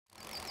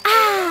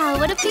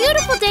what a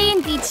beautiful day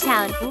in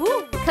Beachtown.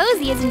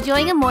 Cozy is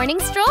enjoying a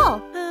morning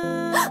stroll.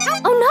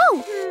 Oh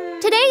no!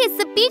 Today is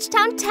the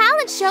Beachtown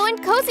talent show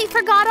and Cozy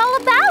forgot all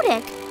about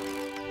it.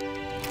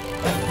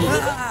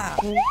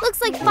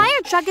 Looks like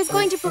Fire Truck is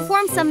going to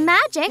perform some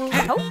magic.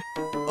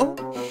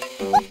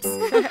 Oops.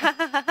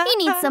 He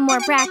needs some more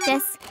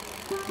practice.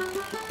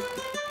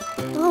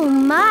 Oh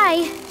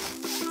my!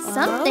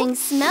 Something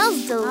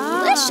smells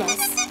delicious.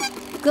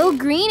 Go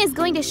Green is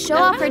going to show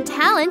off her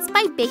talents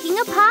by baking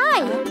a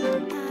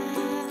pie.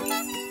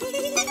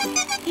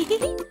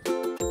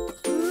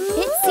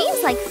 It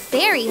seems like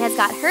Fairy has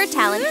got her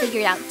talent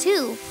figured out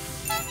too.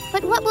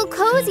 But what will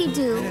Cozy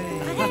do?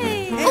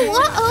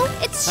 Oh, uh-oh!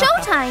 It's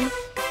showtime!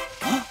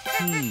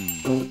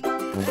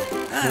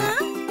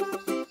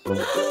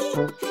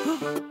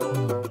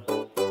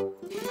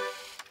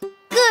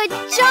 Good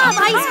job,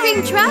 Ice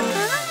Cream Truck!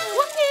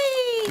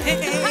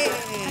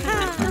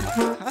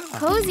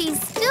 Cozy's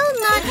still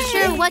not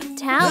sure what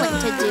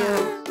talent to do.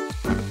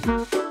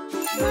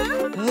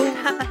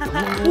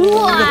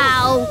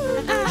 Wow!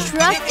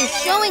 Truck is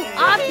showing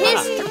off his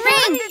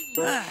strength!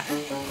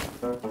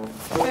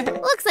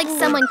 Looks like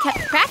someone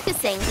kept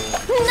practicing.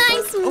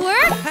 Nice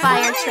work,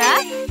 Fire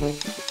Truck!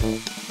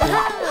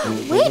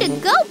 Way to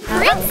go,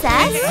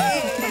 Princess!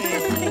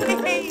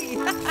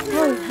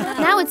 Oh,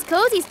 now it's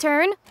Cozy's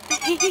turn.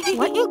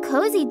 What will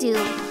Cozy do?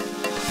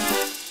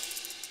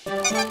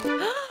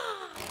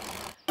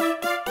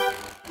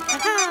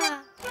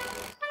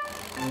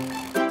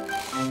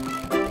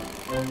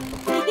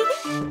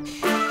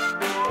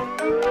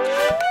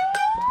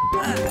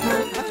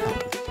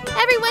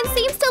 Everyone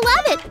seems to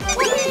love it!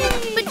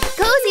 But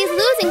Cozy is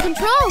losing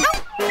control!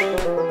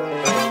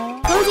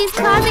 Cozy's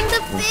causing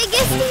the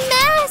biggest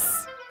mess!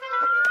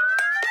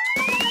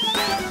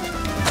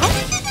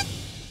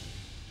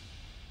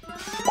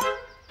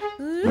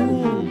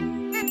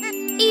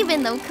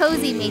 Even though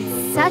Cozy made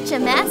such a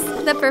mess,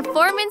 the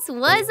performance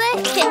was a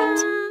hit!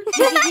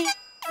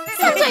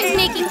 Sometimes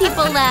making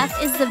people laugh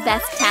is the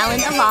best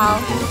talent of all.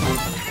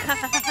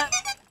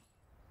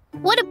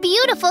 What a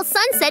beautiful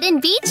sunset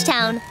in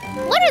Beachtown!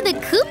 What are the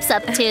Coupes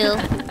up to?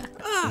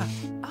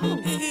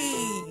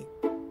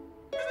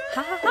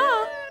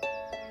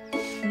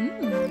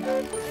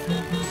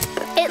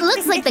 It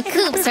looks like the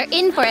Coupes are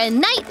in for a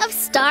night of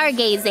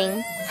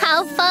stargazing.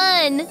 How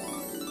fun!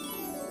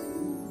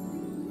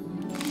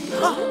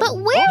 But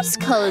where's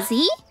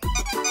Cozy?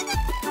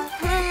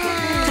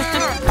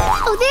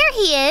 Oh, there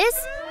he is!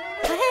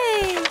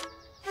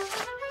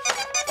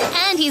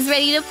 And he's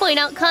ready to point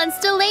out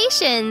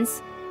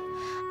constellations.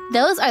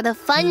 Those are the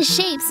fun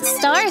shapes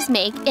stars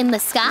make in the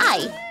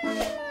sky.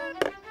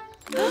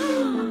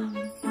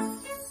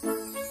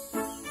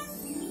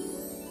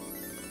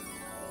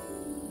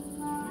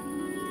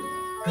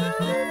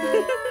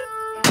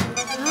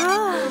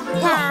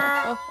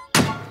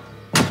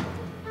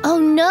 Oh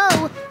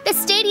no! The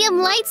stadium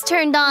lights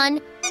turned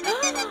on!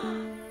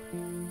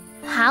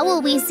 How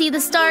will we see the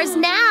stars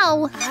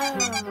now?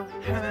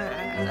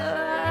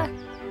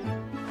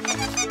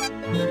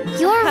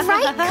 You're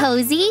right,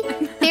 Cozy!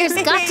 There's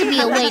got to be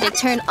a way to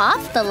turn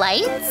off the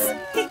lights.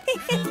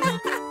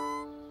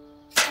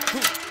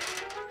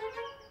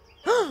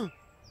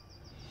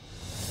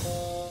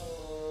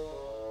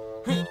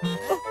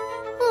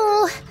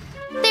 Oh,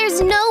 there's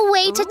no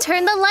way to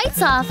turn the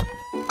lights off.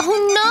 Oh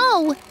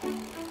no!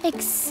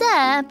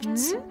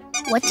 Except...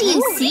 What do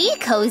you see,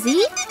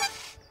 Cozy?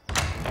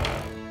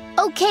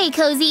 Okay,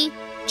 Cozy.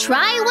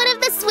 Try one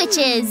of the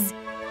switches.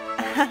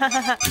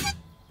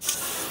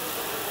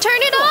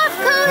 Turn it off,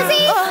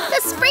 Cozy!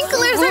 The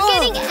sprinklers are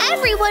getting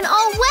everyone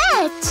all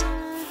wet!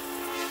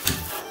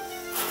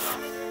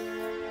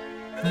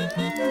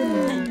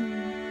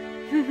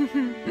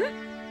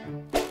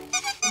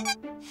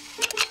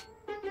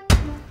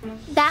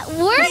 That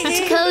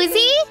worked,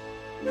 Cozy!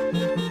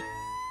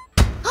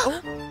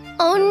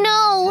 Oh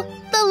no!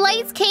 The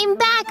lights came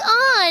back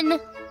on!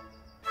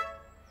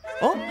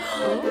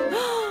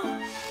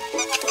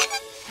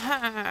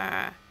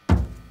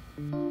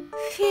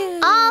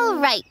 All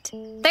right,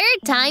 third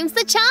time's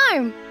the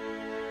charm.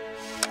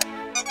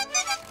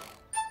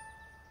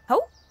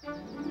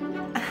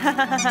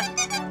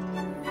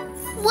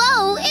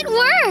 Whoa, it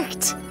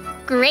worked!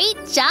 Great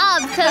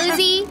job,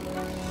 Cozy!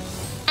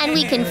 And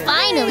we can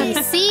finally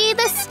see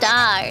the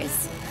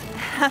stars.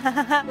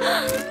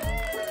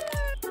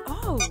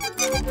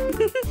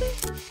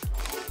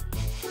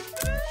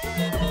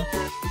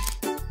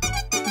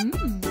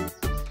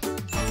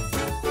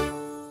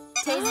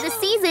 Tis the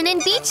season in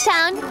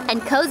Beachtown,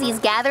 and Cozy's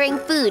gathering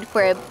food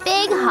for a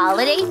big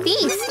holiday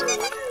feast.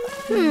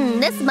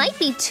 This might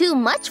be too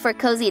much for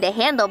Cozy to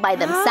handle by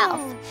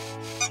themselves.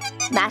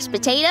 Mashed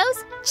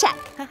potatoes? Check.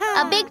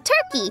 A big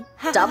turkey?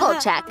 Double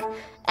check.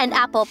 An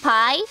apple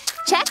pie?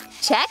 Check,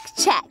 check,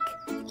 check.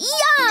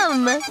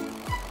 Yum!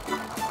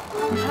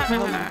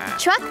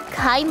 Truck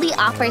kindly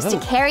offers to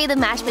carry the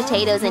mashed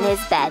potatoes in his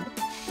bed.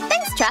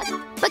 Thanks, Truck,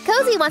 but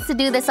Cozy wants to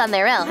do this on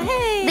their own.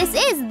 This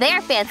is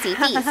their fancy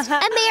feast,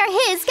 and they are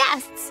his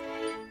guests.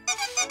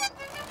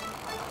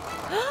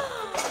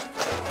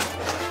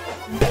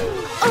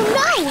 Oh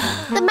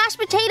no! The mashed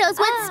potatoes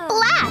went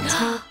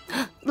splat!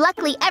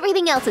 Luckily,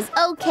 everything else is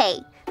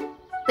okay.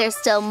 There's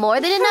still more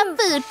than enough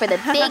food for the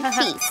big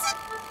feast.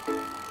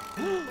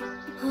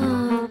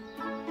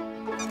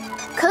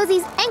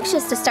 Cozy's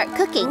anxious to start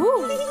cooking.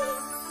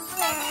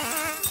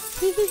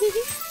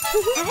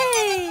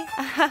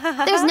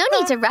 There's no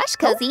need to rush,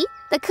 Cozy.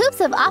 The Coupes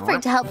have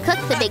offered to help cook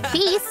the big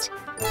feast.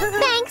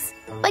 Thanks,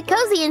 but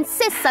Cozy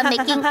insists on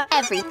making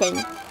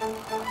everything.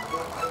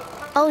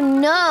 Oh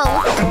no!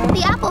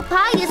 The apple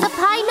pie is a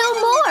pie no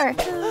more!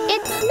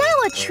 It's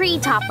now a tree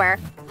topper.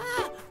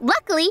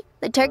 Luckily,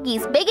 the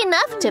turkey's big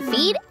enough to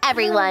feed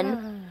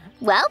everyone.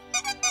 Well,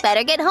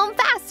 better get home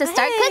fast to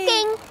start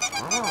cooking.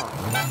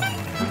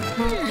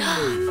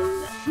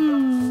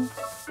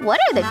 What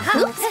are the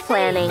Coupes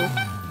planning?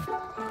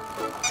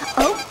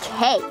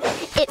 Okay,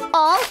 it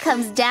all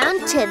comes down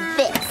to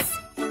this.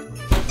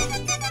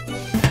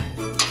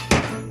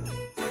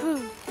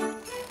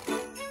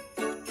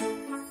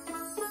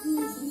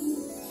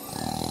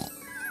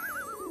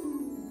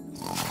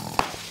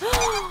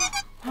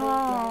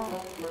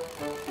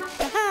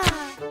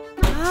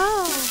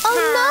 Oh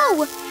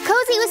no!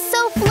 Cozy was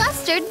so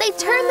flustered they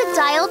turned the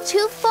dial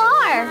too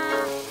far.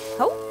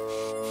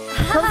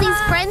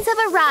 Cozy's friends have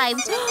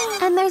arrived,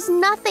 and there's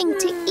nothing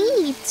to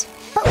eat.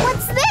 But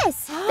what's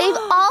this? They've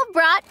all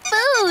brought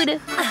food.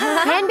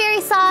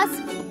 Cranberry sauce,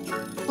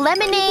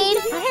 lemonade,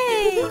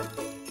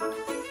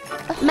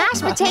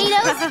 mashed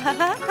potatoes,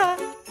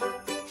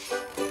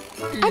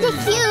 and a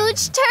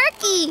huge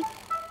turkey.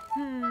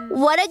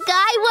 What a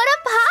guy, what a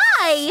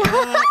pie!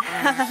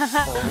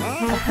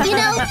 You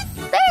know,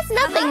 there's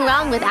nothing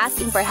wrong with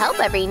asking for help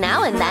every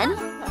now and then.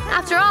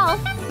 After all,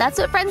 that's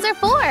what friends are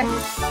for.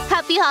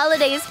 Happy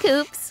holidays,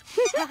 Coupes!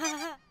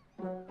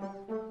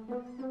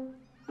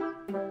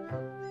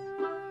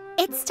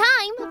 It's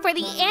time for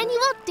the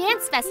annual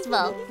dance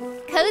festival.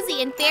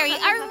 Cozy and Fairy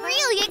are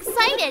really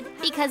excited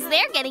because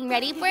they're getting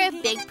ready for a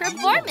big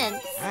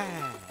performance.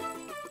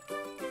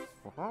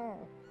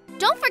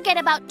 Don't forget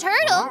about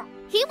Turtle.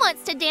 He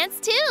wants to dance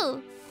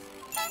too.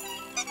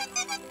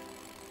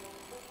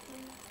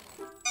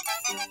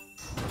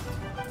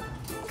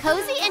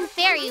 Cozy and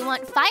Fairy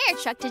want Fire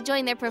Truck to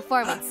join their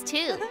performance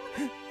too.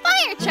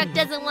 Fire Truck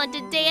doesn't want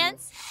to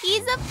dance.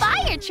 He's a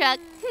fire truck,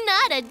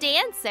 not a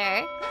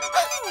dancer.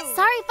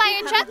 Sorry,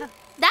 Fire Truck.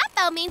 That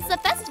bell means the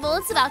festival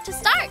is about to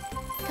start.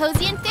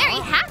 Cozy and Fairy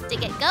have to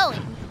get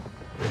going.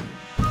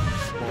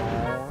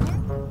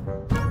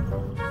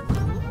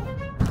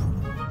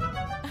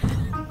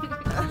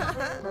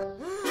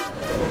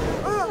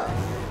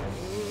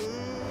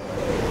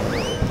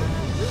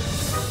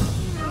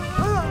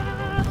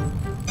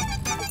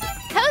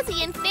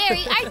 Cozy and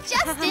Fairy are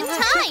just in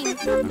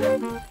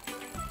time.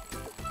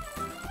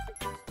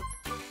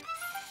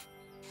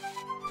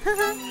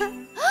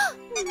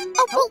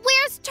 Oh, but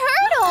where's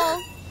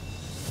Turtle?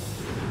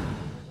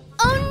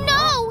 Oh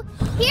no!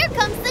 Here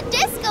comes the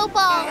disco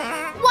ball!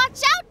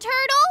 Watch out,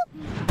 Turtle!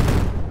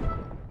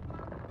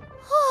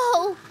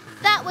 Oh,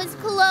 that was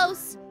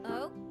close.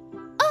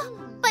 Oh,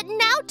 but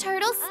now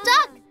Turtle's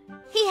stuck.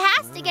 He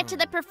has to get to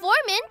the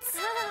performance.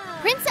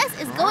 Princess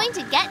is going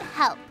to get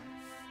help.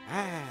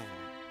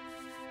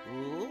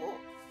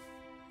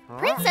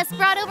 Princess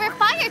brought over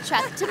Fire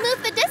Truck to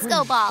move the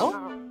disco ball.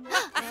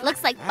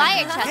 Looks like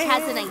Fire Truck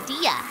has an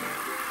idea.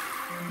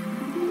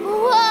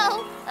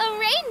 Whoa, a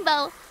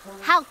rainbow!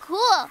 How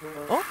cool!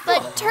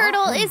 But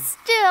Turtle is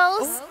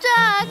still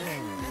stuck.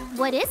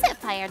 What is it,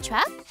 Fire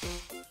Truck?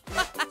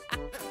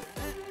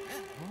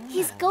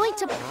 He's going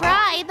to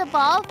pry the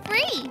ball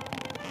free.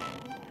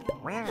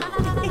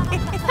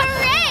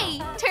 Hooray!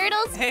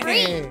 Turtle's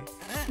free.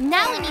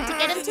 Now we need to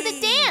get him to the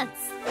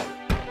dance.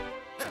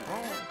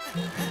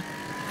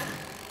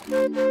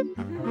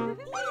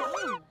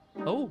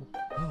 Oh.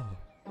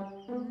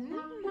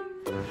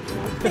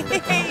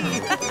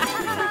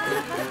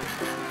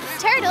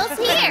 Turtle's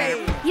here!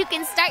 You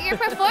can start your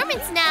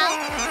performance now!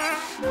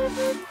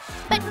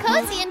 But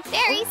Cozy and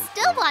Fairy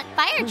still want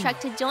Fire Truck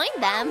to join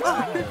them.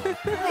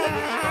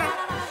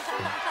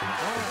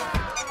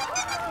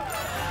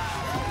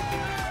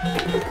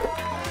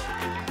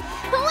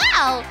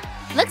 Wow!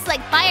 Looks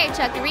like Fire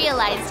Truck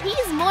realized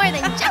he's more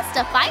than just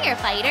a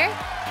firefighter.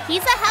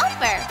 He's a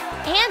helper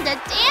and a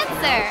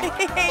dancer.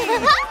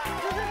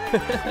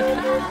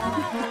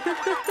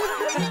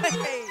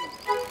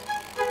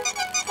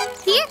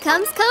 Here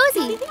comes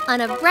Cozy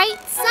on a bright,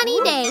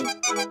 sunny day.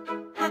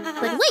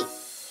 But wait,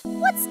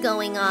 what's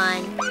going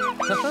on?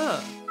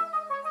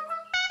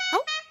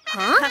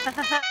 Huh?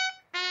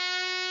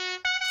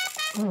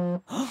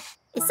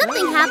 Is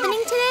something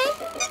happening today?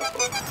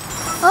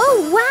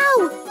 Oh,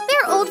 wow!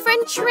 Their old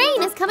friend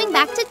Train is coming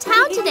back to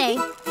town today,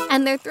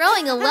 and they're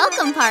throwing a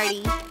welcome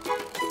party.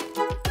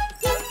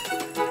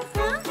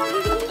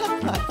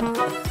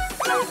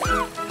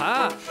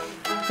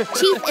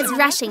 Chief is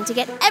rushing to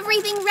get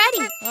everything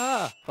ready.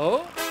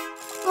 Oh,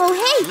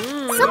 hey!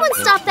 Someone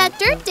stop that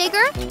dirt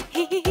digger!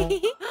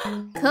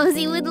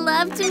 Cozy would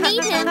love to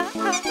meet him.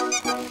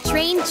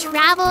 Train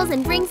travels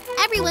and brings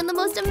everyone the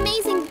most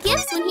amazing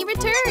gifts when he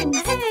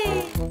returns.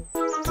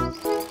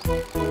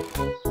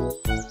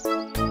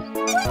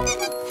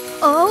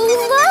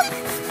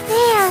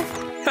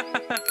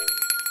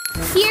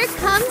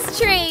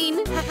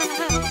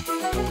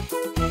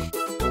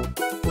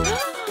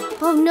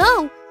 Oh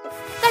no!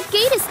 That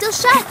gate is still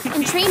shut,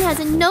 and Train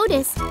hasn't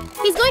noticed.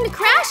 He's going to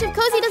crash if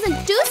Cozy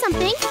doesn't do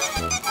something.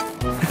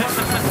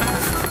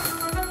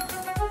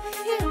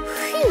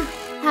 Phew,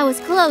 that was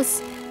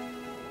close.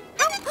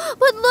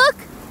 But look!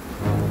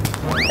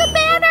 The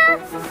banner!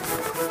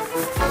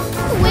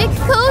 Quick,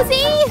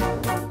 Cozy!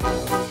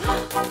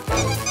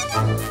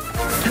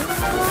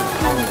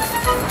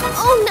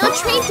 Oh, now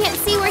Train can't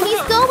see where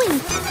he's going.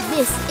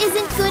 This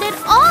isn't good at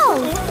all.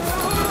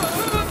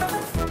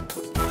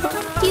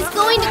 He's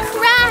going to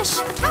crash.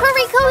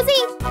 Hurry,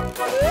 Cozy!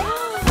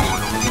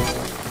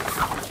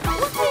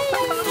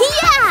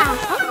 Yeah!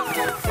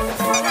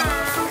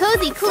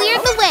 Cozy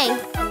cleared the way.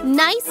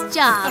 Nice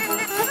job.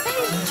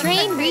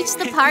 Train reached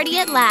the party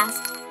at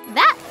last.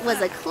 That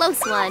was a close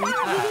one.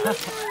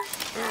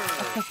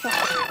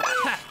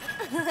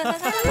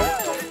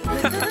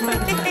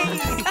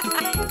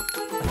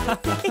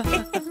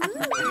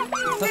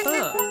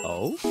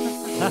 Oh?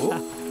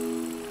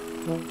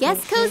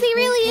 Guess Cozy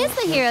really is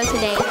the hero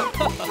today.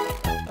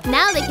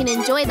 Now they can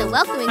enjoy the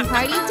welcoming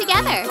party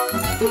together.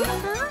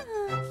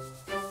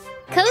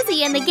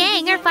 Cozy and the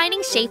gang are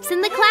finding shapes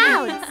in the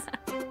clouds.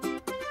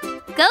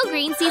 Go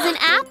Green sees an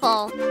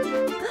apple.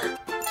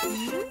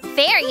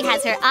 Fairy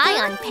has her eye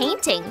on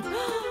painting.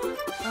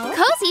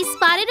 Cozy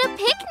spotted a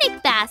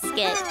picnic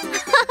basket.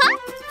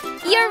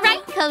 You're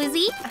right,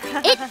 Cozy.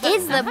 It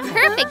is the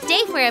perfect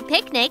day for a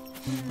picnic.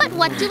 But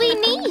what do we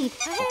need?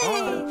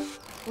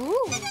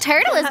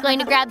 Turtle is going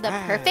to grab the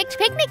perfect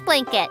picnic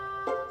blanket.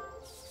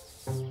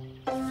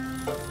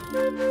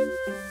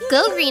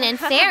 Go Green and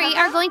Fairy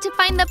are going to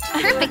find the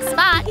perfect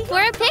spot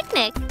for a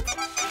picnic.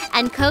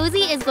 And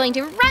Cozy is going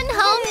to run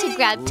home to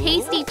grab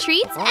tasty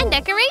treats and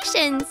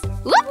decorations.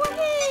 Whoop!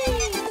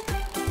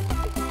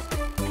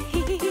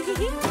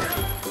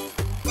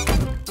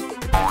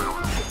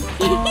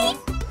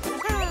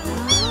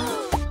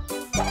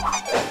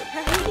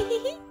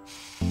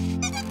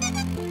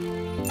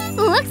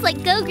 Looks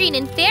like Go Green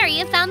and Fairy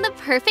have found the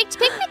perfect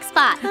picnic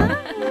spot.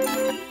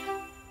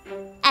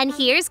 And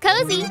here's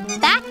Cozy,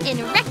 back in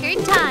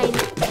record time.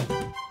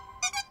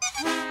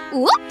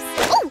 Whoops!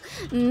 Oh,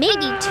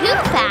 maybe too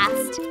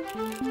fast.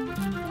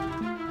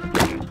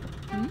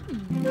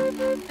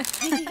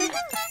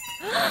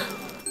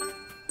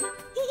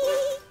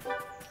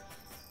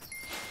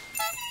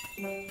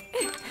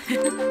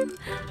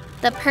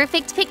 The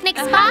perfect picnic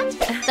spot,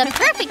 the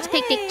perfect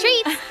picnic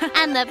treats,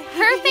 and the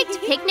perfect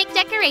picnic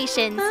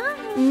decorations.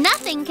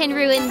 Nothing can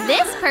ruin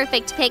this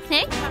perfect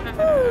picnic.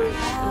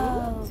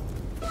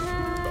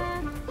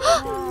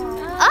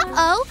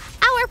 Uh-oh!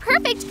 Our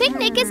perfect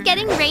picnic is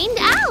getting rained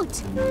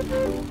out!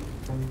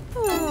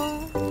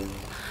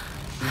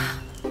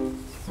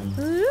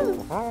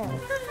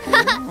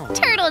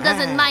 Turtle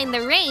doesn't mind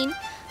the rain,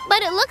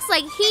 but it looks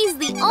like he's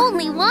the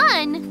only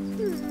one.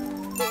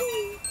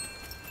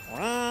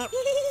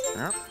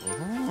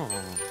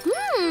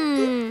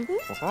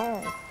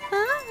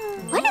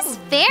 What is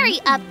Fairy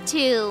up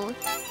to?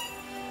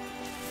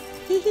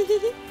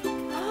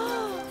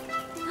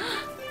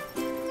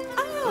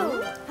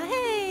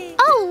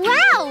 Oh,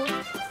 wow!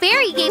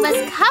 Fairy gave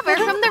us cover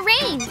from the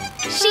rain.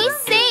 She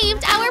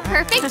saved our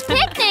perfect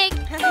picnic.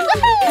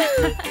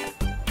 Woohoo!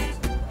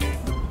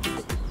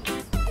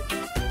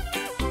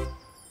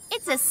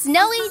 It's a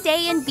snowy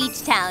day in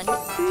Beachtown.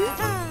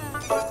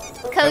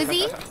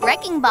 Cozy,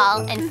 Wrecking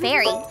Ball, and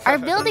Fairy are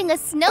building a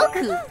snow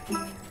coop.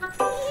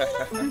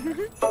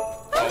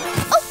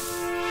 Oh!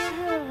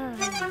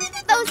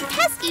 Those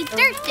pesky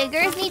dirt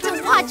diggers need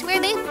to watch where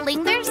they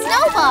fling their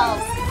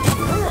snowballs.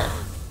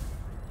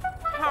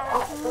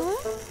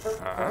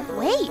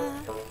 Wait,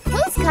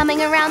 who's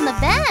coming around the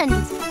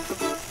bend?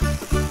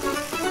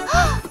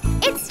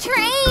 It's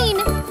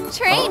Train!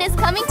 Train is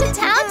coming to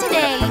town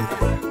today.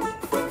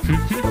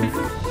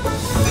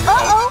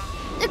 Uh-oh!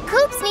 The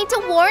Coupes need to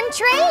warn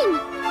Train.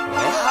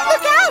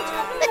 Look out!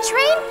 The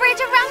train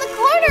bridge around the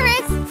corner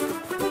is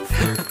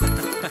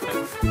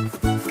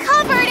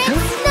covered in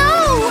snow!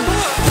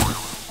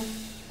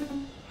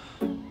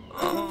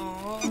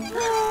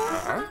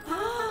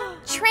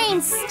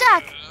 Train's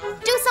stuck.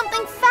 Do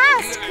something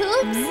fast,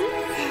 Coupes!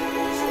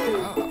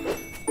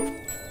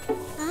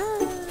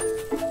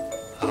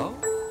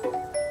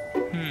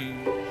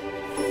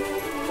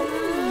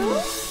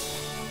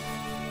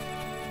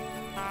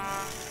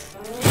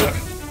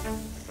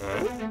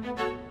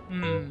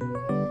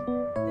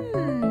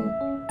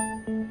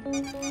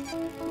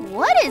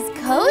 What is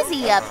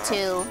Cozy up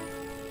to?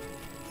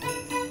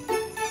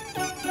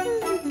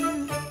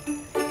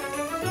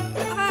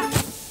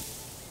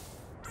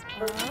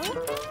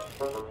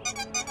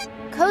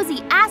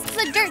 Cozy asks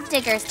the dirt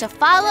diggers to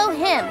follow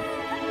him.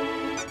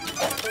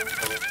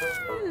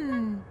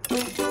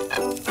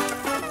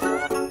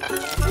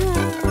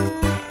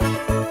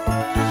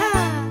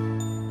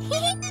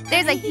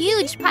 There's a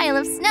huge pile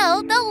of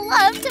snow they'll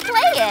love to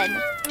play in.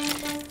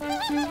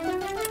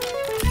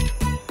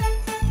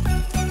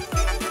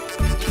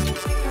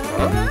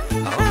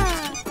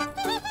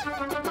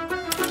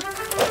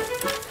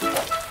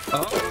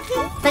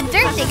 The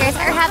dirt diggers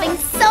are having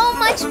so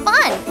much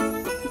fun.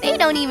 They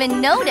don't even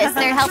notice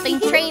they're helping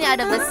Train out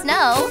of the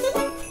snow.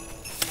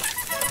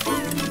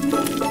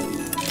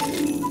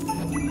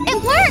 It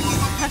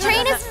worked!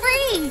 Train is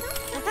free!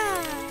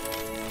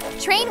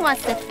 Train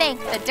wants to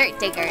thank the dirt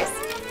diggers.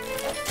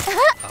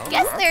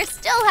 Guess they're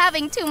still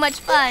having too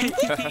much fun.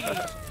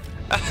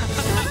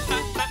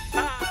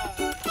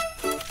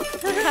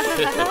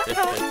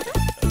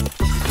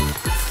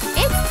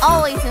 It's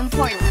always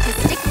important to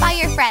stick by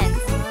your friends,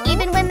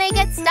 even when they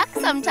get stuck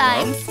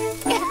sometimes.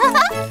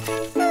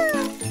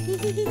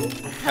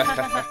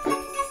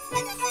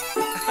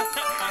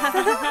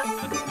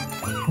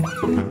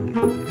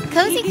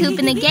 Cozy Coupe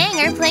and the gang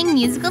are playing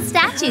musical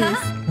statues.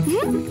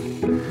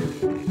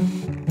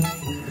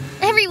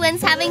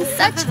 Everyone's having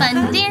such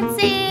fun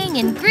dancing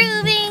and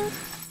grooving.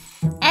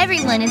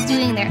 Everyone is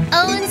doing their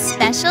own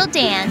special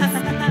dance.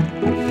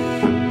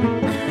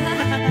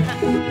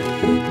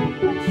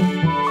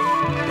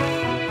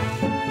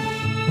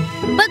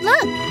 But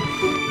look!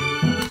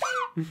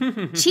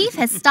 Chief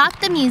has stopped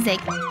the music.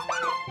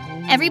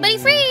 Everybody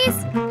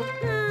freeze!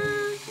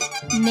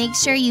 Make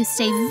sure you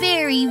stay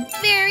very,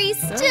 very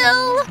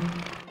still.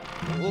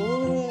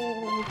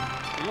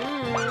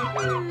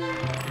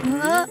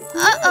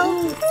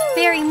 Uh-oh.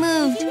 Fairy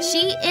moved.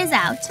 She is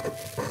out.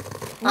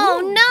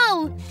 Oh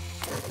no!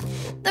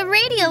 The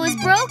radio is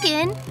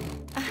broken.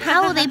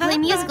 How will they play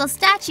musical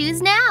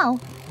statues now?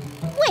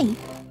 Wait,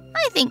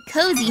 I think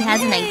Cozy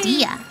has an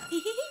idea.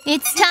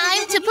 It's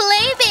time to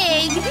play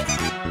big!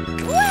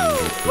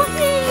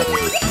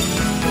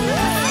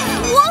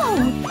 Whoa!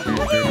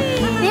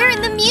 They're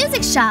in the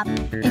music shop.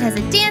 It has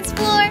a dance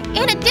floor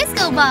and a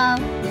disco ball.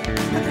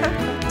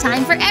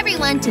 Time for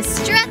everyone to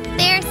strut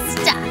their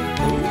stuff.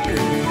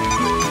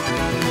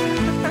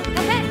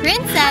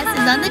 Princess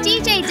is on the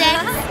DJ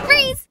deck.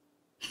 Freeze!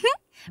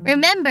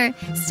 Remember,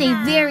 stay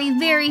very,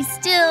 very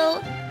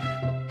still.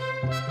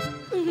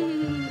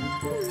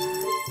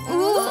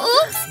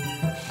 Oops!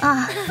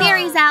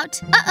 Fairy's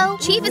out. Uh-oh,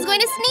 Chief is going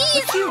to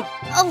sneeze.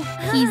 Oh,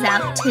 he's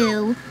out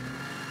too.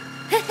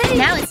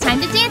 Now it's time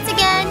to dance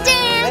again.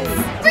 Dance!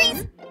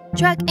 Freeze!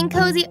 Truck and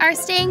Cozy are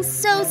staying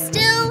so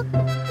still.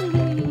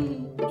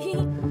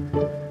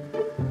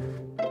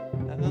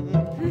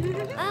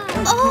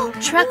 Oh,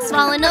 Truck's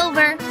fallen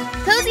over.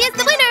 Cozy is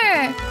the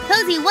winner!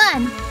 Cozy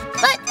won.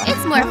 But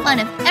it's more fun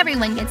if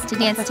everyone gets to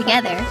dance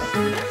together.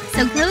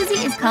 So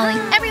Cozy is calling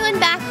everyone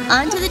back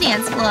onto the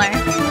dance floor.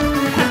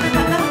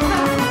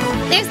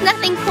 There's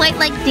nothing quite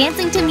like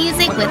dancing to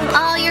music with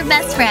all your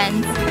best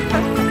friends.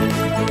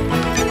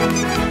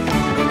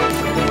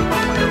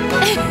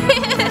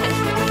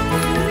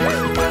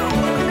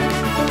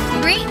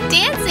 Great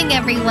dancing,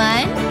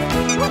 everyone!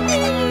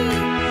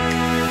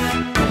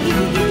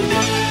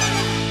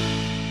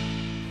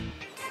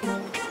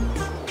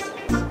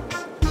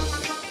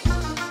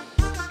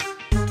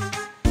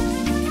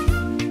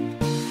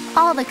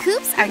 All the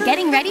Coupes are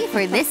getting ready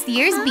for this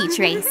year's beach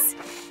race.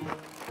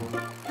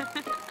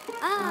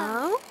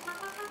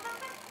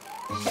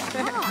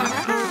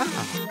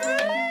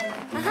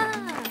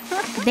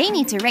 They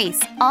need to race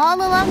all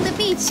along the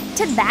beach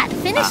to that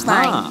finish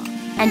line.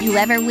 And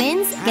whoever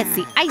wins gets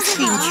the ice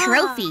cream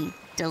trophy.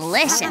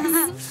 Delicious.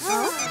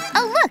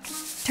 Oh, look!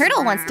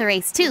 Turtle wants to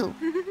race too.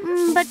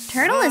 But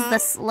Turtle is the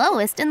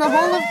slowest in the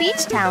whole of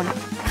Beachtown.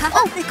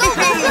 Oh, go,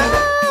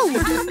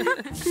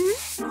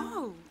 go,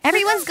 go!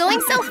 Everyone's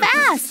going so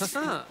fast!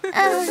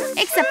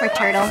 Except for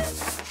Turtle.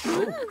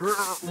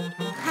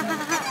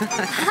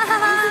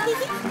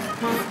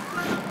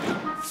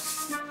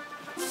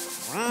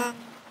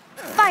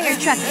 Fire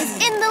Truck is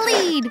in the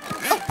lead!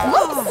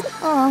 Oh, whoops!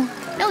 Oh,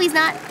 no he's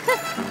not.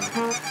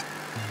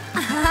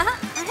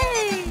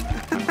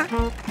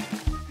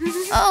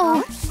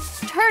 Oh,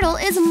 Turtle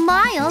is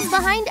miles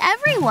behind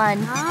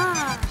everyone.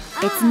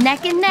 It's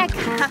neck and neck.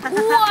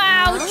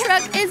 Wow,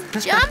 Truck is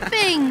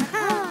jumping!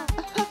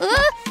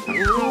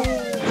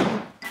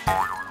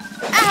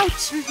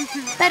 Ouch!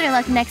 Better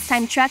luck next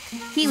time, Truck.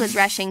 He was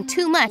rushing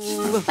too much.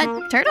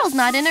 But Turtle's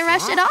not in a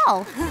rush at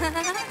all.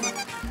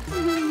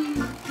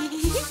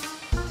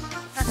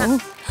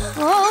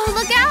 Oh,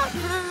 look out!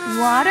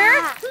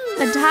 Water?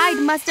 The tide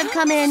must have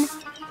come in.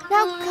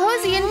 Now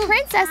Cozy and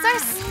Princess are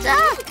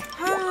stuck.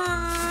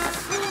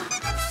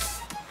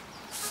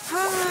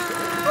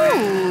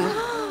 Ooh.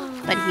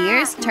 But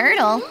here's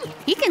Turtle.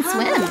 He can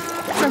swim,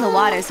 so the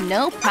water's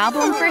no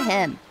problem for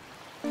him.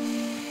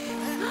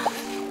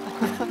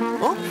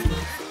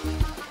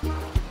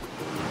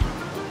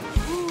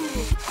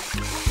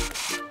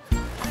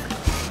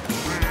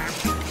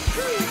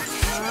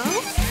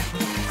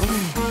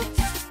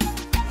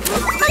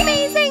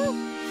 Amazing!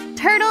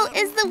 Turtle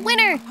is the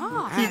winner.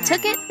 He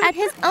took it at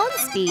his own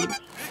speed.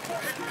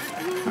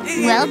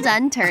 Well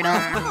done, Turtle.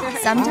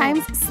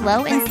 Sometimes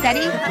slow and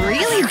steady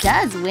really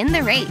does win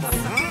the race.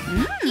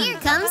 Here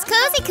comes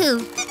Cozy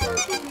Coupe.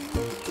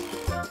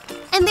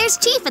 And there's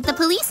Chief at the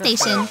police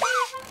station.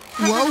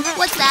 Whoa,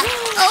 what's that?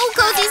 Oh,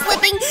 Cozy's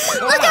slipping.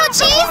 Look out,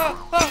 Chief!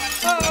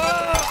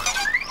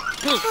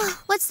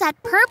 What's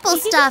that purple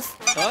stuff?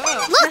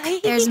 Look,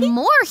 there's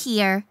more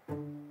here.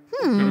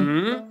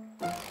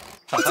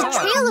 It's a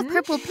trail of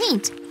purple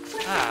paint.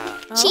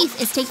 Chief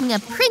is taking a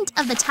print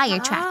of the tire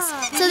tracks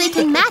so they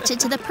can match it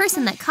to the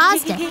person that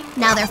caused it.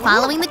 Now they're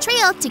following the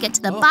trail to get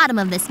to the bottom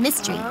of this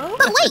mystery.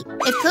 But wait,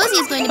 if Cozy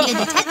is going to be a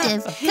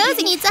detective,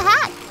 Cozy needs a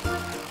hat.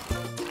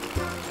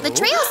 The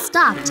trail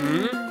stopped.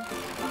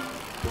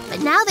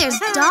 But now there's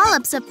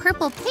dollops of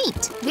purple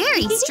paint.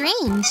 Very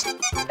strange.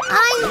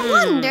 I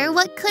wonder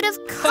what could have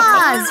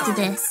caused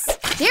this.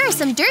 There are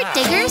some dirt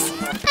diggers,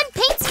 and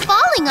paint's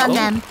falling on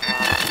them.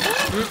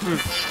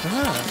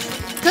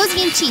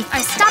 Cozy and Chief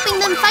are stopping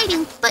them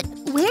fighting, but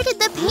where did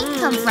the paint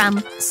come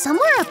from?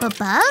 Somewhere up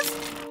above?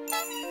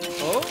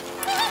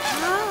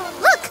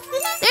 Look!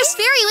 There's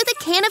Fairy with a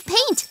can of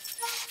paint.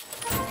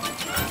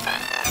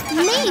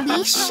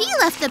 Maybe she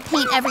left the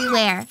paint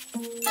everywhere.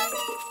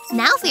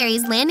 Now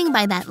Fairy's landing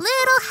by that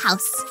little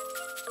house.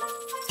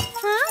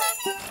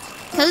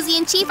 Cozy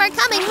and Chief are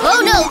coming.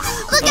 Oh no!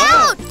 Look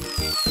out!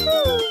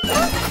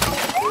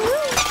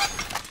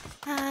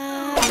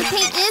 The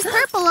paint is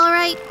purple, all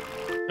right.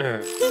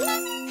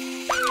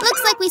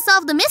 Looks like we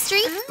solved the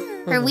mystery.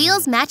 Her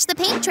wheels match the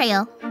paint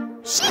trail.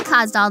 She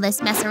caused all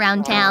this mess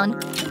around town.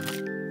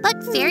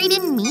 But Fairy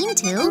didn't mean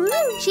to.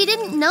 She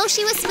didn't know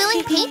she was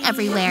spilling paint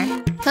everywhere.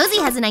 Cozy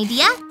has an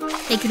idea.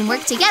 They can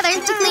work together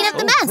to clean up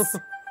the mess.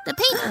 The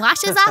paint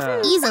washes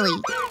off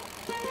easily.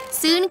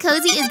 Soon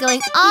Cozy is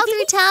going all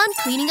through town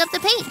cleaning up the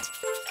paint.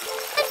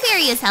 And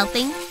Fairy is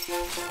helping.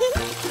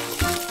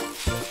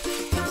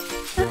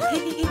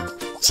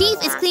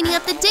 Chief is cleaning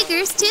up the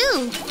diggers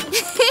too.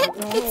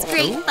 It's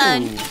great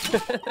fun.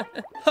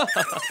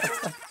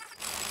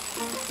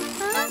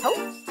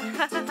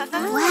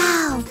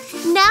 Wow!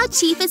 Now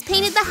Chief has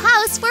painted the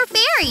house for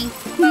Fairy.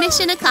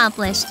 Mission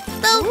accomplished.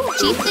 Though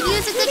Chief could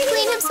use a good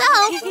clean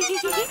himself.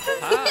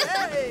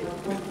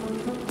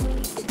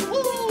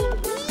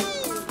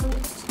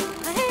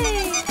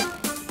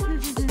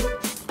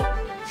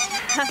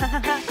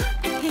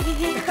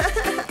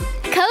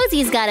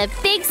 Cozy's got a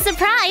big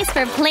surprise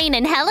for Plane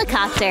and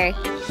Helicopter.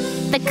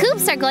 The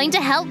Coupes are going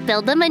to help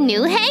build them a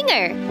new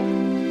hangar.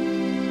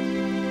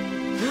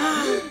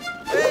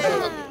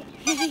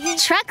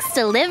 Trucks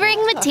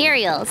delivering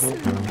materials.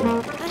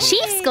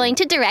 Chief's going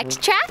to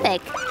direct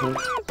traffic.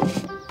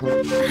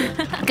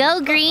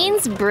 Go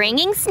Green's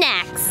bringing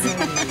snacks.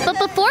 But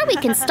before we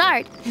can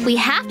start, we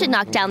have to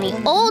knock down the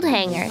old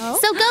hangar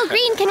so Go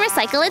Green can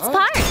recycle its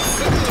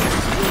parts.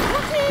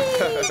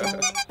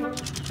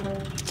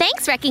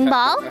 Thanks, Wrecking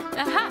Ball.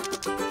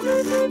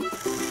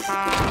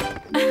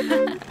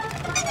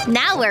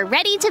 Now we're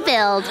ready to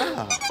build.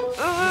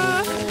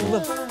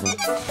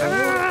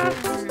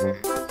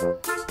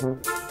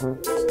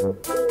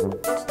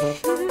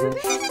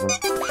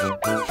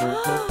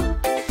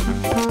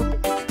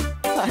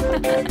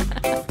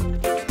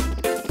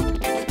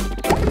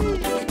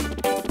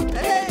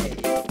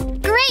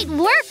 Great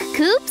work,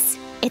 Coupes!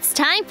 It's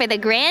time for the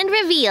grand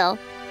reveal.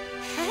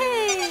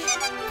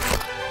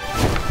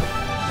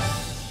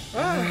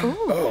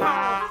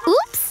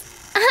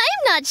 Oops! I'm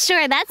not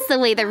sure that's the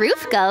way the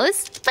roof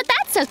goes, but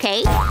that's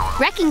okay.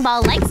 Wrecking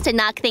Ball likes to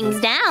knock things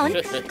down.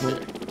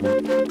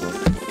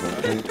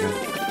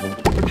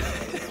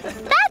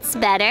 That's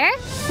better.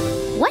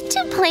 What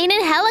do Plane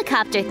and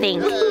Helicopter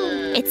think?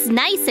 It's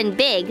nice and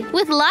big,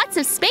 with lots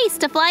of space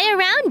to fly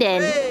around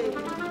in.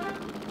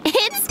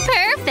 It's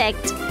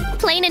perfect!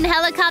 Plane and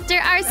Helicopter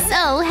are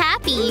so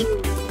happy.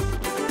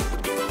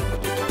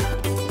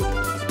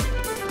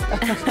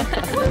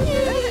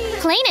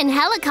 Plane and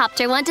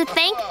Helicopter want to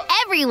thank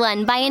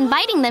everyone by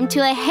inviting them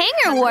to a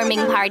hangar warming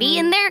party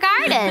in their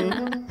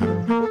garden.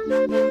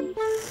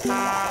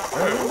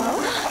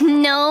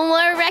 No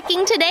more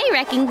wrecking today,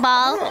 Wrecking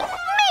Ball.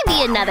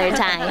 Maybe another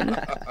time.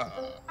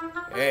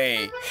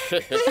 Hey.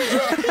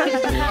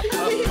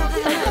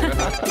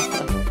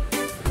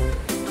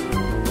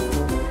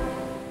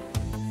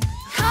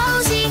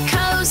 Cozy,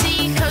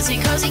 cozy, cozy,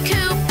 cozy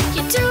coupe.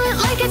 You do it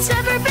like it's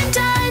never been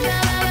done.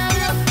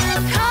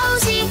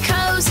 Cozy,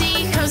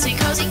 cozy, cozy,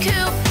 cozy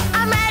coupe.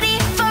 I'm ready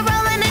for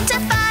rolling into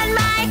fun.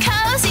 My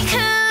cozy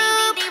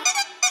coupe.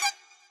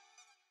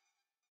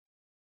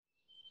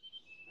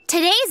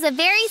 Today's a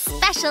very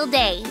special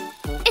day.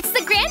 It's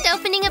the grand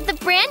opening of the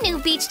brand new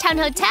Beachtown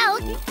Hotel.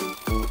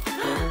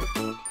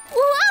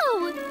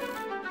 Whoa!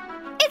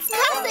 It's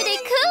Cozy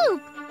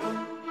Coupe!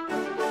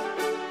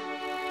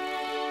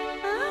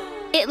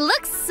 It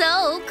looks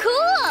so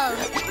cool!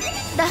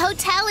 The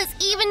hotel is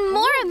even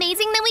more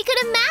amazing than we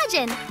could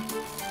imagine.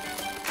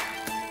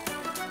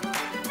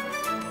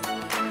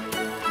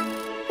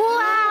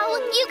 Wow!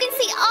 You can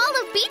see all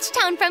of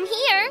Beachtown from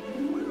here.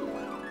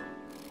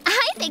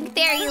 I think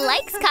Fairy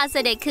likes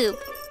Cozy Coupe.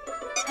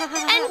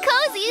 And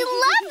Cozy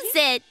loves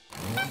it!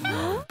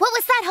 What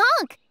was that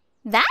honk?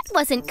 That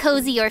wasn't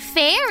Cozy or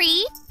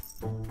Fairy.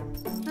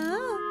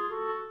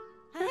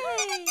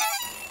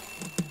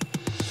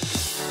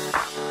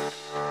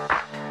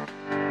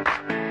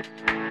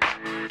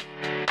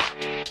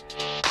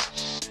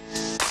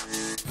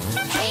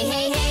 Hey,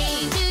 hey,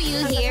 hey, do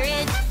you hear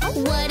it?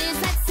 What is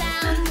that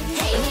sound?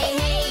 Hey, hey,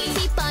 hey,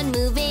 keep on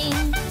moving.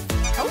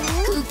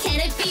 Who can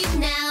it be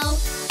now?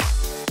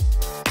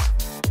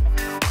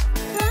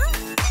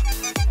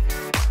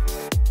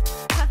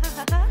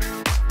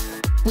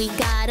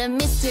 a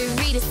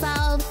mystery to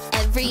solve.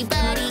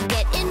 Everybody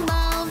get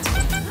involved.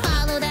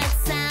 Follow that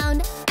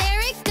sound.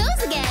 There it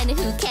goes again.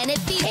 Who can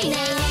it be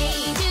now?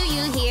 Hey, do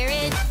you hear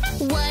it?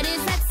 What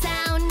is that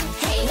sound?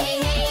 Hey,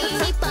 hey,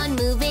 hey. Keep on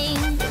moving.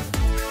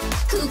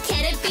 Who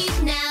can it be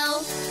now?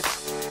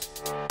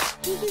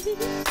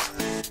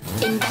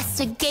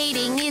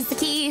 Investigating is the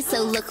key,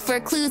 so look for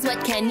clues.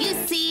 What can you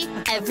see?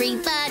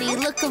 Everybody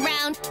look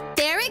around.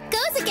 There it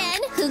goes again.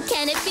 Who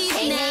can it be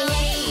now?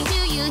 Hey,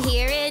 do you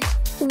hear it?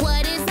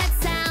 What is that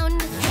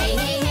sound? Hey,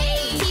 hey,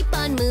 hey. Keep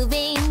on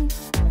moving.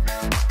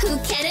 Who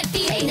can it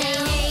be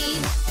now?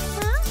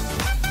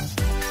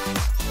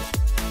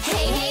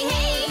 Hey, hey,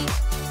 hey.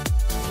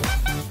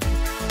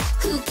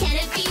 Who can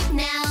it be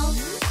now?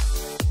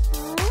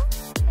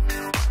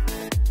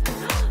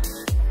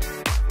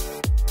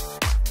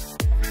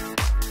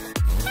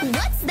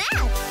 What's that?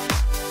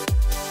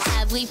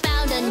 Have we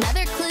found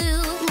another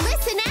clue?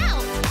 Listen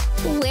out!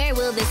 Where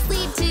will this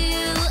lead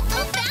to?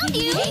 Oh, found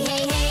you! Hey,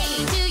 hey,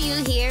 hey, do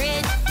you hear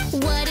it?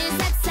 What is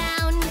that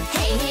sound?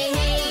 Hey, hey,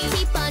 hey,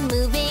 keep on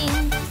moving.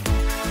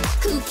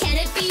 Who can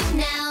it be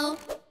now?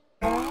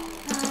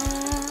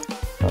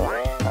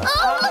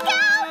 Oh, look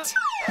out!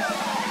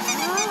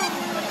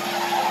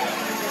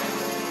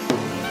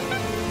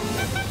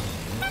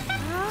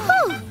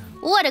 Whew,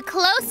 what a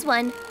close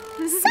one.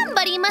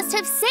 Somebody must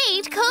have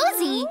saved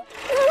Cozy.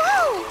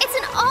 Whoa! It's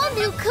an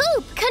all-new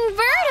coupe,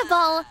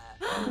 convertible.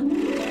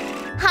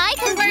 Hi,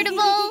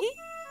 convertible.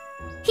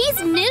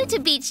 He's new to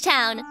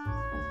Beachtown.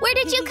 Where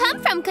did you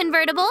come from,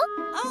 convertible?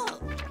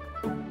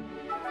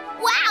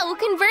 Wow,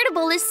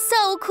 convertible is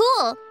so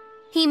cool.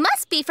 He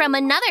must be from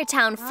another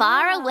town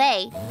far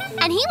away.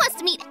 And he wants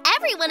to meet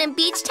everyone in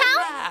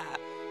Beachtown.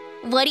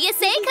 What do you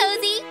say,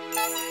 Cozy?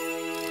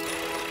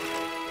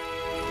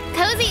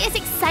 Cozy is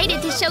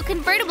excited to show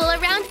convertible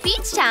around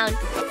Beachtown.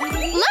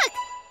 Look!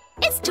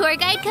 It's tour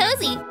guide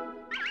Cozy.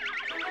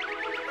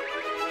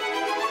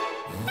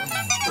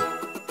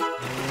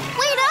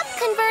 Wait up,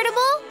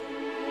 convertible!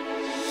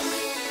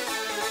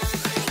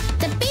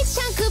 The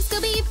Beachtown coupes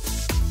go beep.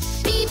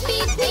 Beep,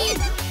 beep, beep.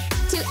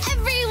 To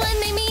everyone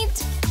they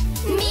meet.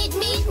 Meet,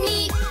 meet,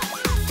 meet.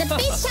 The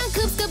Beachtown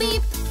coupes go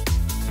beep.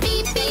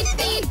 Beep, beep,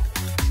 beep.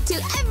 To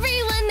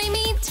everyone they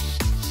meet.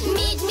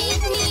 Meet,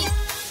 meet, meet.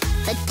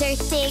 The dirt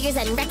diggers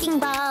and wrecking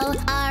ball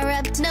are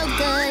up to no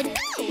good.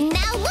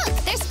 Now look,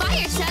 there's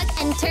fire truck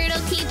and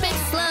turtle keep it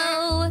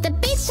slow. The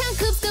Beachtown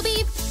coupes go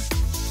beep.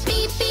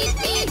 Beep, beep,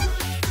 beep.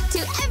 To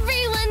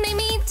everyone they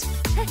meet.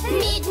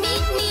 Meet,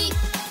 meet, meet.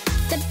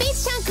 The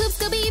Beachtown coupes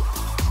go beep.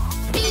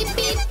 Beep,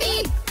 beep,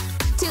 beep.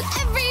 To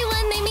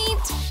everyone they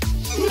meet.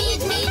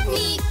 Meet, meet,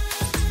 meet.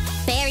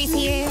 Ferries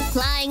here,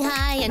 flying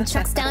high, and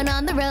trucks down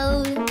on the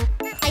road.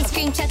 Ice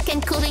cream truck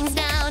and cool things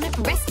down.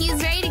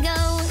 Rescue's ready to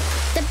go.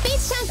 The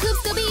Beachtown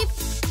coupes go beep.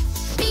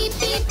 Beep,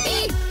 beep,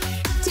 beep.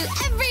 To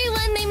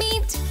everyone they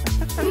meet.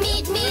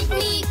 Meet, meet,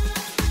 meet.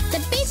 The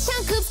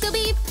Beachtown coupes go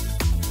beep.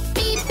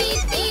 Beep,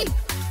 beep, beep.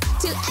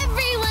 To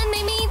everyone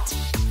they meet.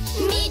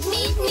 Meet,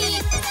 meet,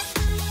 meet.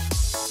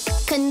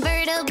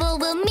 Convertible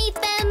will meet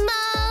them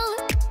all.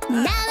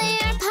 Now they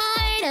are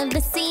part of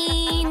the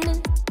scene.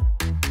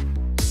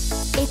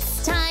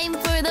 It's time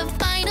for the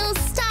final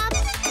stop.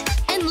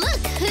 And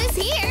look who's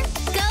here.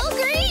 Go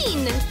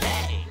green!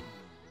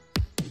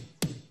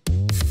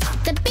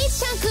 The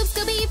Beachtown coupes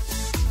go beep.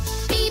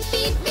 Beep,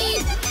 beep,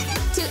 beep.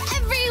 To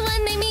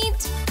everyone they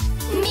meet.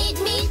 Meet,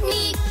 meet,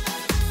 meet.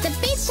 The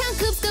Beachtown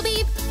coupes go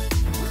beep.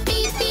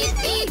 Beep, beep,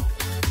 beep.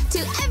 To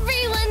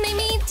everyone they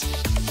meet.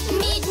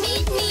 Meet,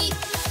 meet, meet.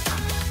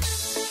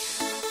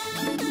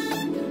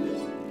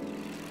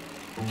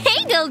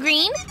 Hey, Go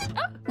Green!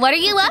 What are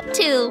you up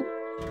to?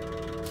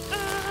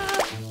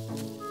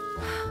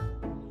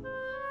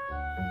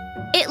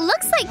 It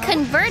looks like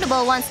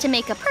Convertible wants to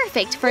make a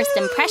perfect first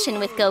impression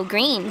with Go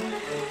Green.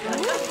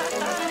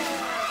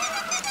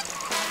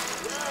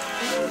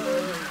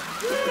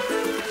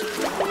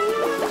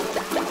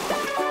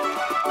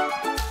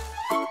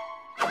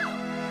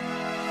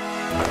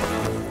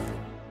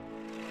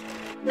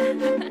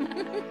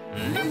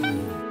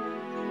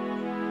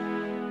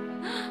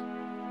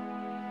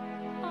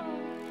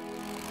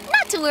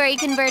 Not to worry,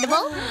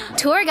 Convertible.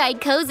 Tour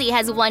guide Cozy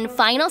has one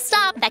final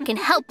stop that can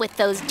help with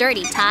those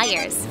dirty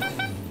tires.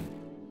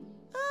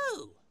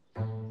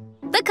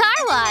 The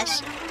car wash.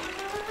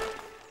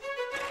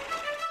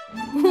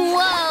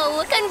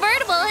 Whoa!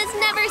 Convertible has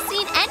never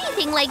seen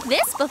anything like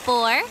this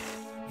before.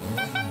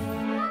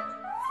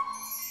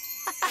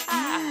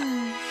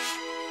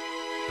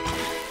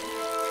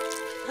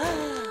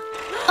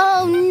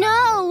 Oh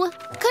no!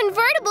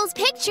 Convertible's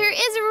picture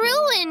is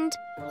ruined.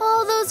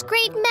 All those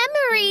great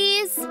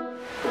memories.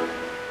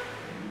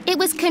 It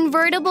was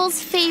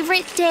Convertible's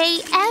favorite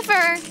day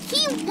ever.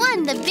 He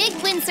won the big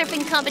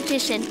windsurfing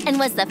competition and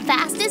was the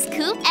fastest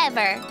coupe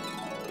ever.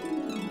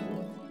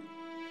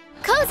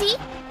 Cozy,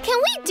 can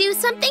we do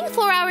something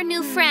for our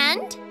new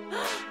friend?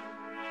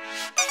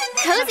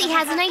 Cozy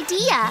has an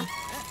idea.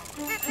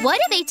 What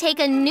if they take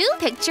a new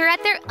picture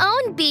at their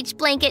own beach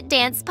blanket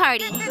dance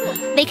party?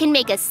 They can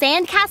make a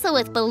sandcastle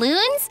with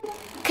balloons,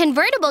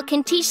 Convertible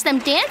can teach them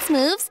dance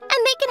moves, and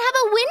they can have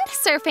a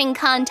windsurfing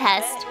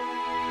contest.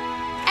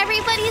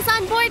 Everybody's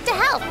on board to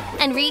help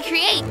and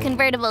recreate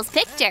Convertible's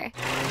picture.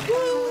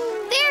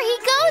 There he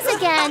goes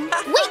again!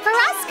 Wait for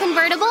us,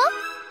 Convertible!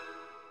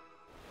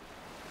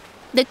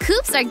 The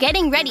Coupes are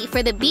getting ready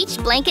for the beach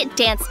blanket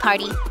dance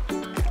party.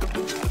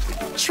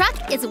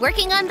 Truck is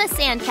working on the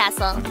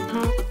sandcastle.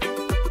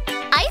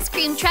 Ice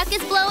cream truck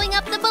is blowing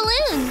up the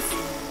balloons.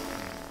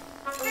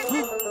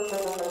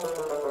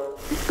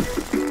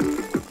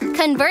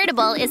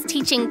 Convertible is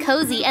teaching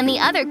Cozy and the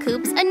other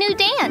Coupes a new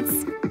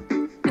dance.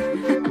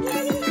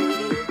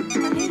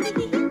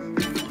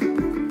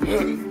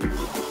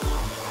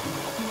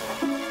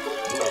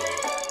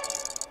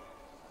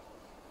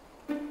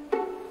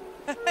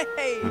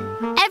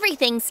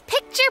 Everything's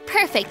picture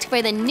perfect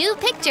for the new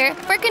picture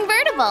for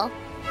Convertible.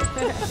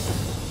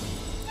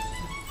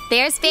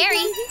 There's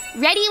Fairy,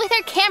 ready with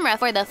her camera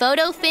for the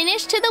photo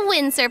finish to the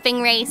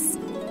windsurfing race.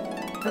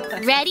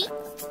 Ready,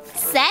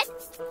 set,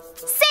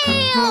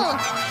 sail!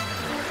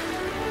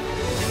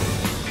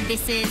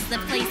 This is the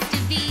place to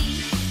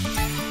be,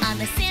 on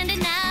the sand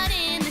and out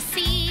in the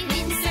sea.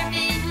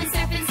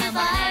 Windsurfing,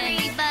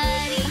 safari,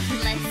 buddy.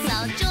 Let's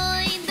all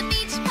join the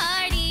beach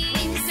party.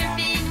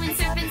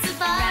 Windsurfing,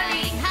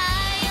 safari.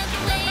 High up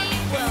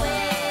wave.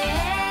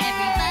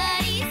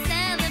 Everybody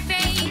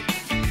celebrate.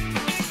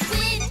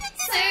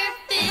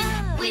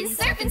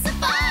 Windsurfing,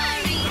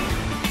 safari.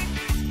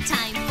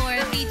 Time for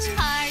a beach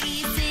party.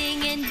 Sing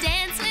and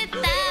dance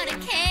without a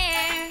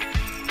care.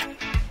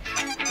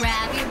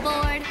 Grab your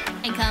board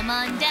and come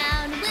on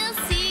down. We'll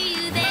see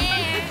you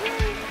there.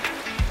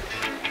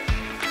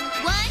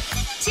 1,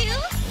 2,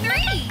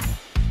 3.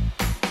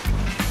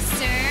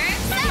 Surf.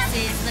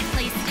 This is the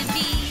place to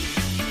be,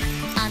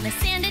 on the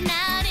sand and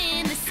out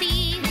in the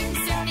sea.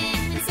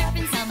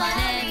 Windsurfing, come on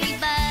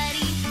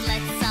everybody.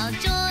 Let's all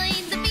join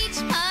the beach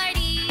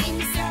party.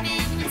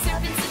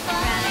 Windsurfing,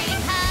 safari.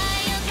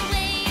 High on the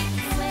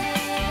waves.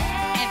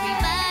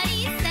 Everybody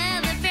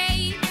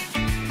celebrate.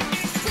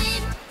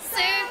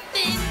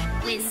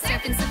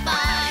 Windsurfing,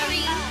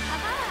 safari.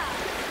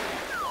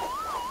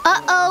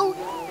 Uh-oh.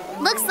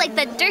 Looks like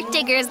the dirt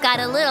diggers got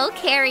a little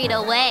carried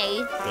away.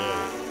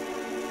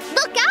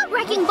 Look out,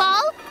 Wrecking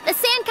Ball! The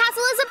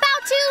sandcastle is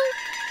about to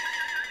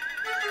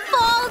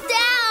fall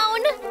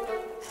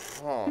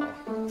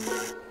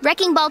down!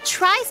 Wrecking Ball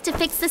tries to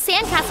fix the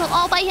sandcastle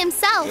all by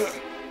himself.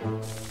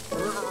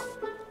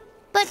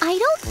 But I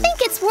don't think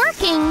it's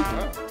working.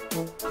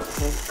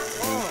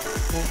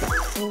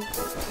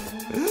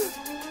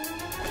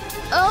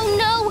 Oh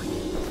no!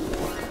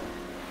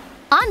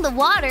 On the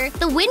water,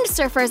 the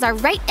windsurfers are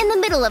right in the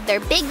middle of their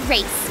big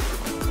race.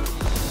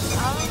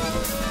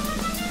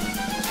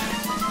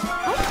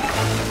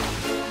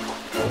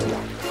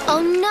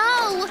 Oh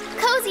no!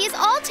 Cozy is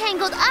all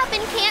tangled up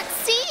and can't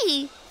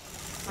see.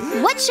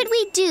 What should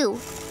we do?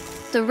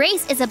 The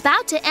race is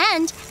about to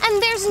end,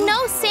 and there's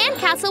no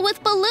sandcastle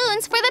with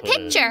balloons for the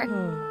picture.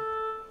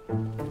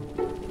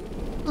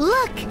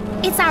 Look!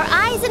 It's our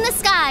eyes in the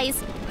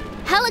skies.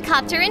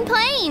 Helicopter and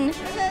plane.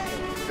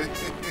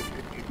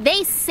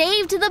 They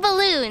saved the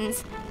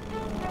balloons.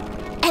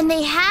 And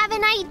they have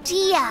an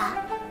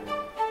idea.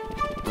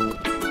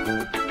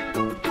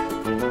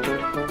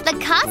 The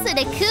Casa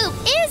de Coupe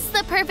is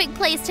the perfect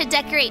place to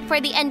decorate for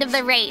the end of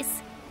the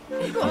race.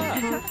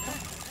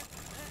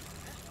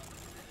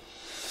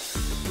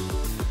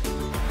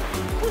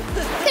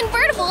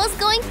 Convertible is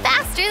going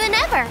faster than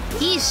ever.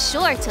 He's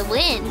sure to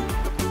win.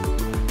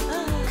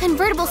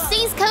 Convertible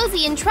sees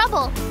Cozy in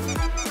trouble.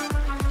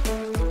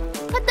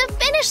 But the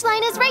finish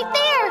line is right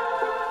there.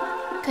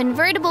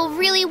 Convertible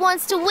really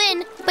wants to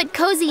win, but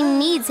Cozy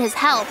needs his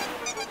help.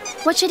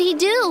 What should he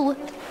do?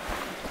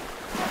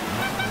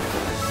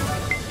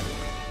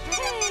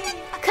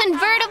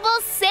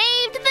 Convertible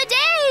saved the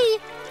day!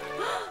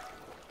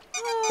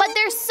 But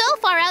they're so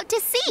far out to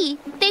sea,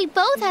 they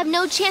both have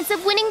no chance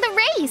of winning the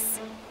race.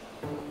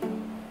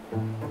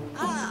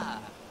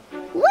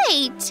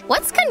 Wait,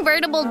 what's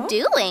Convertible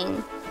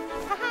doing?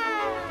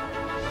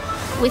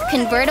 With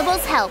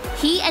Convertible's help,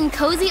 he and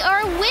Cozy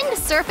are a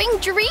windsurfing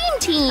dream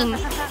team.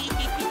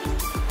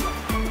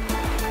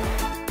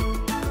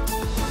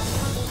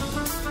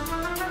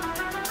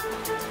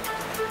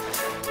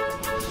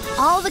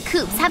 All the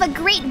Coupes have a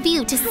great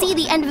view to see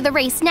the end of the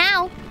race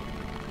now.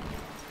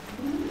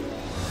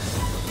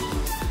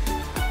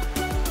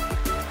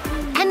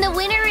 And the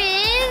winner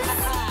is...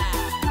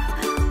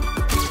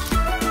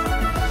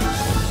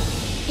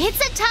 It's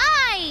a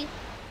tie!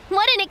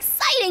 What an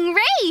exciting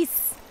race!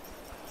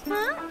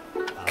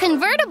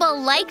 Convertible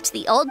liked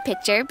the old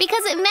picture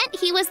because it meant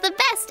he was the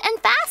best and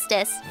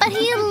fastest. But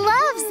he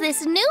loves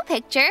this new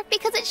picture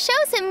because it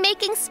shows him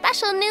making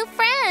special new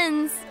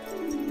friends.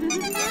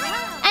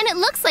 And it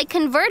looks like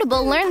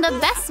Convertible learned the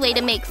best way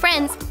to make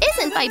friends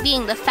isn't by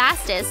being the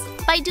fastest,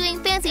 by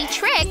doing fancy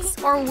tricks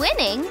or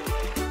winning.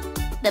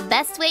 The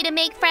best way to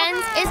make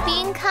friends is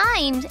being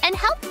kind and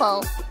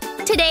helpful.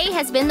 Today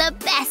has been the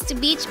best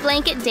beach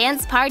blanket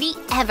dance party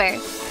ever.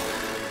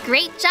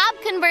 Great job,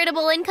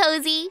 Convertible and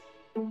Cozy!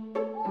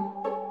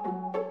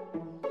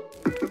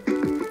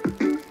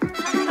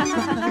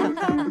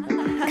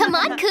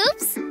 Come on,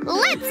 Coupes!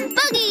 Let's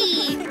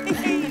boogie!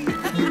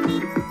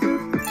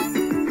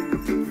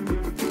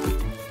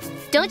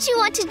 Don't you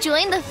want to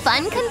join the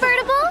fun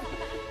convertible?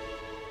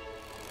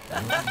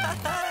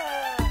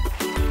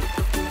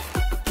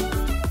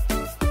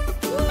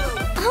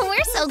 Oh,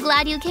 we're so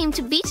glad you came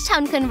to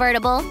Beachtown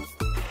Convertible.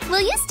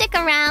 Will you stick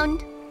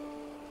around?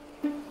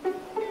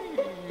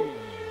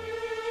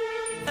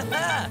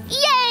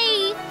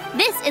 Yay!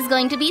 This is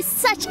going to be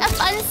such a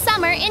fun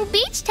summer in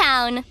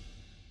Beachtown.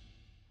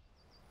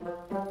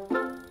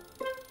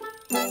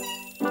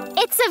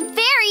 It's a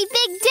very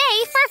big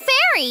day for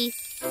Fairy.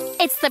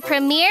 It's the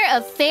premiere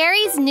of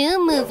Fairy's new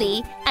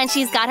movie, and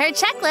she's got her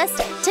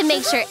checklist to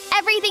make sure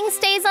everything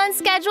stays on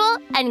schedule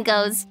and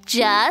goes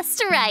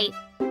just right.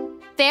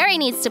 Fairy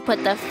needs to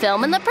put the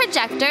film in the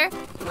projector,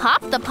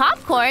 pop the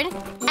popcorn,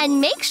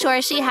 and make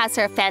sure she has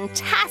her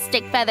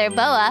fantastic feather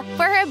boa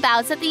for her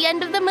bows at the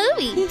end of the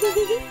movie.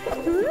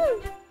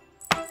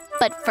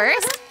 But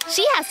first,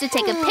 she has to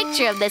take a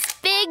picture of this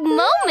big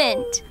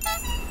moment.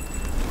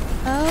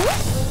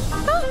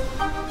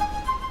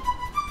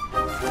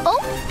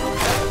 Oh,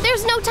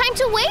 there's no time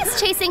to waste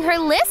chasing her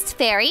list,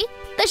 Fairy.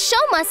 The show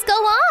must go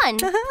on.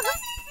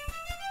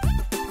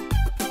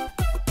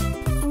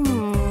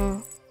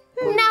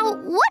 Now,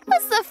 what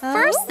was the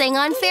first thing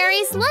on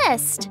Fairy's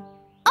list?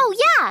 Oh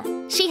yeah,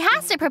 she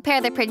has to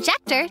prepare the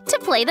projector to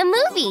play the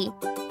movie.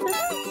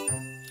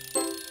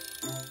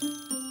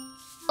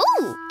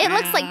 Ooh, it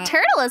looks like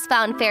Turtle has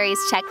found Fairy's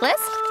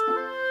checklist.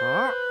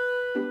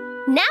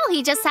 Now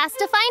he just has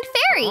to find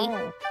Fairy,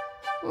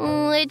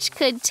 which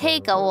could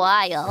take a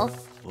while.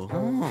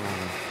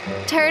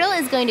 Turtle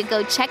is going to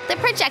go check the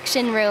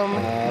projection room.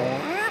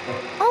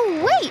 Oh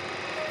wait,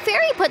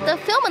 Fairy put the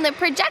film on the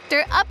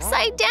projector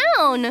upside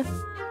down.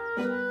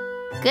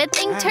 Good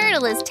thing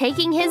Turtle is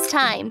taking his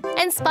time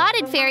and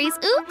spotted Fairy's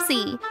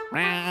oopsie.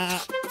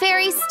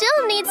 Fairy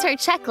still needs her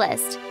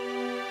checklist.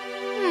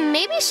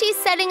 Maybe she's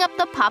setting up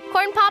the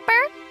popcorn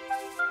popper?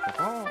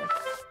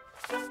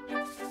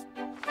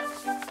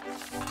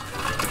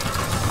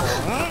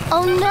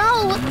 Oh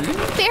no!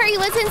 Fairy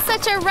was in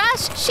such a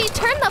rush, she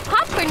turned the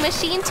popcorn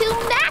machine to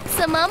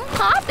maximum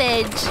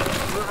poppage.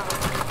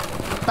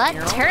 But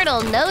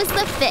Turtle knows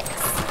the fix.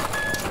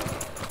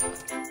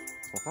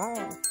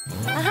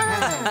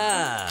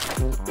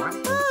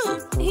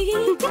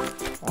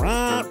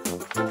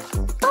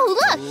 Oh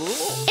look!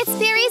 It's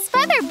Fairy's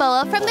feather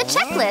boa from the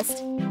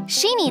checklist.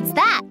 She needs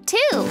that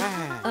too.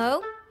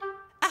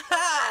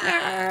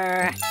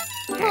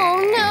 Oh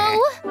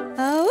no!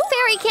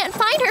 Fairy can't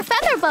find her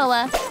feather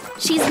boa.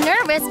 She's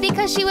nervous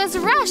because she was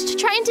rushed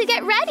trying to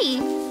get ready.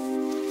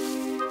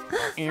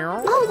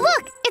 Oh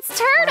look! It's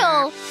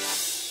Turtle!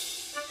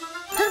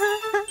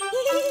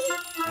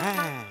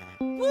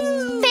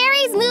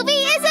 Fairy's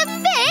movie is a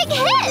big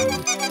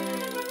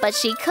hit! But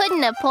she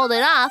couldn't have pulled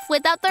it off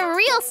without the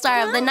real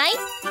star of the night,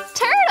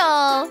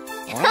 Turtle!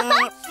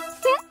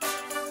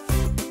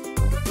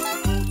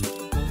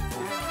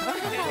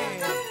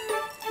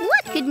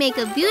 What could make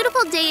a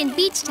beautiful day in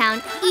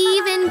Beachtown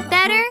even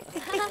better?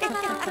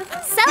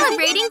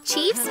 Celebrating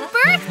Chief's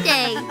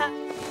birthday!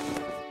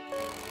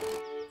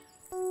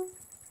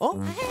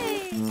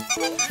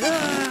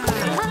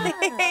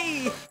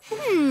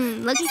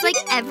 Looks like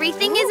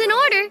everything is in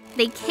order.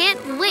 They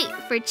can't wait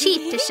for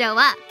Chief to show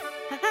up.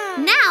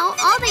 Now,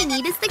 all they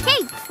need is the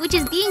cake, which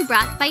is being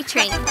brought by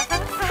train.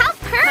 How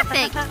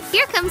perfect!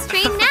 Here comes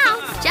train now,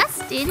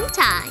 just in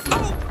time.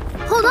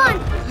 Hold on!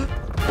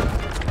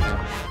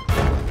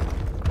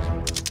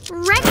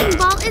 Wrecking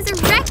Ball is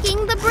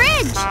wrecking the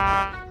bridge!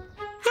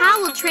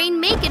 How will train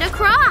make it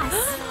across?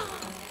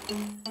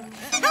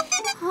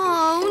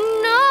 Oh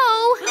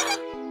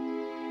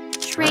no!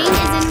 Train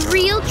is in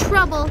real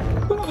trouble.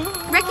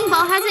 Wrecking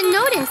Ball hasn't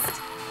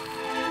noticed.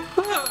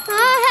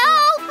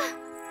 Help!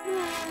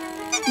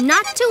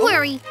 Not to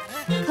worry.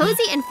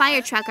 Cozy and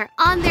Fire Truck are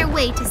on their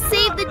way to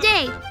save the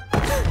day.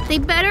 They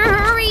better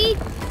hurry.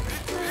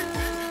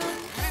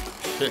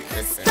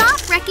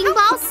 Stop, Wrecking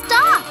Ball,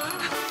 stop!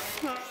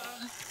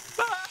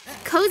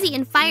 Cozy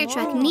and Fire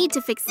Truck need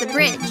to fix the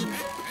bridge.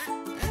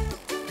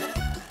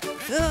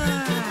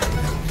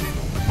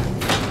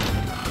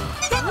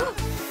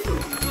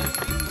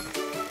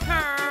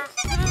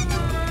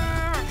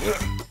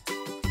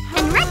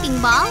 And Wrecking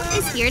Ball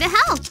is here to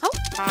help.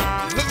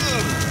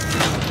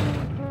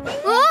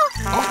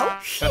 Oh!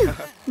 Phew.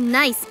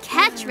 Nice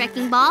catch,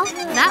 Wrecking Ball.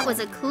 That was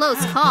a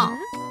close call.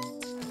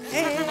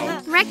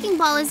 Wrecking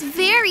Ball is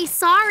very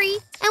sorry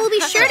and will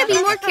be sure to be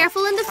more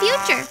careful in the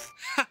future.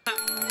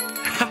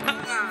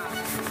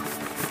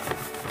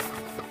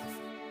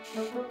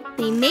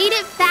 They made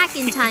it back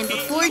in time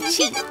before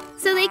Chief,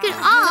 so they could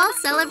all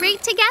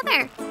celebrate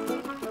together.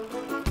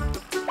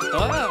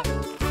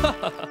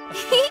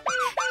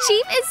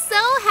 Chief is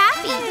so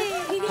happy.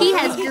 He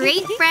has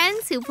great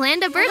friends who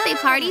planned a birthday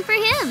party for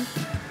him.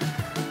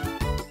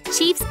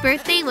 Chief's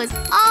birthday was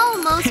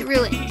almost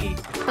ruined,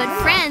 but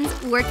friends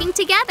working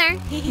together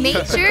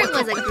made sure it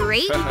was a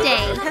great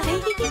day.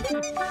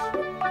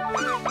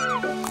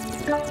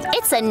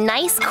 It's a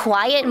nice,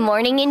 quiet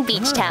morning in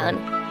Beachtown.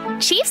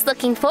 Chief's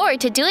looking forward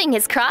to doing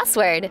his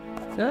crossword.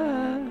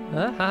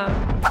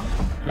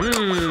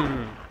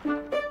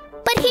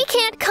 But he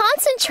can't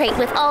concentrate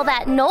with all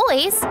that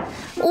noise.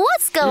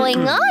 What's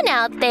going on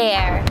out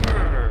there?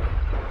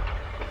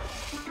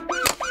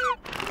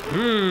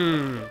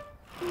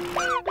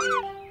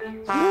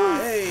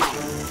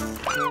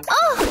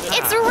 Oh,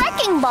 it's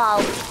Wrecking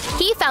Ball!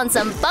 He found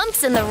some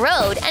bumps in the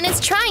road and is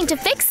trying to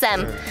fix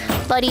them,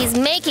 but he's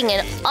making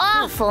an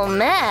awful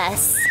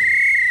mess.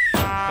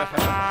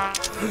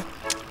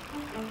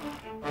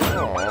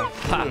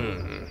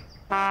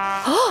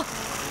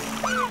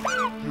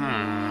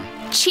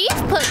 Chief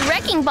put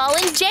Wrecking Ball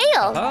in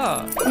jail.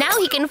 Now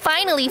he can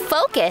finally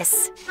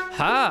focus.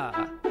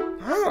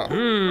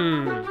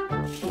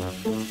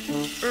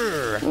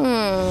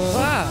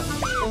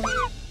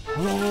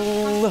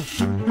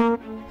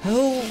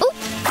 Ooh,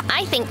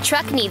 I think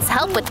Truck needs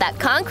help with that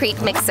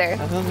concrete mixer.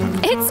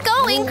 It's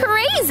going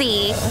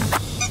crazy.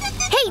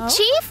 Hey,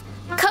 Chief!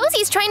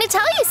 Cozy's trying to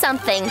tell you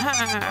something.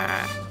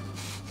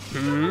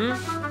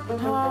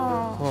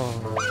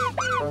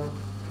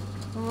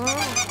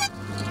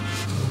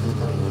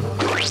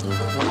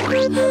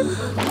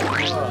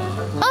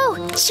 Oh,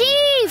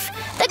 Chief!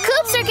 The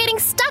coops are getting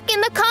stuck in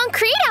the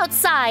concrete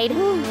outside.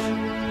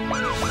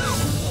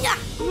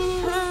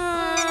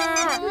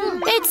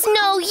 It's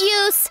no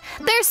use.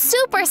 They're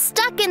super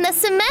stuck in the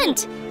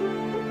cement.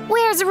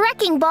 Where's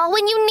Wrecking Ball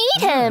when you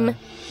need him?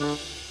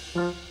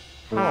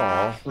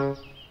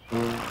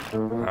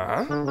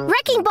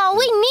 Wrecking Ball,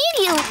 we need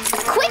you!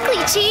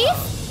 Quickly, Chief!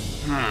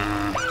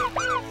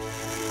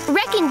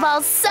 Wrecking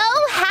Ball's so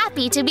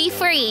happy to be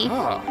free.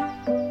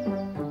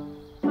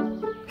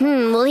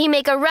 Will he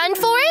make a run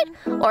for it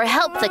or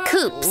help the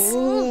coops?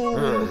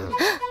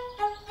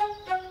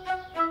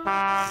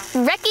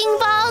 Wrecking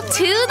Ball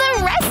to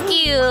the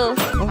rescue!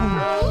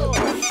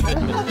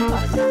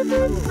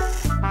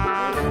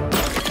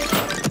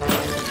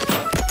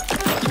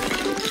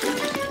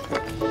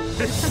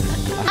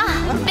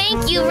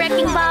 Thank you,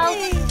 Wrecking Ball.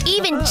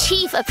 Even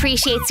Chief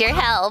appreciates your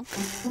help.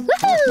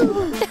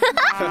 Woohoo!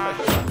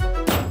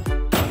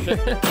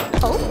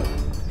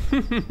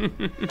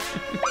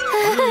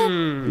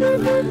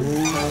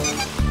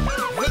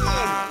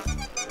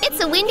 It's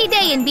a windy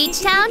day in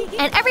Beachtown,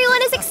 and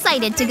everyone is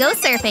excited to go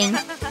surfing.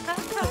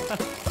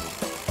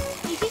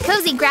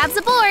 Cozy grabs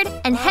a board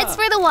and heads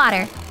for the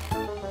water.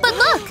 But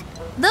look!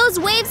 Those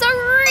waves are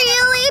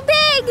really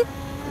big!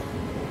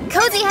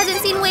 Cozy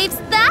hasn't seen waves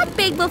that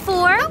big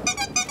before.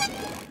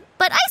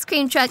 But Ice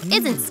Cream Truck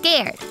isn't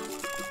scared.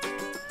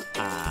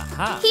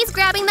 He's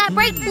grabbing that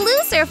bright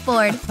blue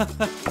surfboard.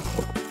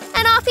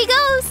 And off he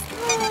goes.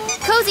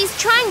 Cozy's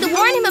trying to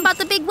warn him about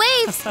the big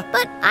waves,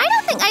 but I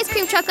don't think Ice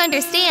Cream Truck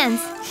understands.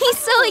 He's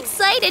so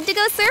excited to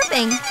go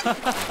surfing.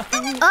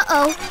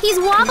 Uh-oh, he's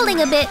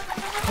wobbling a bit.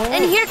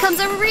 And here comes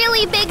a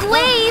really big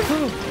wave.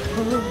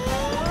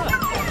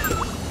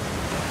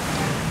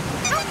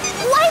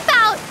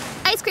 Wipeout!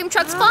 Ice Cream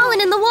Truck's fallen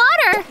in the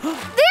water.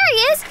 There he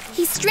is.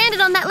 He's stranded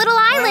on that little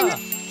island.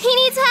 He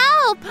needs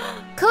help.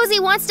 Cozy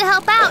wants to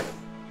help out.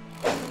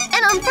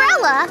 An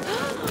umbrella?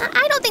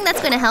 I don't think that's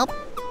going to help.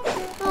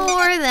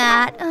 Or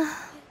that.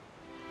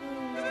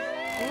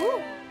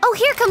 Oh,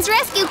 here comes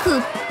Rescue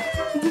Coupe.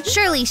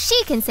 Surely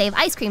she can save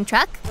Ice Cream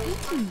Truck.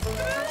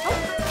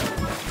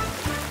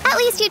 At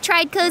least you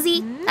tried,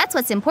 Cozy. That's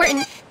what's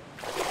important.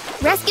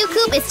 Rescue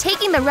Coupe is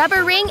taking the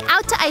rubber ring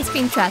out to Ice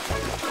Cream Truck.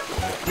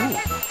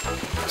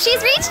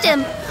 She's reached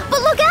him.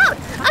 But look out!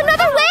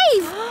 Another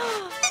wave!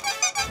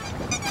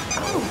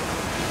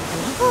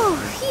 Oh,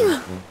 phew.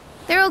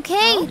 They're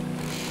okay.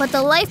 But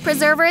the life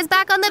preserver is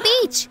back on the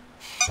beach.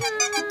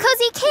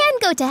 Cozy can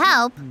go to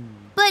help,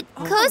 but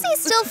Cozy's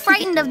still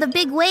frightened of the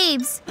big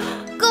waves.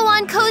 Go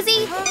on,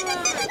 Cozy.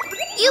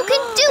 You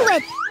can do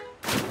it.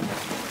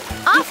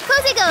 Off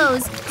Cozy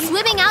goes,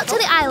 swimming out to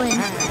the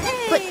island.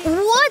 But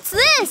what's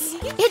this?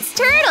 It's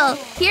Turtle,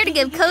 here to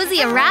give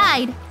Cozy a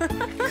ride.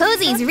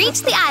 Cozy's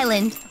reached the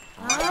island.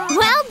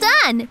 Well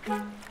done.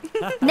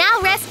 Now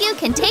Rescue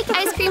can take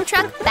Ice Cream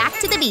Truck back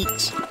to the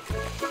beach.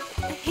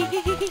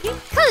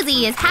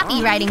 Cozy is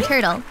happy riding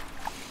Turtle.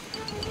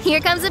 Here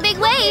comes a big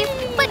wave,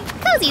 but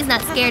Cozy's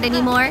not scared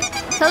anymore.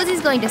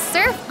 Cozy's going to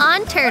surf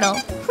on Turtle.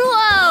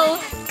 Whoa!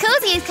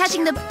 Cozy is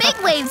catching the big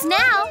waves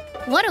now.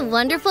 What a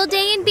wonderful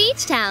day in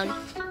Beachtown.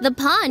 The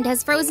pond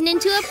has frozen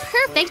into a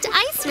perfect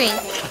ice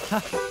rink.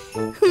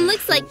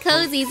 Looks like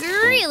Cozy's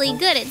really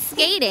good at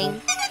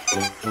skating.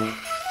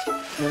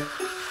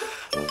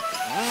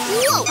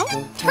 Whoa!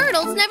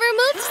 Turtles never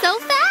moved so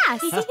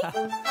fast.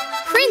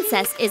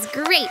 Princess is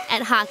great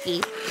at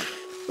hockey.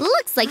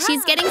 Looks like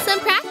she's getting some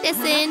practice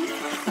in.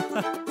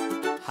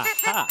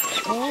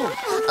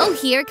 Oh,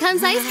 here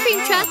comes Ice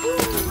Cream Truck.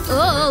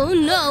 Oh,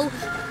 no.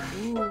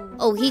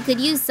 Oh, he could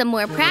use some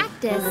more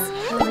practice.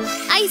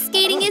 Ice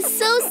skating is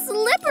so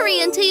slippery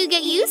until you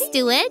get used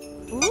to it.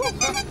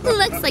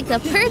 Looks like the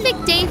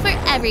perfect day for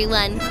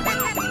everyone.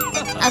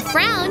 A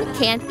frown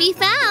can't be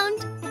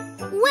found.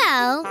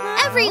 Well,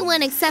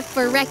 everyone except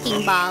for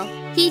Wrecking Ball.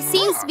 He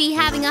seems to be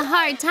having a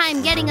hard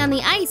time getting on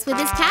the ice with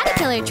his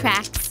caterpillar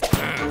tracks.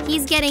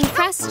 He's getting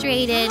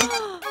frustrated.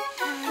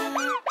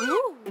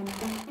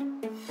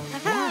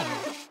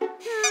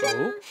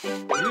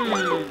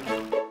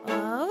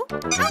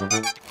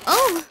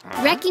 Oh,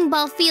 Wrecking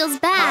Ball feels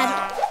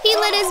bad. He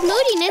let his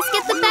moodiness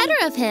get the better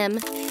of him.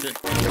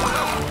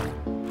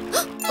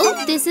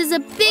 Oh, this is a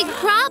big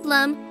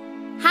problem.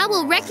 How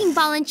will Wrecking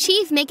Ball and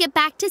Chief make it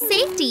back to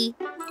safety?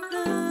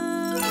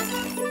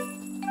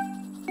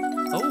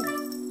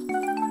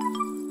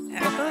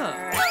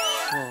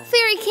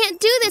 Fairy can't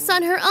do this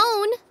on her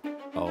own.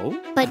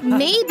 But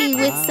maybe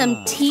with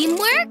some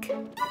teamwork?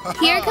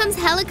 Here comes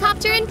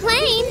Helicopter and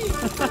Plane.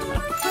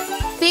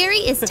 Fairy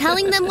is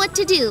telling them what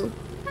to do.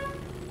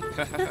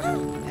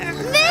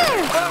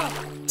 There!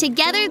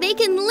 Together they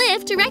can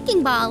lift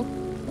Wrecking Ball.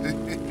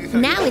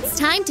 Now it's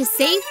time to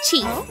save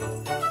Chief.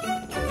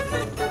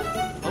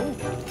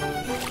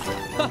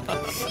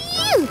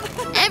 Phew!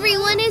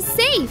 Everyone is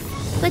safe.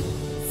 But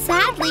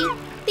sadly,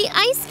 the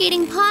ice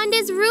skating pond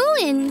is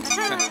ruined.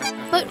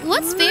 But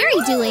what's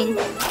Fairy doing?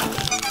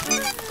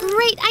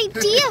 Great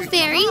idea,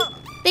 Fairy!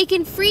 They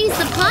can freeze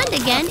the pond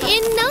again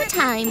in no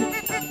time.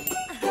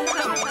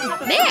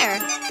 There!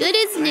 Good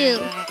as new.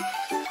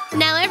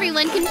 Now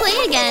everyone can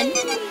play again.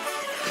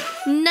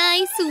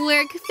 Nice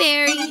work,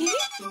 Fairy.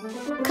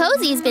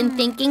 Cozy's been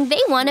thinking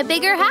they want a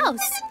bigger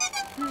house.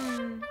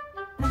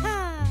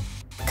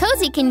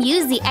 Cozy can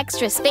use the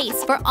extra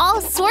space for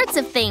all sorts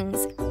of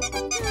things.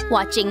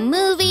 Watching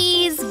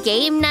movies,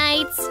 game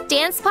nights,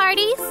 dance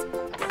parties.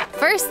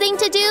 First thing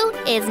to do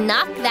is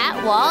knock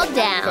that wall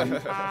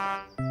down.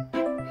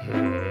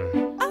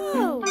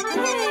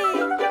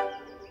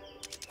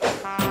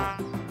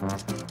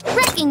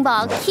 Wrecking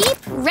Ball, keep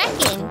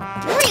wrecking.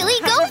 Really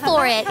go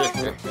for it.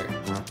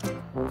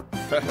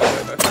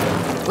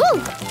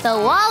 Woo! The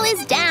wall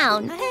is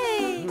down.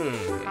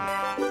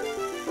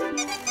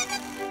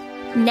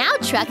 Now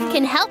Truck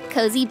can help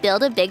Cozy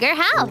build a bigger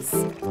house.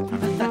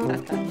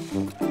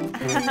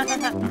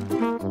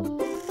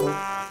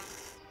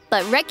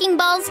 But Wrecking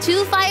Ball's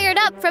too fired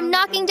up from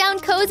knocking down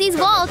Cozy's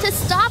wall to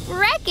stop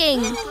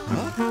wrecking.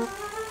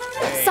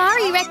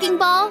 Sorry, Wrecking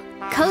Ball.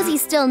 Cozy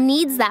still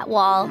needs that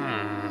wall.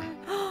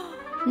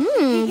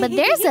 But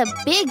there's a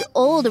big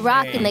old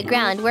rock in the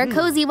ground where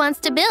Cozy wants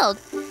to build.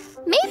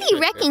 Maybe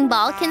Wrecking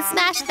Ball can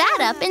smash that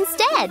up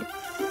instead.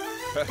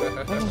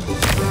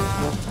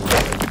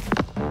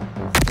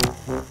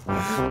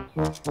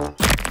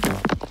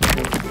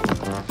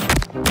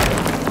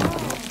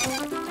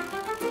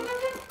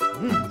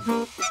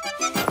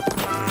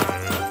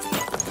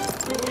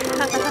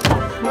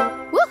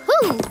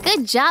 Woohoo!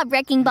 Good job,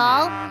 Wrecking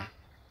Ball.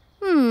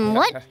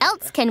 What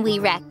else can we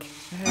wreck?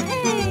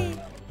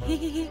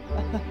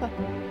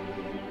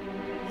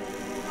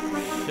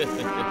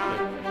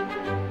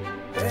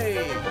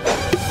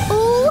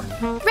 Oh,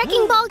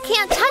 Wrecking Ball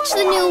can't touch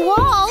the new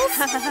walls.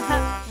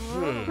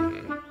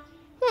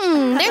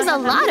 There's a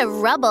lot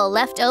of rubble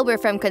left over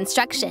from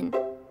construction.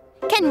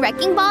 Can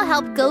Wrecking Ball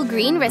help Go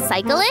Green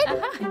recycle it?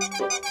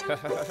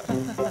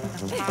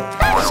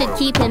 That should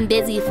keep him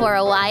busy for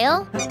a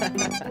while.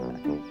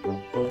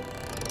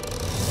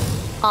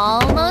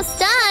 Almost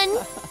done.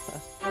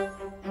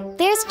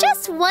 There's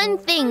just one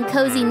thing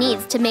Cozy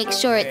needs to make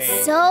sure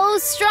it's so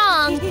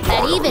strong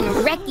that even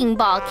Wrecking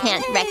Ball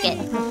can't wreck it.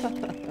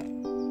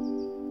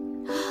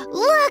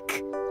 Look!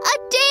 A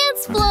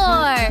dance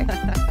floor!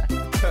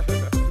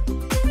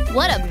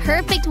 What a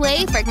perfect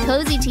way for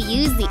Cozy to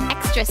use the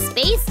extra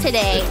space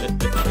today.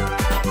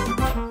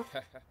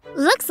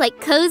 Looks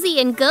like Cozy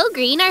and Go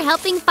Green are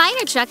helping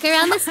Fire Truck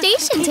around the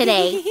station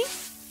today.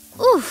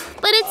 Oof,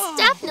 but it's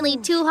definitely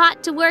too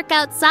hot to work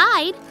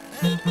outside.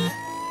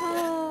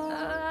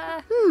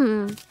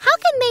 How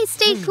can they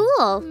stay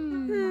cool?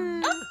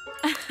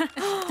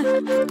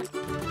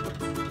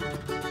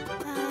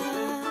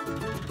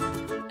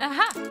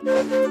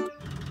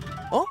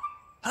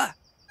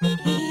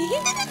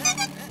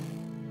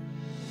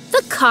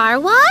 The car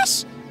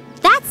wash?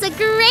 That's a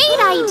great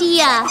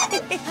idea!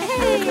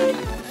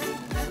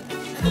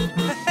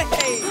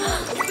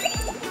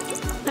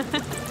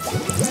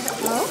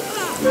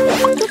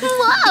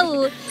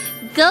 Whoa!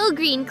 Go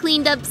Green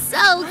cleaned up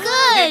so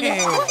good!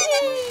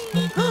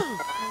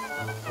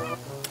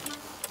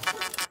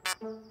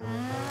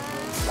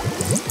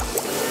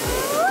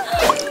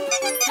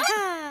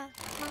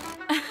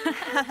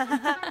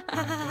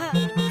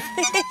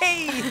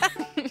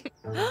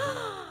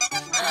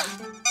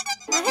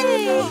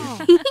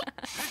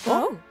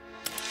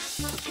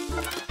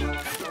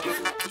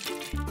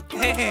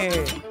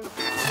 Hey!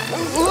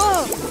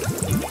 Whoa!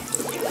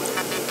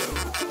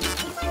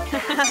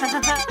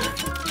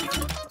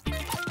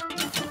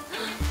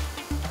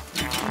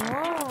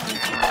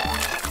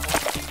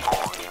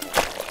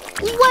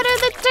 What are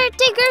the dirt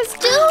diggers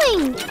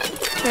doing?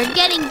 They're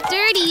getting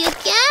dirty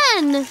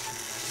again.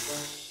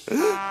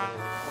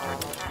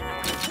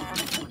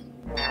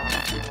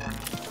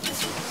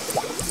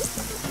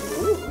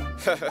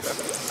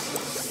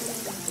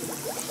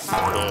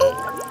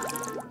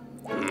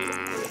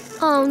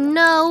 Oh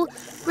no,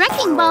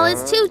 Wrecking Ball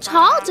is too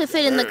tall to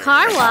fit in the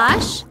car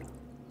wash.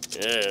 How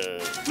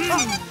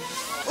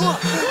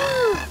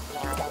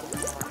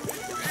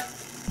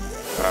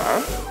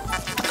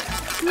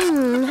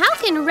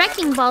can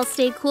Wrecking Ball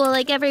stay cool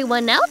like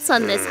everyone else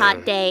on this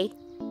hot day?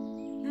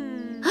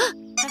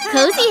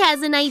 Cozy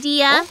has an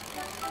idea.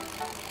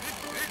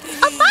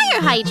 A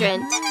fire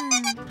hydrant.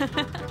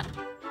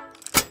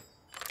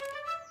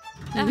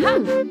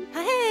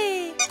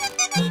 Hey!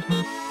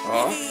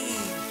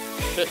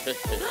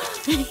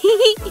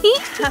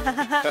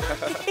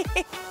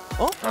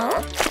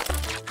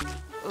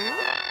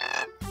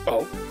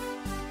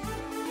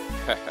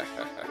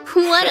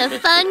 What a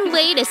fun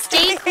way to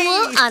stay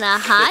cool on a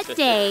hot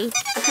day.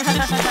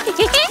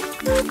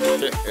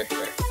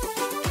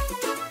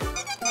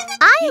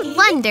 I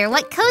wonder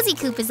what Cozy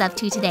Coupe is up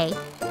to today.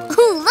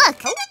 Ooh,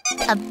 look!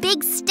 A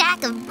big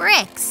stack of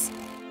bricks.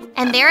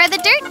 And there are the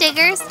dirt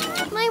diggers.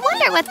 I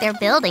wonder what they're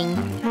building.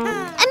 And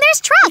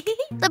there's Truck!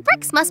 The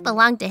bricks must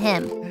belong to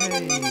him.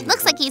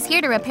 Looks like he's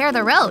here to repair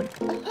the road.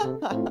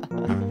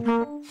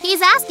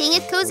 He's asking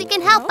if Cozy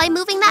can help by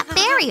moving that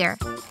barrier.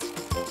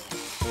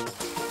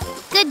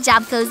 Good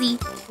job, Cozy.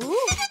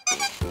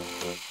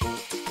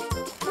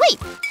 Wait!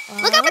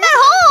 Look out for that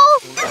hole!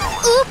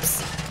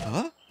 Oops!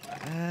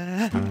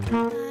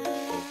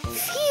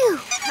 Phew!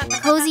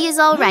 Cozy is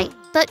all right,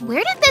 but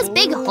where did this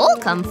big hole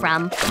come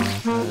from?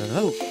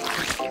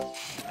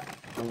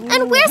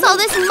 And where's all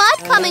this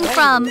mud coming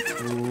from?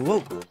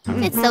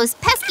 It's those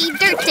pesky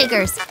dirt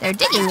diggers. They're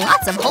digging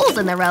lots of holes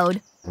in the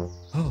road.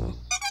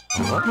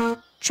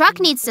 Truck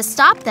needs to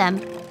stop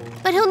them,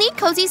 but he'll need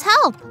Cozy's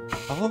help.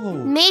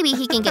 Maybe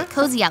he can get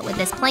Cozy out with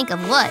this plank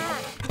of wood.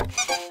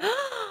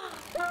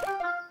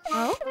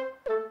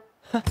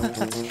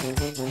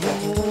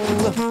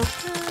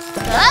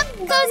 Up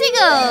Cozy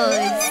goes!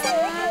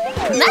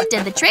 That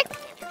did the trick.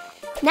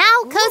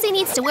 Now Cozy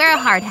needs to wear a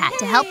hard hat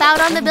to help out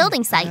on the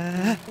building site.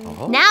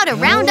 Now to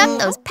round up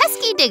those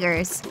pesky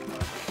diggers.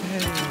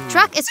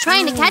 Truck is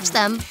trying to catch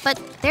them, but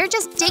they're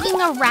just digging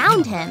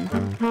around him.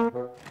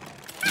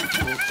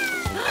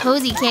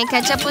 Cozy can't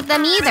catch up with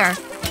them either.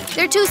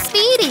 They're too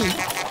speedy.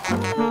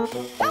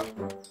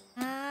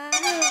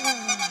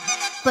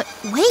 But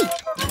wait,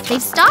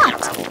 they've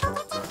stopped.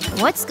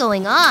 What's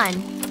going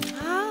on?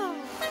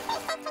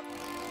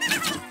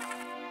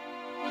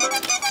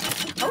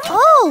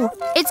 Oh,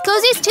 it's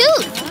Cozy's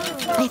tooth.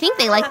 I think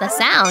they like the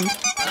sound.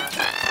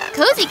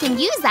 Cozy can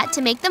use that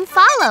to make them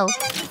follow.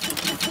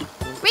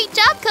 Great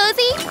job,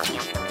 Cozy.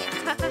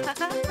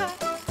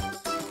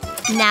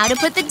 Now to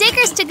put the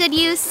diggers to good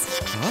use.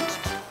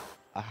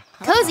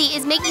 Cozy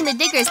is making the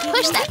diggers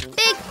push that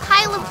big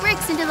pile of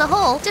bricks into the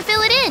hole to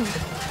fill it in.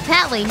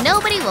 That way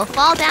nobody will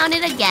fall down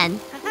it again.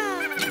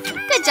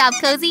 Good job,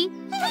 Cozy.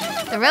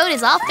 The road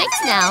is all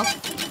fixed now.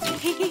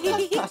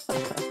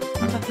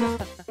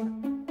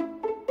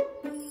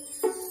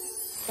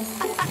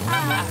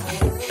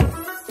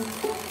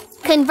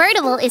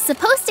 Convertible is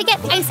supposed to get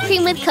ice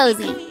cream with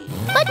Cozy,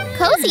 but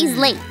Cozy's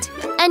late,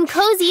 and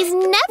Cozy's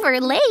never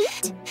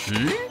late.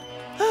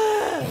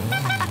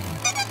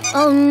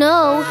 Oh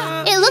no,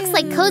 it looks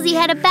like Cozy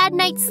had a bad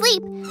night's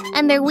sleep,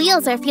 and their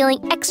wheels are feeling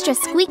extra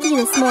squeaky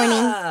this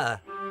morning.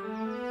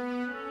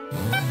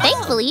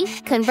 Thankfully,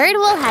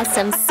 Convertible has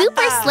some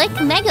super slick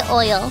mega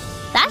oil.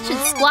 That should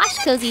squash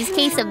Cozy's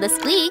case of the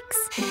squeaks.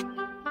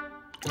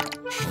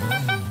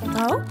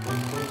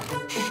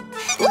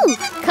 Ooh,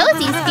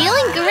 Cozy's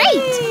feeling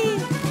great!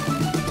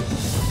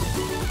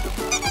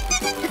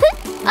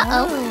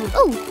 Uh-oh.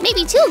 Ooh,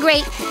 maybe too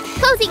great.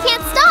 Cozy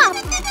can't stop.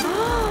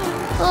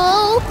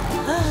 Oh.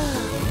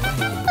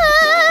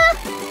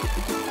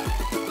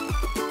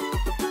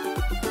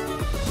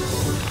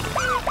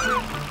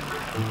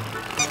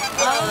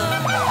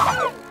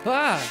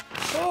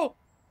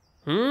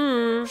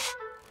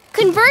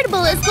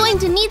 Convertible is going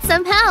to need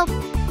some help.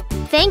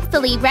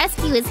 Thankfully,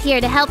 Rescue is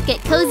here to help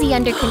get Cozy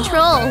under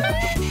control.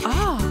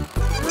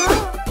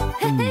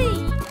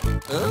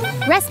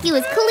 Rescue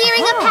is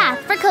clearing a path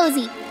for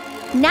Cozy.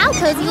 Now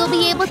Cozy will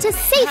be able to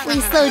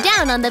safely slow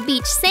down on the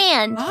beach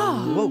sand.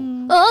 Oh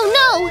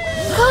no!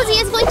 Cozy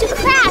is going to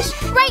crash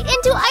right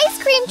into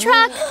Ice Cream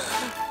Truck!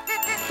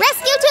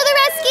 Rescue to the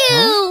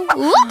rescue!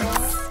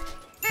 Whoops!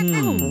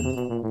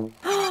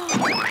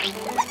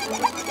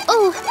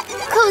 Oh,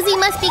 Cozy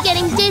must be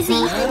getting dizzy.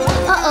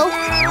 Uh-oh,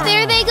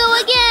 there they go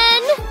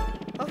again!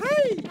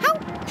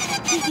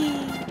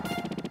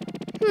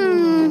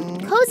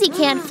 Cozy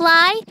can't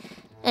fly,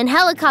 and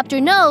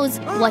Helicopter knows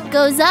what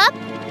goes up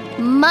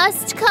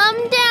must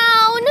come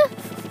down.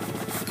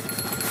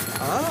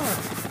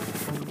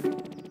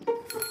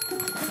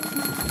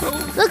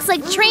 Looks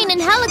like Train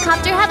and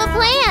Helicopter have a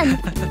plan.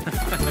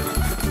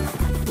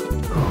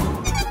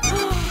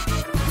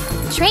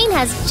 Train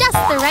has just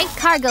the right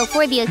cargo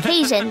for the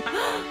occasion.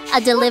 A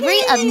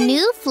delivery of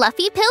new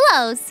fluffy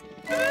pillows.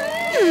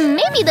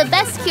 Maybe the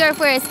best cure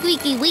for a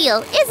squeaky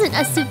wheel isn't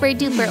a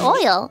super-duper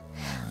oil,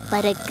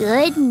 but a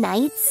good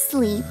night's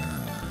sleep.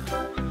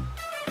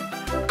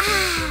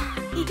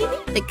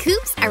 The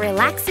Coupes are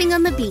relaxing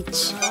on the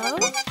beach.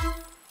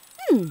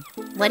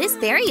 What is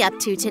Barry up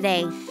to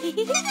today?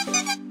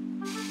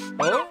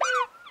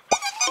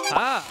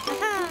 A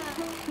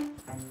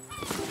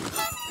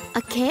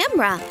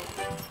camera.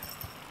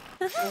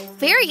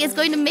 Fairy is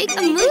going to make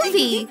a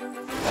movie.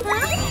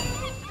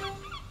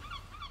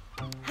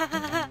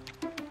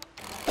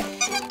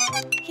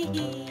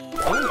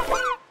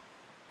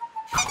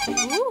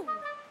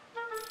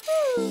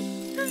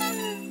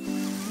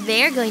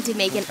 They're going to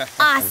make an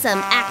awesome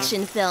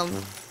action film.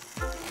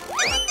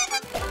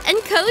 And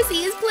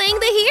Cozy is playing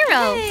the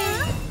hero.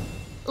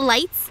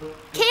 Lights,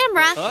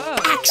 camera,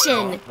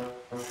 action.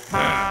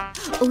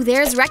 Oh,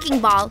 there's Wrecking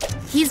Ball.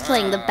 He's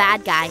playing the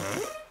bad guy.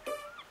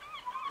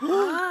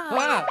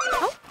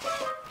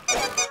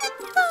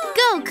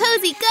 Go,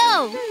 Cozy,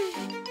 go!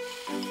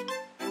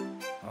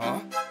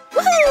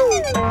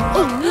 Woohoo!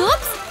 Oh,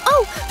 whoops!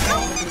 Oh!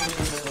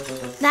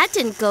 That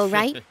didn't go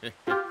right.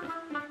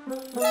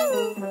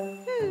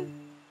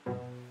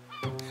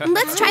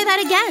 Let's try that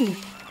again.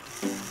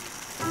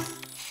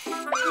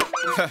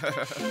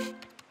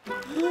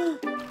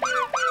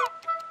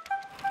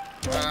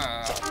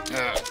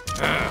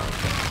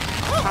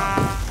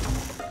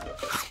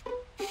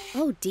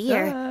 Oh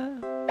dear.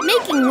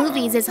 Making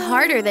movies is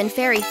harder than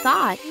Fairy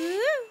thought.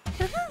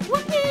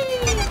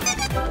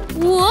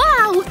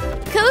 Wow!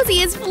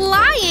 Cozy is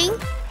flying!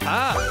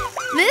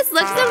 This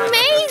looks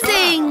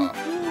amazing!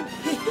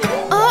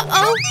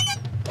 Uh-oh!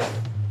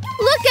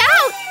 Look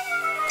out!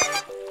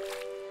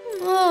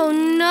 Oh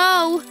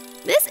no!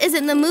 This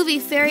isn't the movie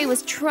Fairy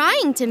was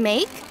trying to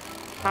make.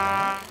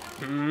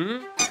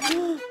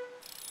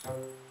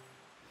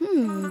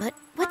 But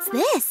what's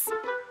this?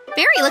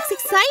 Fairy looks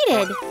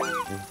excited.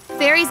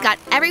 Fairy's got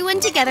everyone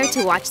together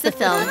to watch the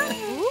film.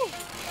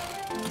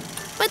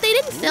 But they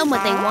didn't film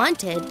what they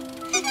wanted.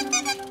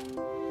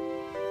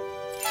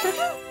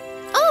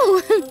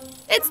 Oh,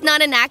 it's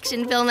not an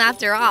action film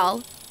after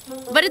all.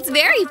 But it's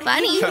very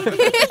funny.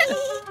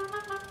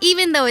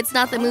 Even though it's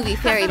not the movie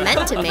Fairy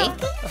meant to make,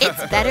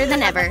 it's better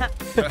than ever.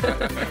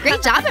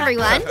 Great job,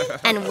 everyone.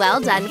 And well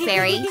done,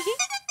 Fairy.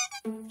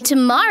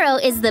 Tomorrow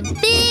is the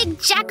big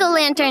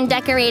jack-o'-lantern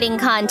decorating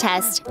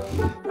contest.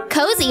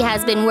 Cozy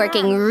has been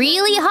working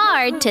really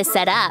hard to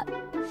set up.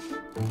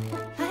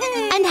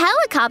 And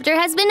Helicopter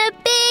has been a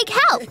big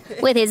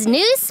help with his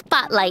new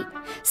spotlight,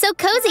 so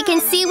Cozy can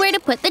see where to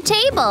put the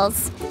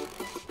tables.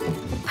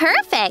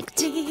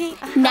 Perfect!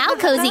 Now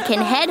Cozy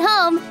can head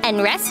home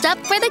and rest up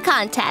for the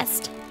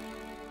contest.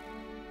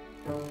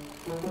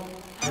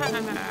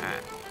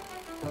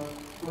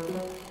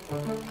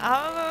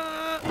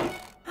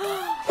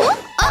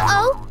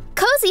 Uh-oh!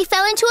 Cozy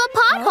fell into a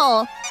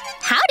pothole.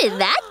 How did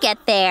that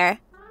get there?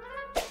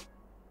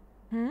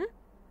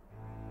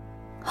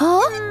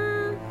 Huh?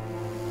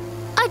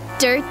 A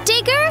dirt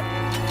digger?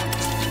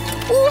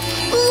 Ooh,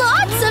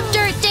 lots of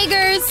dirt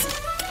diggers!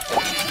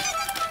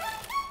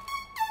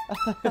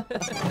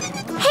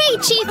 Hey,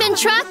 Chief and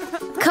Truck!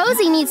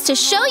 Cozy needs to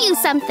show you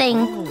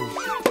something.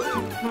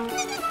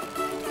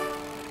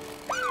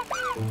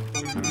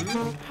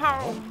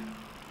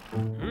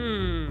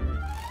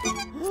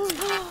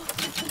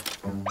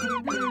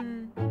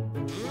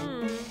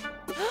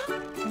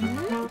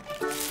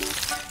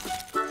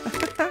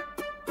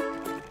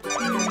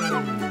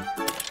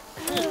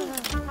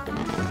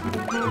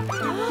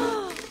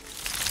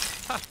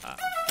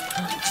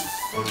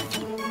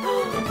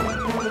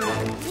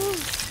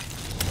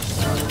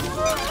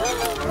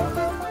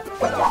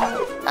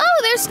 Oh,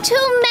 there's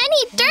too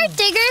many dirt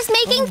diggers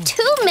making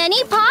too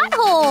many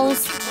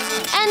potholes.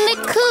 And the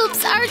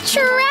coupes are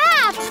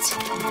trapped.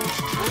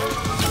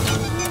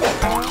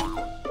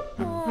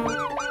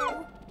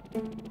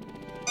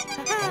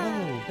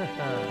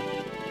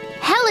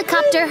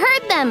 Helicopter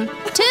heard them.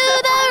 To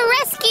the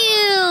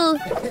rescue!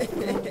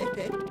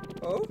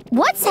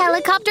 What's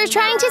Helicopter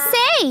trying to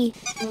say?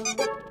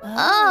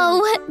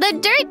 Oh, the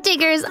dirt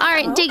diggers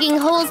aren't digging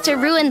holes to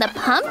ruin the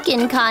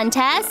pumpkin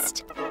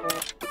contest.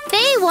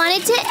 They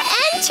wanted to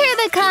enter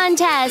the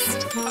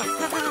contest.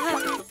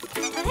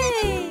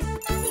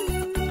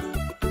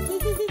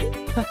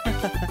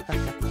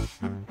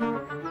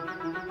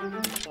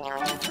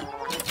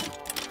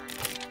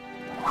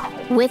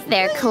 With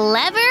their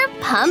clever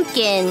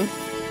pumpkin.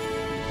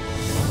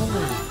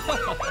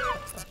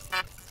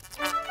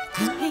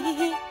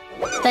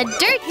 The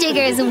dirt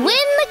diggers win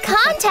the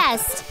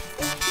contest.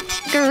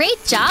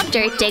 Great job,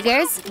 dirt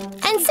diggers.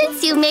 And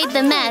since you made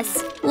the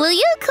mess, will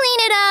you clean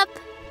it up?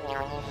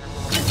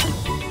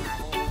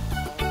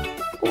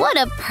 What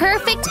a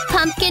perfect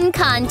pumpkin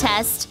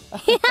contest.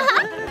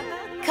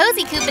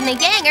 Cozy Coupe and the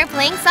gang are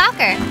playing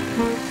soccer.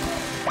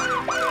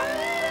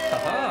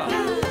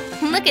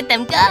 Look at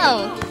them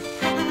go.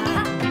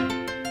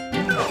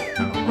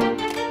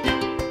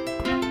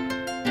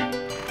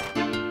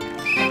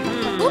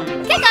 Ooh,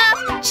 kick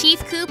off! Chief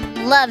Coupe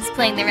loves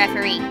playing the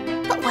referee.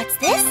 But what's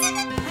this?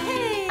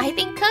 I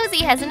think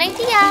Cozy has an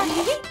idea.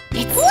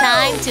 It's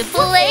time to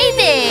play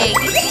big.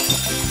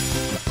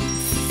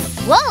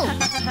 Whoa!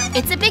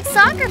 It's a big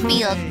soccer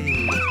field.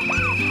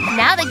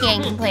 Now the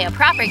gang can play a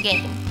proper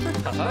game.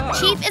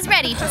 Chief is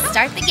ready to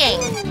start the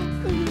game.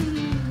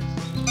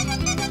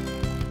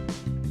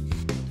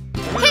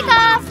 Kick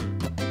off!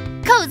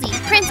 Cozy,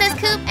 Princess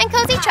Coupe, and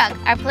Cozy Truck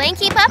are playing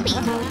Keep Uppy.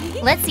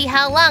 Let's see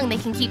how long they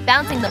can keep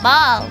bouncing the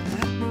ball.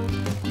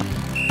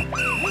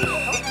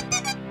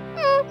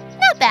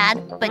 Not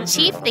bad, but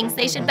Chief thinks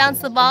they should bounce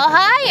the ball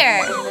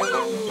higher.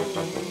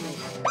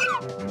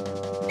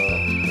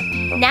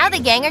 Now the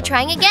gang are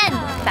trying again,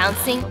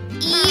 bouncing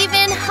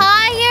even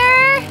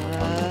higher.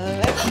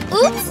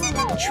 Oops!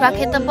 Truck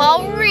hit the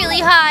ball really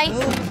high.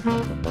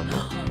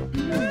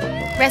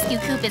 Rescue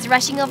Coupe is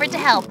rushing over to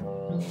help.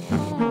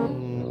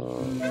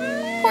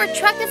 Poor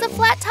Truck has a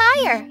flat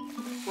tire.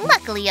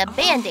 Luckily, a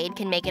Band-Aid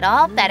can make it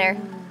all better.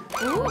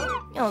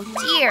 Oh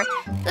dear,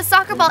 the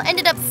soccer ball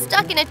ended up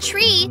stuck in a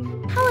tree.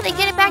 How will they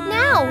get it back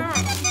now?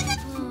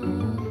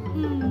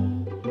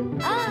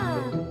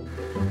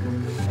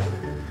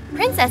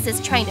 Princess is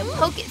trying to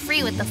poke it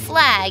free with the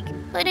flag,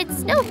 but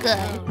it's no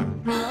good.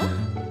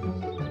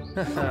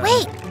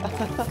 Wait!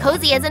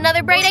 Cozy has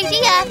another bright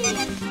idea!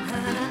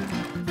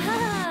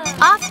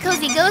 Off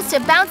Cozy goes to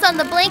bounce on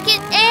the blanket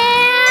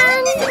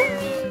and…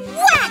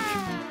 whack!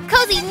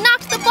 Cozy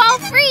knocked the ball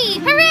free!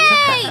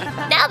 Hooray!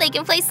 Now they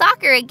can play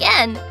soccer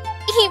again.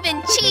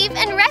 Even Chief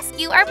and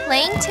Rescue are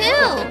playing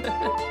too.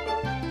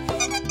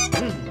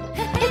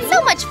 It's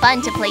so much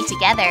fun to play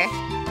together.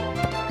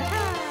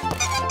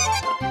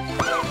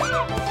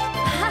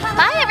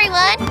 Bye,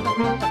 everyone!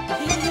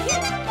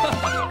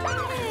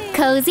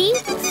 Cozy,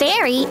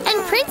 Fairy,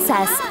 and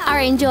Princess are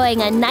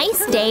enjoying a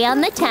nice day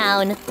on the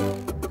town.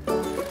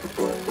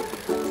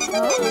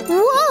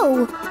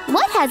 Whoa!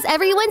 What has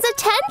everyone's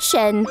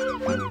attention?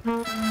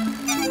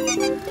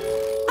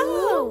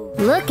 Oh!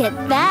 Look at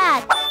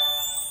that!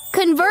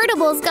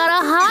 Convertible's got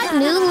a hot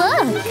new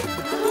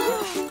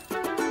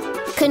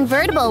look!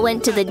 Convertible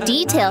went to the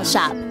detail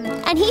shop,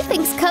 and he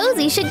thinks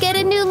Cozy should get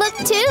a new look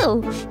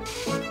too.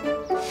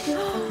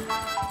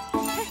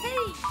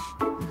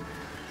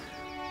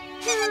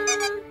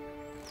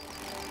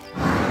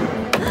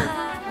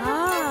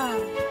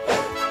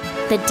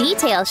 The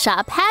detail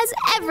shop has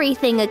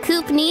everything a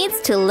coupe needs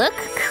to look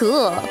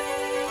cool.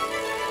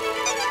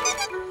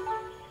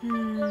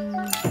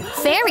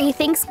 Fairy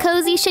thinks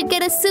Cozy should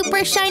get a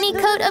super shiny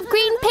coat of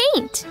green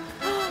paint.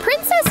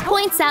 Princess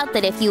points out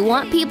that if you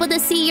want people to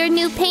see your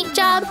new paint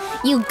job,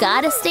 you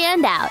gotta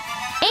stand out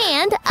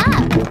and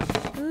up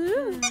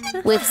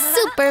with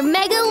super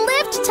mega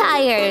lift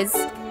tires.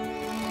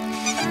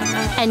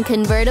 And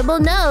Convertible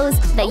knows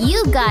that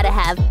you gotta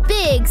have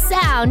big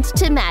sound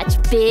to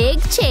match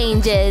big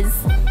changes.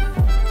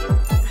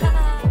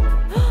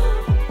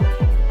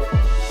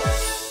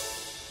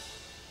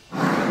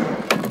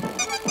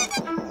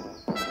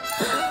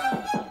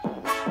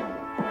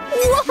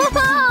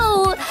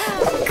 Whoa!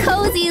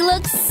 Cozy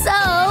looks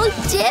so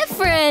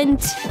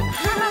different!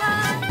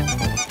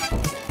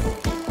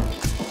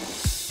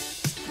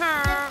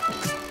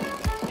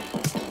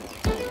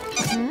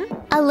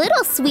 A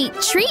little sweet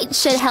treat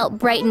should help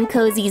brighten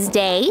Cozy's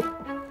day.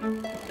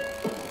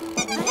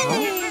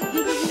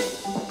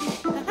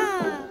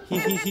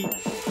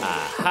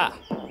 Aha!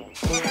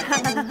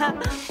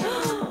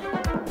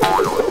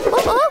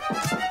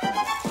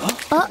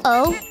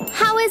 Uh-oh.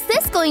 How is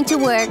this going to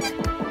work?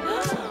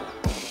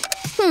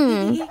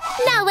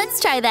 Now let's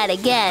try that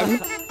again.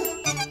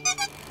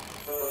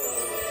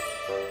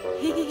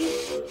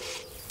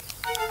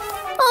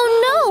 Oh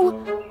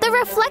no! The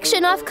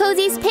reflection off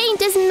Cozy's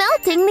paint is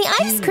melting the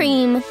ice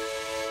cream.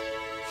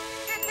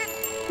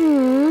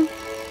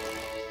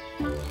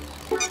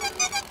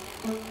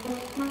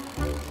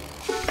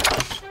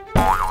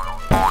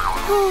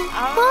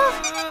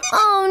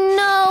 Oh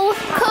no!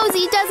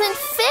 Cozy doesn't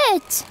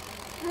fit!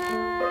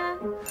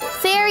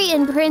 Fairy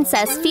and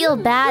Princess feel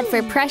bad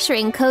for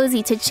pressuring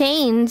Cozy to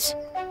change.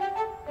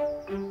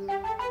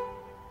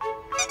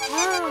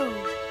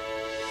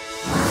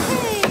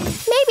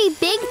 Maybe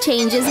big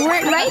changes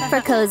weren't right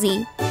for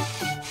Cozy.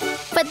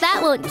 But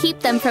that won't keep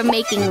them from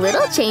making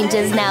little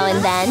changes now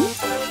and then.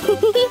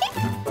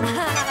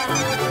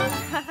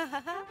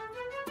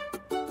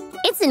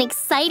 It's an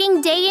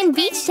exciting day in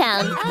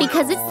Beachtown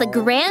because it's the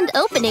grand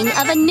opening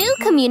of a new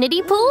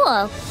community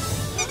pool.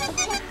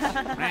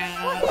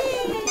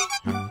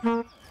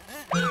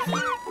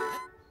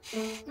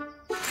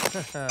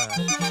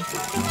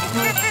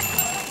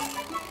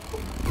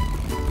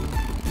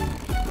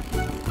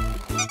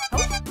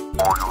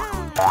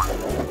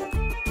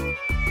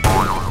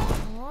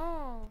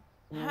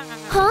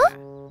 Huh?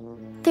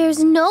 There's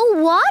no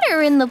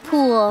water in the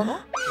pool.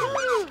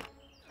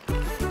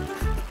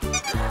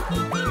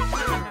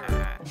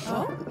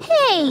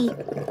 Hey,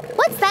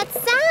 what's that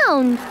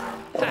sound?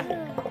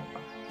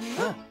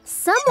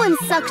 Someone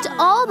sucked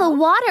all the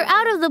water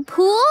out of the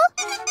pool?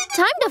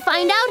 Time to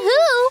find out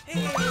who!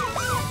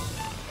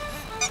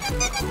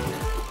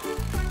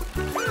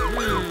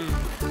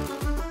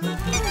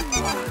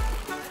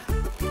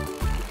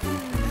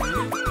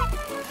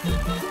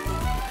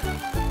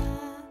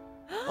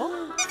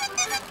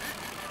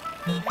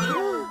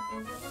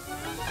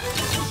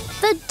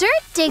 The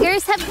dirt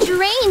diggers have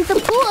drained the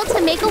pool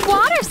to make a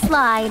water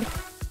slide.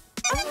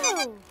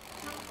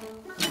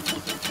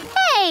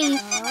 Hey!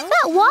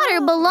 That water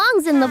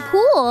belongs in the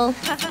pool.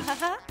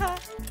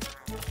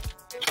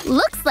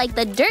 Looks like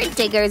the dirt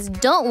diggers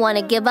don't want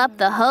to give up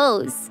the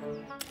hose.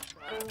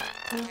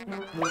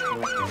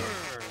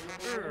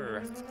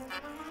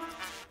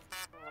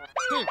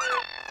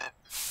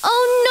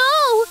 Oh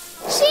no!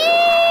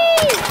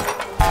 Cheese!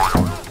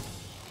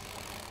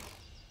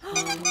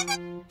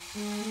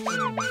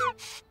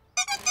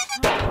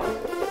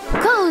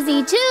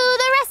 Cozy to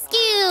the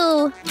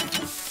rescue!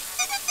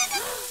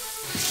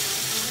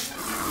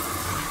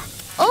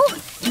 Oh,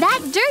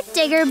 that dirt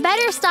digger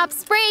better stop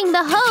spraying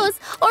the hose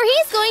or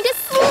he's going to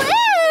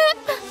slip!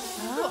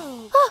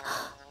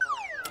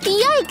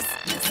 Yikes!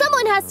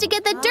 Someone has to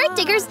get the dirt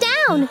diggers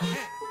down!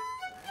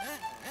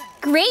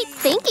 Great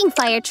thinking,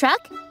 fire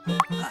truck!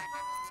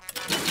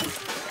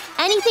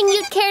 Anything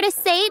you'd care to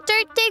say,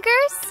 dirt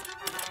diggers?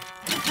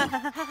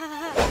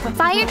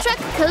 Fire truck,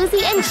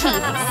 Cozy, and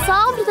Chief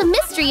solved the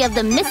mystery of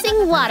the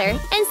missing water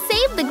and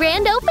saved the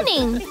grand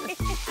opening.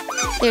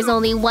 There's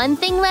only one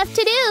thing left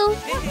to do.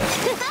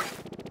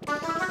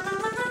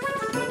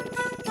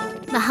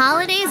 The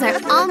holidays are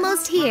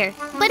almost here,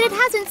 but it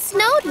hasn't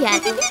snowed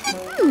yet.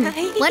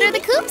 What are the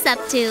Coupes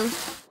up to?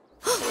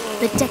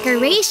 The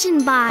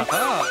decoration box!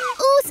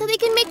 Ooh, so they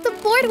can make the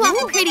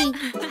boardwalk pretty!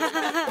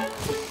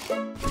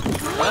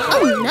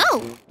 Oh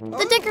no!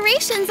 The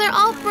decorations are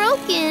all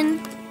broken!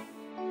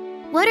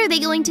 What are they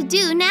going to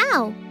do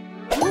now?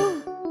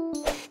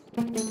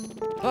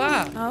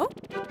 Oh,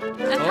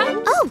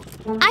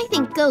 I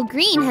think Go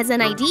Green has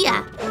an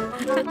idea.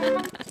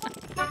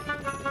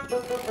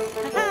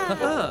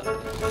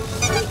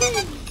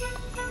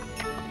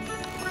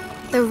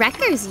 The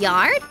wrecker's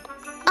yard?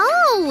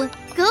 Oh!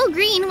 Go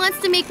Green wants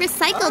to make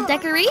recycled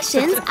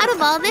decorations out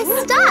of all this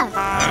stuff.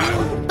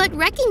 But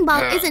Wrecking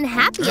Ball isn't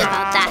happy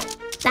about that.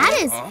 That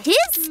is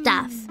his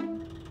stuff.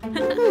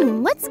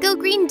 What's Go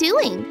Green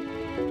doing?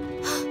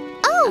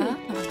 Oh!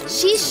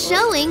 She's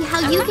showing how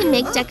you can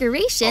make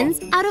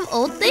decorations out of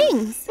old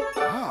things.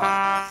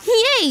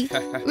 Yay!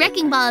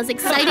 Wrecking Ball is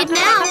excited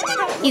now.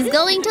 He's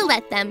going to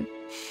let them.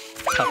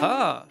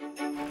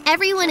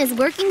 Everyone is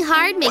working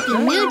hard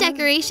making new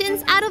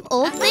decorations out of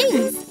old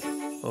things.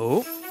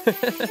 Oh.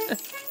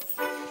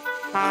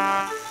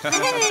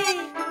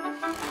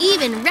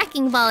 Even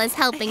Wrecking Ball is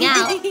helping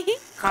out.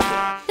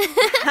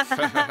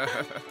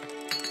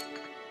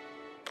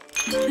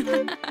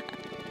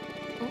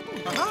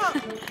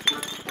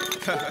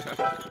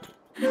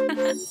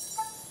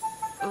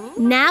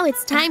 Now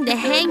it's time to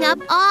hang up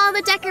all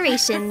the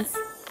decorations.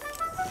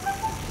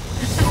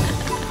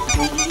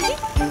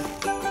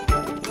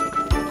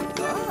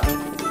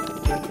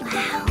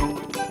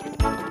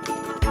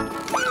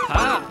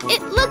 Wow.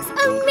 It looks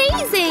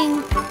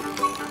amazing!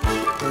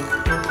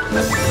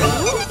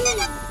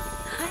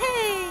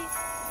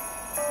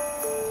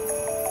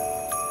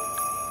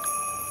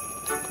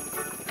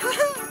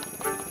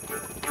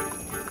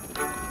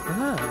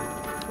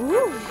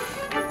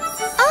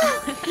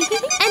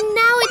 And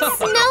now it's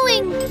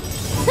snowing!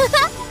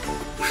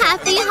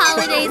 Happy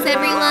holidays,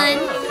 everyone!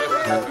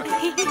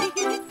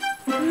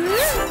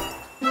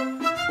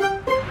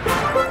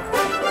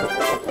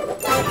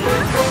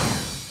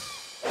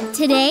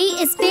 Today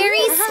is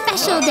Fairy's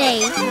special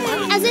day,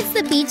 as it's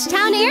the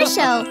Beachtown Air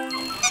Show.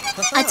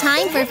 A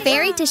time for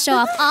Fairy to show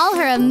off all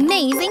her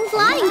amazing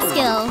flying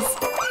skills.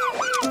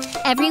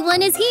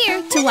 Everyone is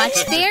here to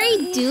watch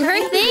Fairy do her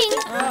thing.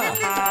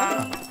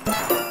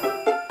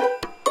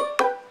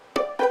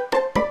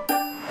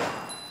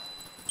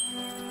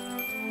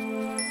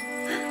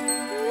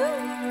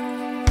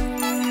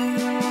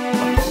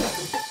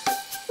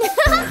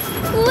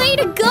 Way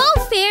to go,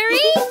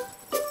 Fairy!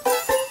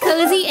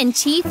 Cozy and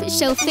Chief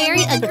show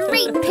Fairy a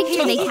great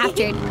picture they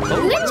captured,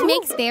 which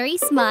makes Fairy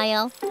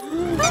smile.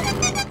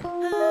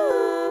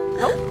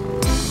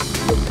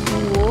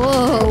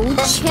 Whoa,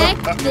 check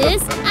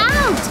this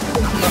out!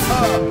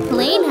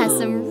 Plane has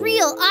some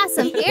real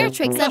awesome air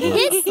tricks up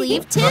his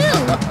sleeve, too!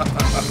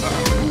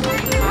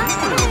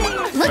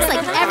 Looks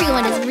like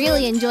everyone is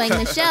really enjoying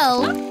the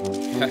show.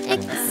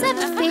 Except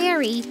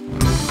Fairy.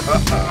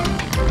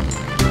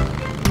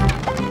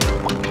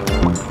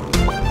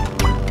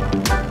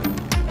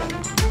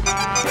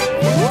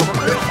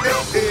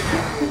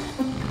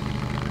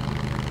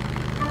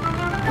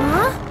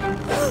 Huh?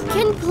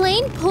 Can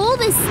Plane pull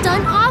this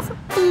stunt off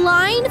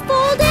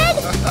blindfolded?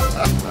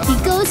 He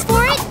goes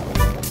for it.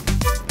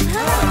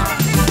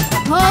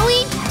 Oh,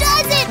 he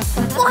does it!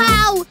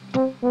 Wow!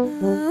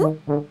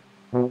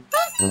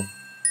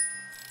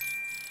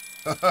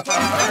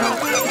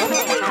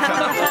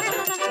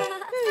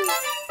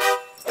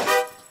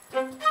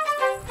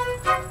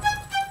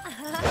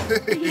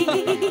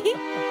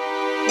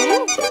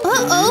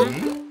 Uh-oh!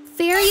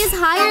 Fairy is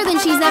higher than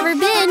she's ever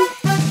been.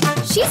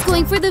 She's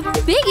going for the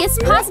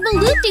biggest possible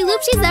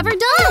loop-de-loop she's ever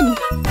done.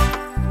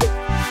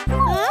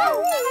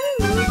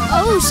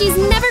 Oh, she's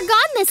never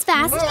gone this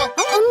fast.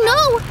 Oh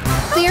no!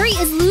 Fairy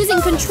is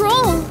losing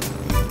control.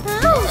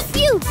 Oh,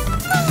 phew!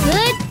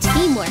 Good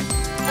teamwork.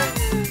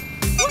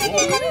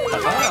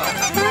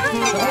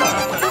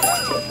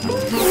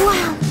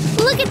 Wow!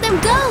 Look at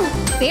them go!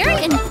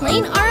 Fairy and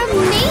Plain are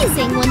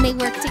amazing when they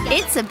work together.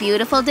 It's a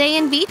beautiful day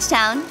in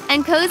Beachtown,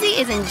 and Cozy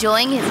is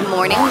enjoying his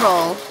morning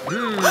roll.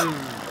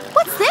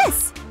 What's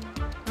this?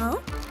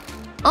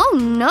 Oh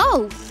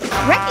no!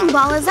 Wrecking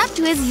Ball is up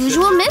to his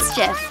usual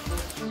mischief.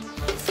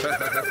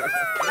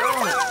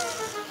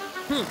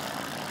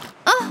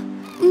 Oh,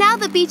 now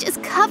the beach is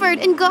covered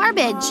in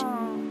garbage.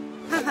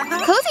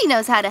 Cozy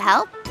knows how to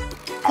help.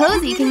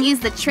 Cozy can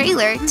use the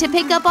trailer to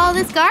pick up all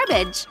this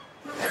garbage.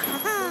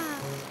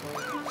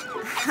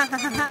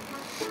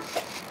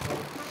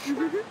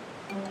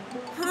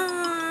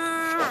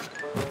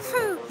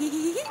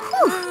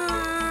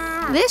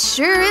 Whew. This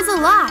sure is a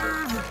lot.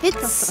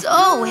 It's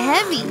so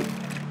heavy.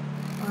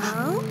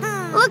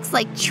 Looks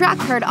like Truck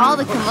heard all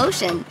the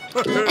commotion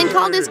and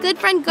called his good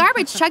friend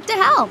Garbage Truck to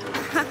help.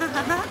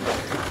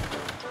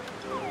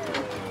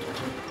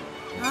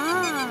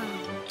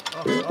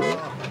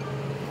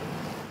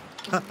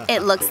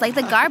 It looks like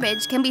the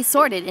garbage can be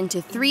sorted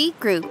into 3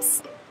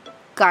 groups: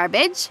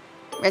 garbage,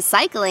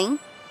 recycling,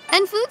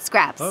 and food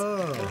scraps.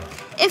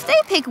 If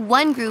they pick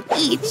one group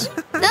each,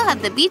 they'll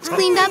have the beach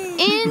cleaned up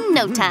in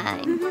no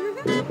time.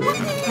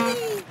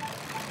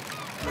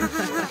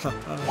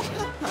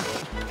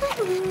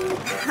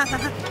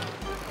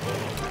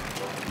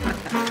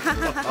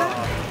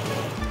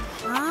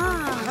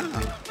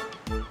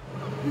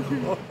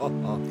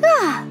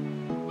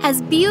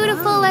 As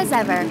beautiful as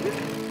ever.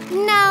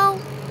 Now,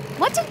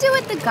 what to do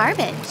with the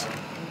garbage?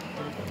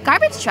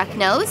 Garbage Truck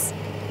knows.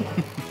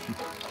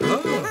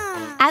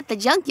 At the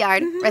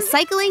junkyard,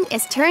 recycling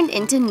is turned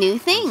into new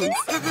things.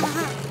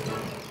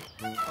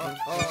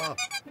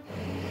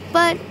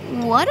 But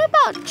what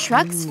about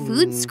Truck's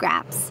food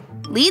scraps?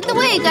 Lead the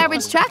way,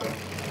 Garbage Truck.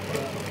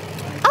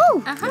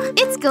 Oh,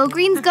 it's Go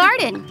Green's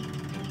garden.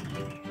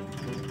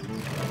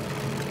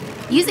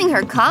 Using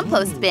her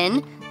compost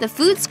bin, the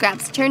food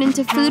scraps turn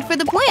into food for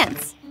the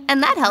plants,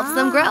 and that helps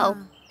them grow.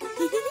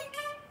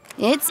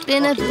 It's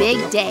been a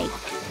big day,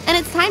 and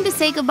it's time to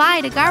say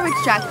goodbye to Garbage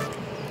Truck.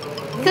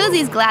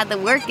 Cozy's glad the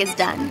work is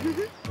done.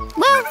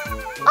 Well,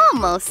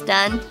 almost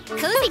done.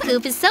 Cozy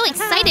Coupe is so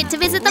excited to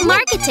visit the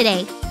market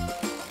today.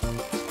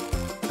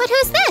 But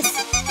who's this?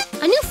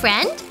 A new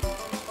friend?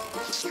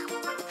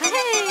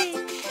 Hey!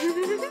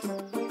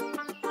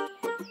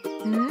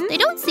 They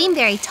don't seem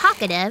very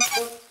talkative.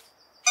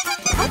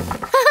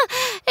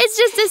 It's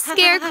just a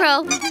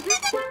scarecrow.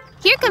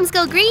 Here comes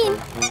Go Green.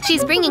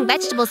 She's bringing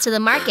vegetables to the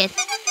market.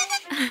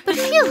 But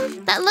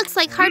phew, that looks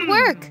like hard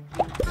work.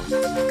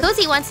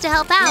 Cozy wants to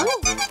help out.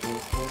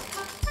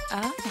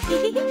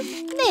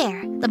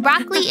 There, the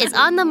broccoli is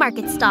on the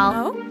market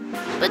stall.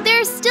 But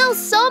there's still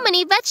so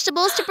many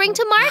vegetables to bring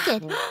to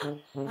market.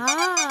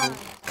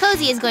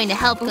 Cozy is going to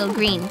help Go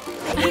Green.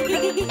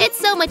 It's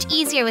so much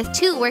easier with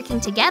 2 working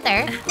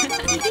together.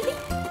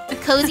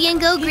 Cozy and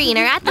Go Green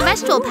are at the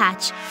vegetable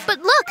patch. But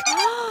look,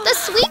 the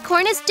sweet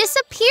corn is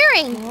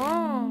disappearing.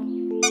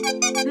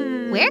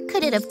 Where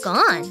could it have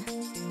gone?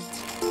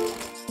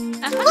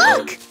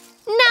 Look!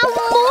 Now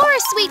more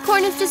sweet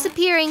corn is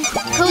disappearing.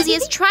 Cozy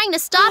is trying to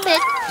stop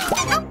it.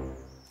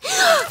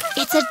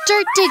 It's a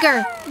dirt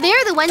digger.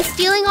 They're the ones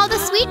stealing all the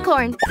sweet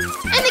corn.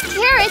 And the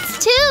carrots,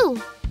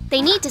 too.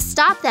 They need to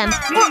stop them,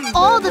 or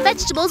all the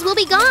vegetables will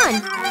be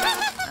gone.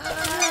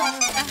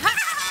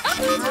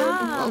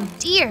 Oh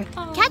dear,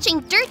 catching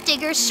dirt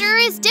diggers sure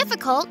is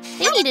difficult.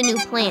 They need a new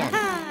plan.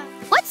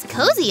 What's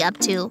Cozy up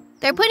to?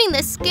 They're putting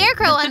the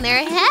scarecrow on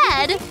their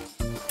head.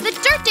 The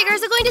dirt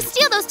diggers are going to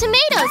steal those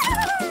tomatoes.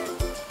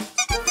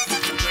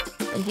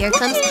 But here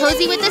comes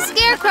Cozy with the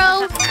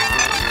scarecrow.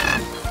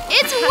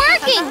 It's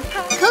working!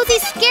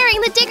 Cozy's scaring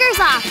the diggers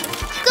off.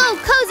 Go,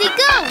 Cozy,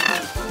 go!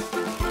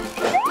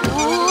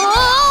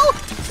 Whoa!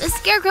 The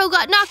scarecrow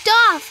got knocked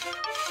off.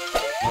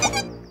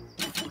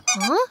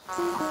 Huh?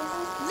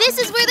 This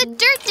is where the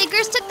dirt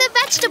diggers took the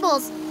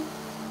vegetables.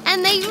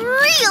 And they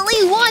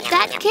really want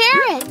that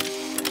carrot.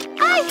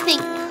 I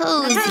think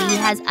Cozy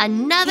has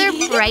another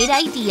bright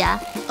idea.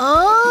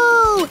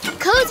 Oh!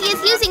 Cozy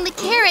is using the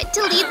carrot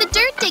to lead the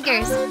dirt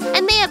diggers.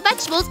 And they have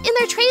vegetables in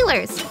their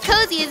trailers.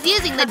 Cozy is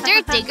using the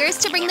dirt diggers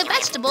to bring the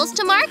vegetables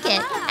to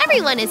market.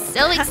 Everyone is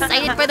so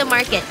excited for the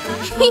market.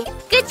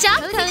 Good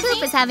job, Cozy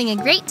Coupe is having a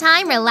great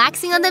time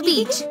relaxing on the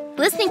beach,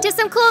 listening to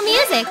some cool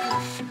music.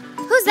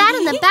 Who's that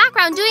in the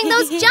background doing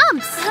those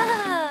jumps?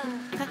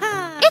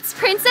 It's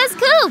Princess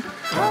Coupe!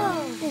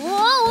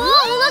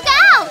 Whoa, look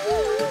out!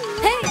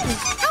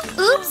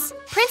 Oops,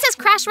 Princess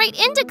crashed right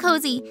into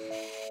Cozy.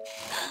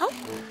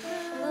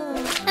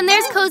 And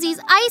there's Cozy's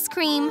ice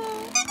cream.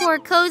 Poor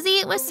Cozy,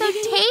 it was so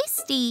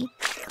tasty.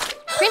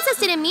 Princess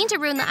didn't mean to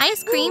ruin the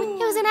ice cream.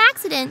 It was an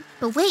accident.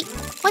 But wait,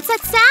 what's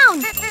that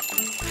sound?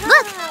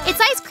 Look,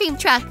 it's Ice Cream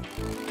Truck.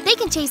 They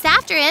can chase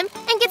after him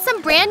and get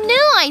some brand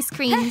new ice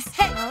creams.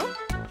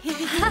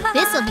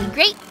 This'll be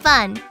great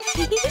fun.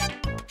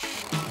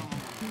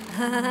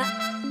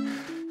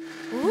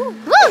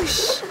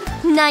 Whoosh!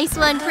 Nice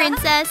one,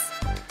 Princess.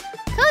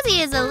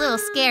 Cozy is a little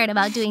scared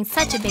about doing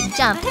such a big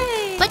jump,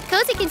 but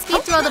Cozy can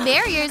speed through all the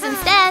barriers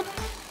instead.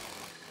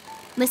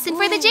 Listen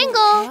for the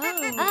jingle.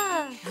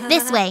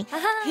 This way.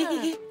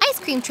 Ice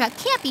cream truck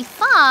can't be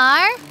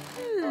far.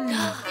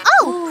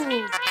 Oh,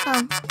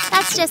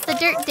 that's just the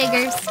dirt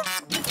diggers.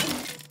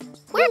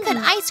 Where could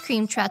ice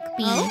cream truck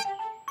be?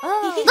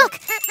 Look,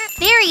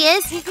 there he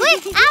is.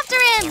 Quick, after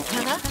him.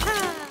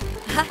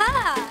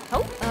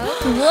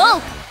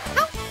 Whoa.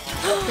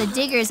 The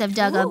diggers have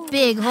dug a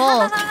big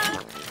hole.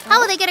 How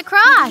will they get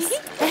across?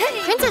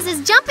 Princess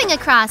is jumping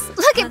across.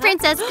 Look at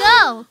Princess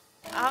go.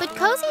 But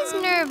Cozy's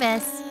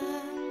nervous.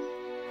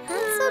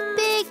 That's a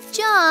big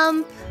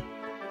jump.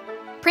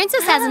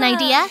 Princess has an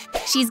idea.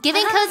 She's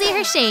giving Cozy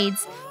her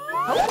shades.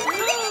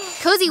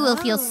 Cozy will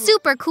feel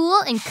super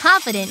cool and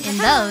confident in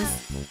those.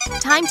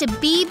 Time to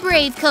be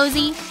brave,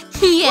 Cozy.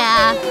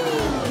 Yeah.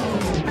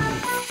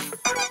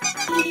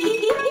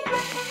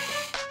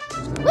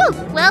 Woo,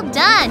 well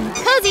done.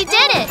 Cozy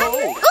did it.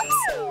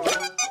 Oops.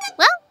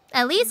 Well,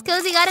 at least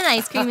Cozy got an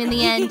ice cream in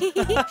the end.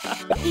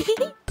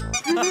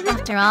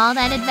 After all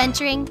that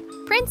adventuring,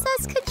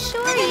 Princess could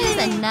sure use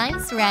a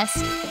nice rest.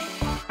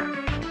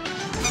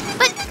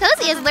 But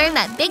Cozy has learned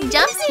that big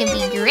jumps can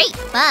be great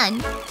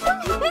fun.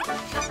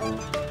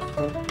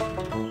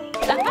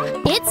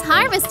 It's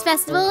Harvest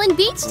Festival in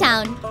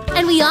Beachtown,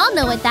 and we all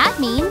know what that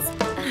means.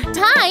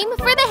 Time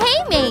for the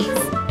hay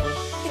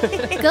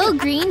maze. Go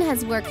Green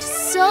has worked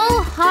so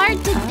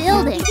hard to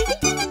build it.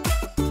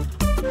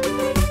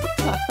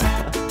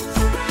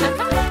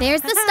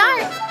 There's the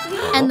start,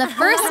 and the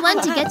first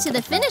one to get to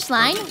the finish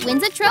line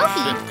wins a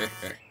trophy.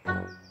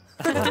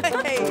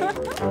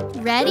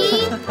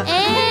 Ready,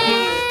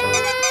 and...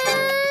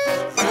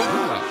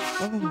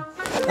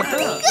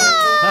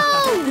 go!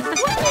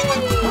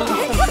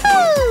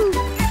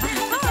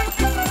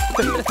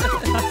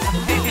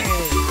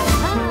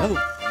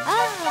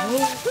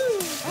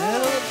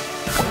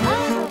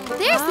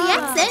 There's the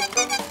exit.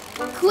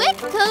 Quick,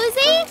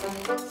 Cozy!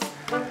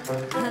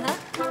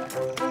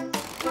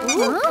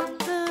 Huh?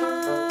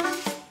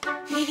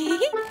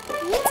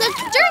 It's a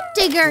dirt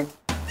digger!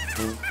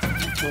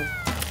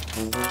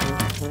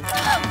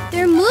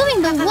 They're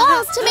moving the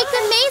walls to make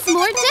the maze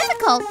more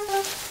difficult.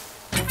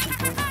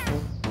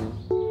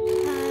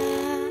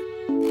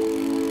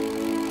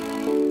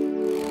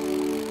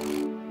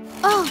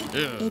 Oh,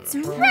 it's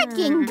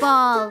Wrecking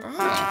Ball!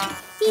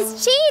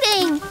 He's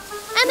cheating!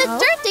 And the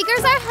dirt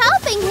diggers are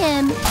helping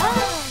him!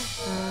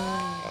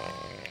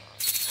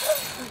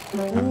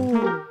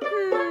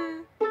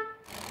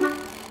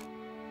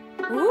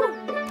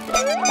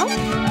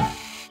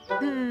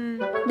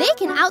 They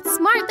can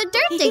outsmart the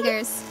dirt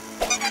diggers!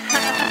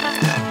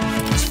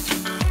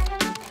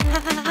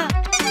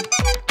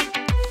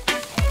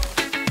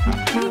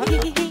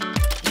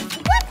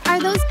 What are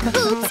those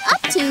coops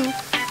up to?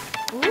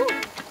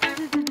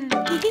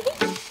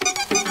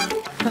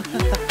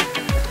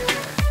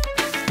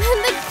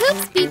 The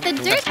coops beat the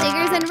dirt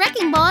diggers and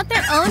Wrecking Ball at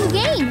their own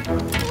game.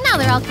 Now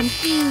they're all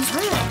confused.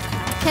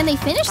 Can they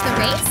finish the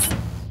race?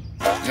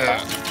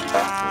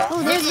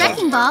 Oh, there's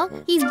Wrecking Ball.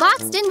 He's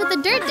boxed in with the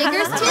dirt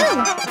diggers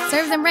too.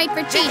 Serves them right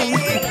for cheating.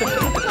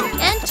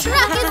 And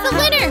Truck is the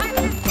winner.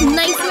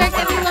 Nice work,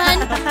 everyone.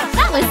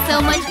 That was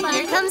so much fun.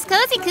 Here comes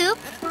Cozy Coupe.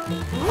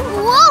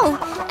 Whoa!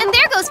 And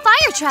there goes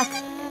Fire Truck.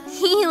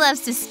 He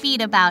loves to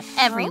speed about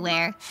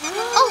everywhere.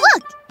 Oh,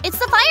 look! It's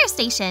the fire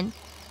station.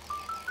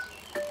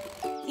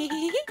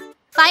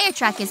 Fire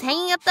Truck is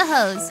hanging up the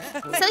hose,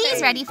 so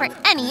he's ready for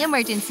any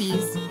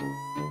emergencies.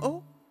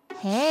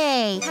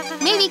 Hey,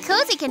 maybe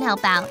Cozy can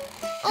help out.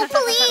 Oh,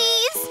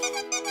 please!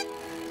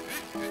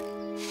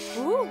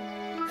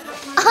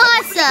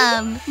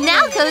 Awesome!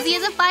 Now Cozy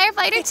is a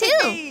firefighter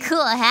too.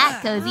 Cool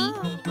hat, Cozy.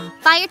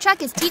 Fire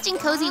Truck is teaching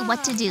Cozy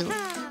what to do.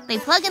 They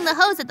plug in the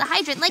hose at the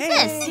hydrant like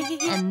this,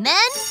 and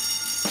then...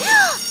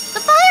 the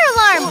fire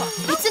alarm!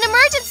 It's an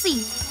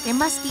emergency! There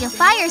must be a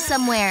fire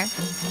somewhere.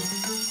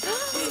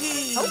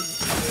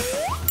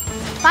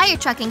 Fire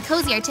Truck and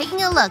Cozy are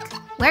taking a look.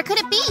 Where could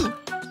it be?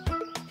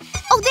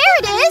 Oh, there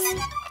it is!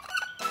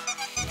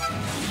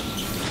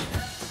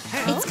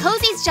 It's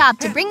Cozy's job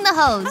to bring the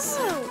hose.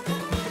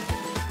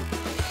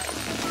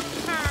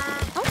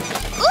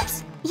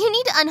 Oops! You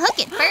need to unhook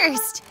it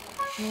first.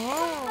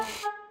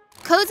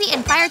 Cozy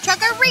and Fire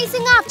Truck are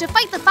racing off to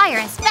fight the fire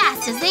as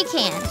fast as they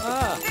can.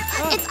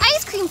 It's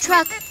Ice Cream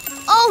Truck!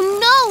 Oh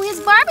no! His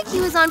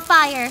barbecue is on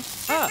fire!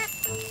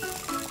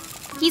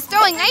 He's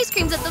throwing ice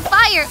creams at the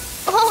fire!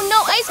 Oh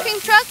no, Ice Cream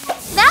Truck!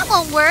 That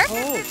won't work!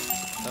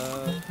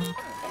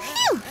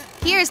 Phew!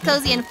 Here's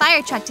Cozy and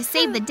Fire Truck to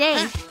save the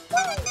day.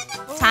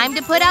 Time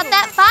to put out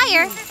that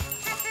fire!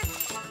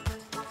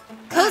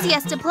 Cozy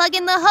has to plug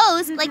in the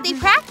hose like they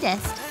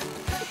practiced.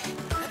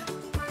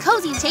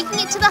 Cozy's taking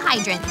it to the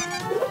hydrant.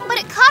 But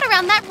it caught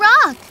around that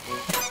rock.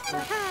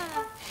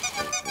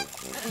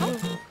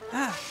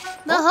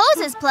 The hose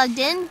is plugged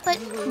in, but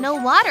no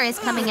water is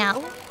coming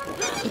out.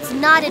 It's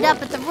knotted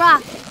up at the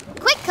rock.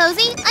 Quick,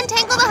 Cozy,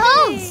 untangle the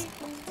hose.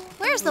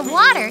 Where's the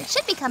water? It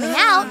should be coming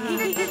out.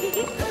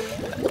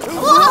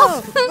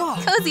 Whoa!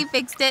 Cozy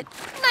fixed it.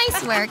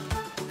 Nice work.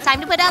 Time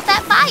to put out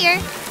that fire.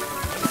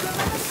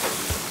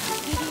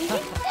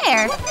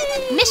 there.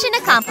 Mission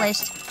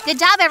accomplished. Good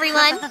job,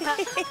 everyone.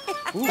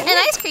 An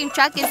ice cream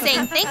truck is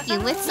saying thank you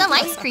with some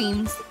ice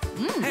creams.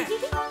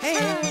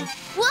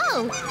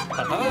 Whoa!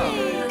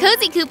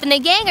 Cozy Coupe and the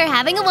gang are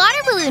having a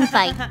water balloon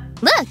fight.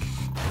 Look,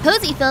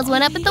 Cozy fills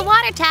one up at the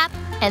water tap,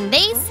 and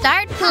they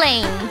start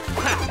playing.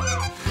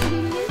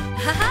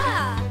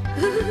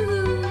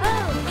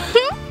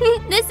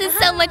 This is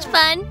so much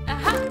fun.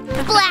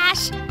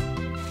 Splash!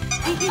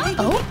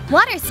 Oh,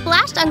 water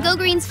splashed on Go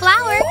Green's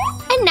flower,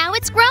 and now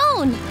it's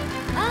grown.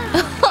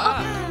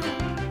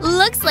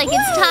 Looks like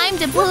it's time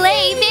to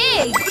play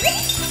big.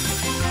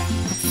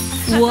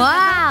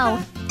 Wow!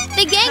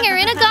 The gang are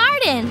in a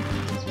garden.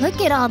 Look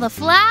at all the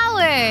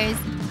flowers.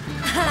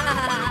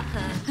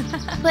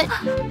 But,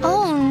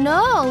 oh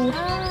no!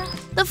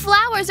 The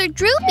flowers are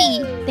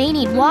droopy. They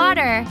need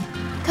water.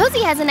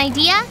 Cozy has an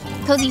idea.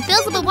 Cozy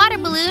fills up a water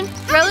balloon,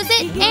 throws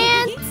it,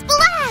 and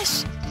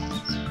splash!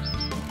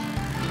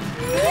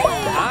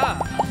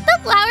 The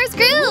flowers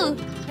grew!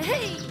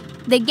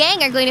 The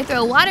gang are going to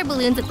throw water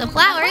balloons at the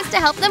flowers to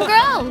help them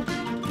grow.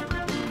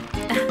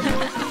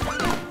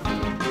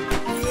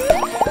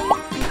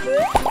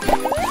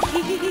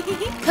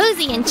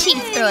 Cozy and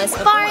Chief throw as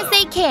far as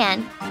they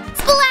can.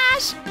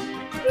 Splash!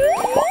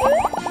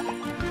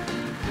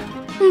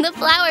 The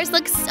flowers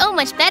look so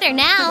much better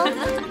now.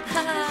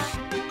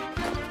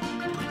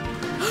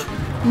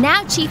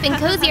 Now Chief and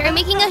Cozy are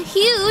making a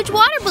huge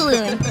water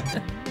balloon.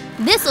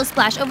 This will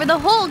splash over the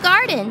whole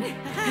garden.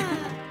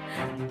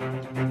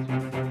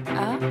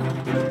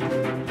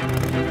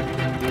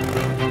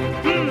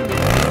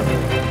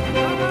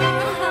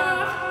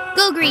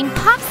 Go Green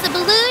pops the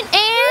balloon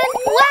and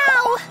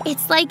wow!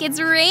 It's like it's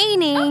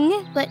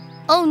raining. But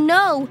oh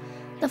no!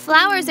 The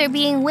flowers are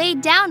being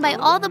weighed down by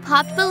all the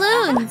popped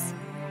balloons.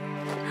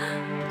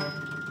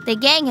 The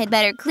gang had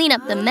better clean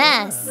up the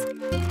mess.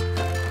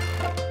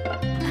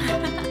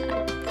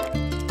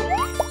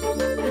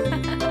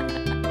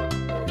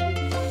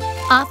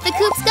 Off the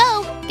coupes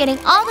go, getting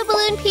all the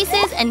balloon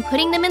pieces and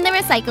putting them in the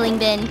recycling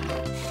bin.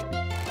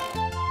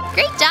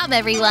 Great job,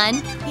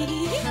 everyone!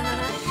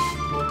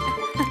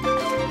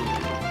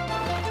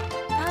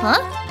 Huh?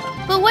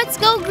 But what's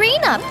Go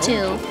Green up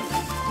to?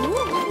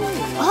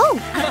 Oh,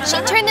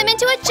 she turned them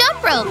into a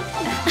jump rope!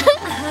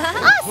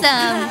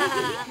 Awesome!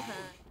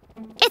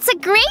 It's a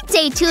great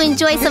day to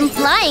enjoy some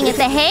flying at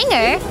the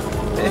hangar!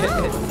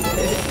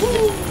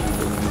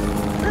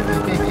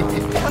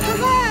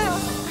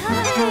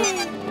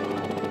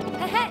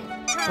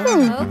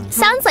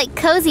 Sounds like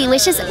Cozy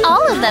wishes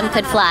all of them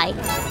could fly.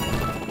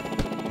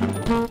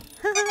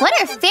 What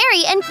are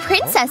Fairy and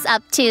Princess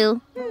up to?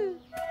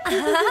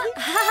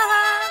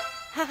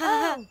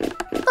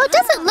 Oh,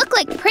 doesn't look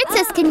like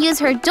Princess can use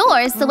her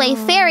doors the way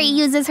Fairy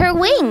uses her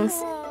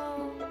wings.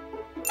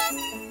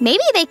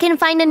 Maybe they can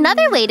find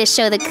another way to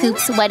show the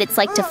coupes what it's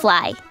like to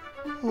fly.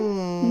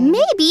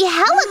 Maybe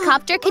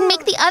Helicopter can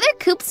make the other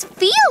coupes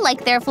feel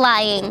like they're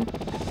flying.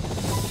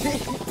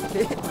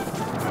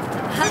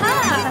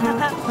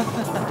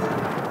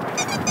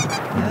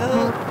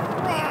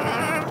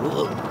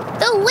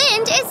 The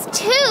wind is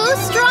too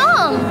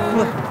strong.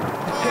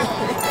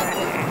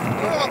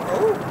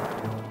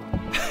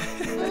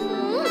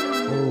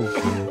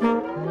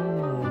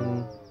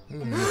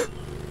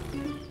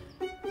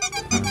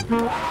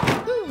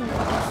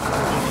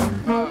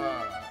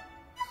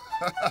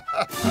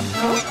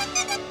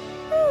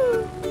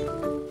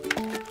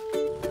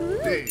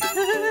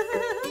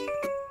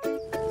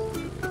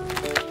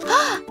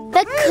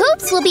 The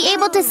coupes will be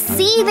able to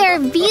see their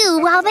view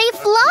while they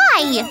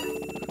fly.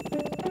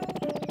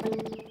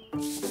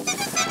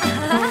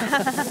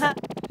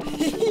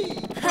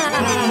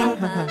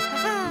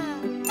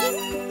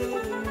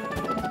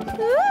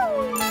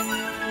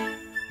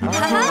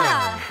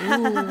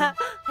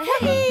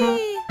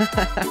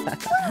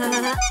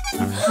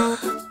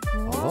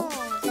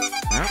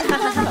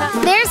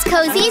 There's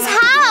Cozy's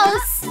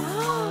house.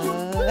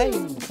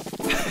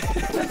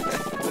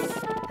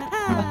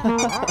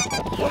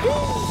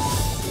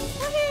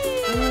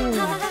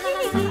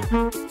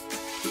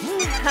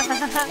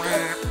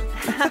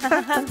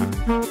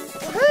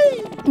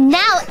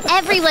 Now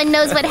everyone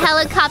knows what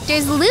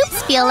Helicopter's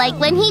loops feel like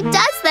when he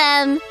does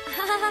them.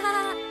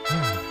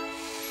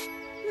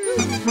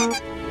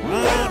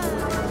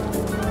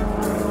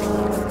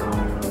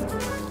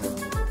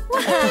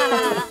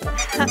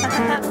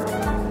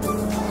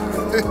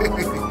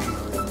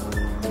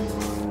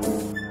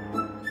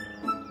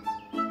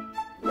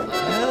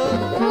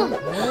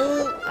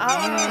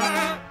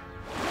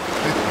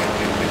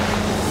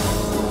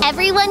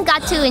 Everyone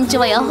got to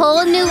enjoy a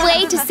whole new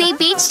way to see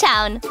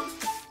Beachtown.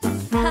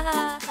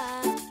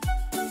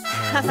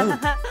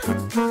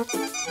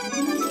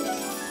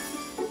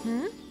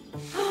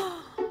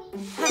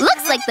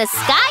 Looks like the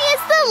sky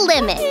is the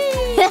limit.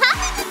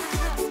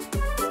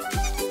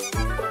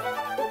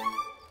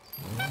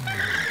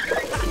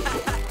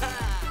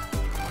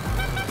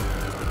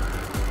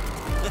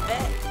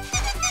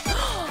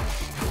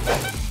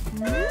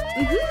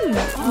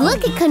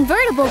 Look at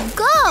Convertible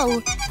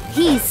go!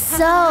 He's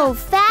so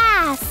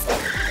fast!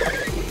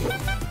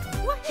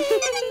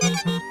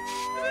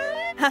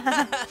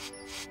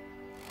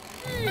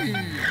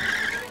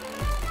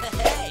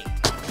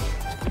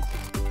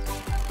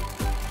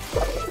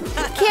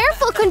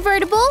 Careful,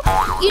 Convertible!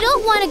 You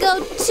don't want to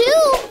go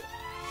too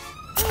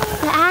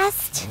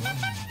fast.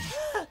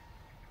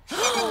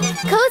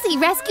 Cozy,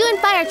 Rescue, and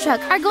Fire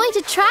Truck are going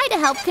to try to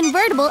help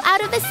Convertible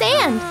out of the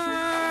sand.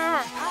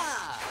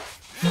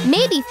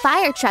 Maybe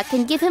Fire Truck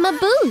can give him a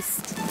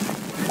boost.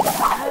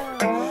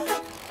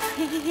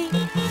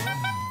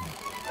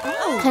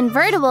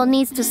 Convertible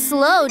needs to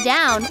slow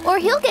down or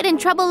he'll get in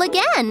trouble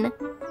again.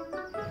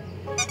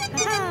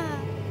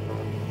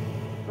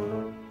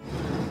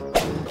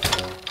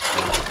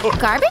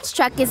 Garbage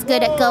Truck is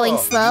good at going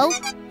slow.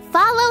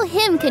 Follow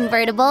him,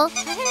 Convertible.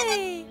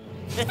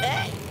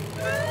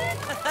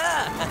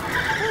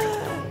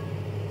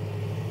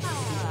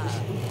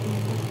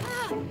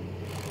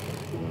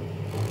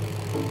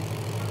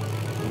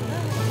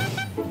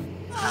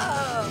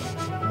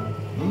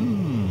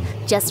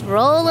 Just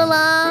roll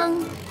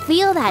along.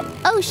 Feel that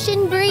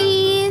ocean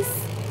breeze.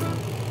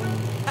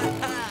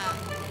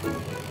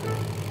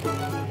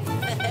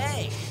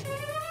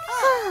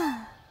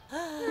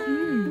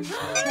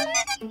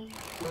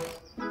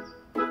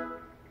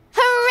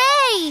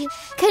 Hooray!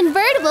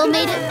 Convertible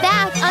made it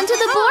back onto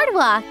the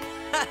boardwalk.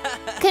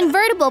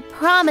 Convertible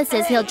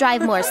promises he'll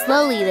drive more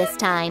slowly this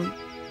time.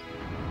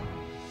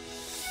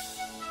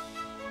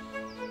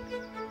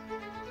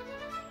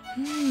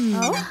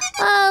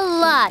 A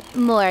lot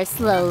more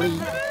slowly.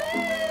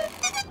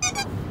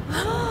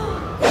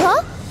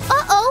 Huh?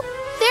 Uh-oh!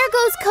 There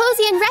goes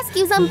Cozy and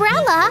Rescue's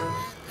umbrella.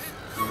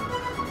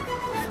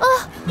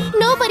 Oh,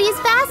 nobody's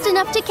fast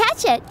enough to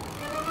catch it.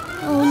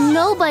 Oh,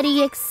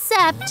 nobody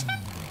except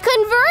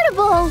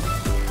Convertible.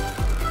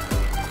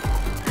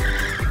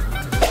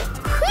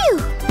 Phew!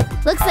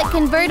 Looks like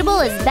Convertible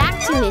is back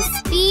to his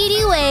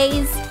speedy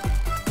ways.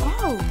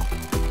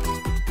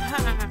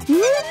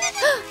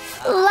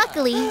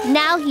 Luckily,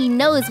 now he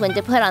knows when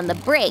to put on the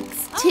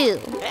brakes, too.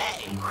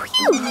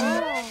 Phew!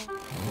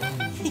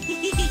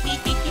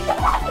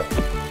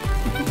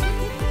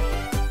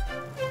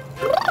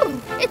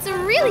 It's a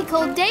really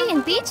cold day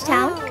in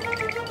Beachtown.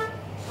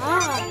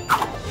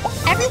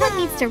 Everyone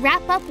needs to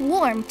wrap up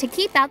warm to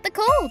keep out the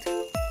cold.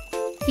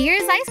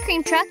 Here's Ice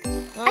Cream Truck.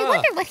 I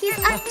wonder what he's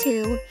up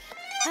to.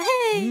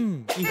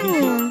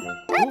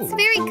 That's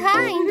very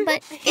kind,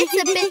 but it's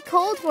a bit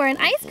cold for an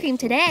ice cream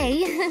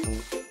today.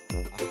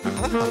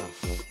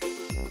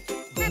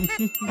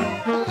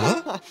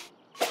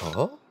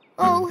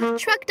 Oh,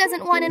 Truck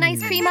doesn't want an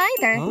ice cream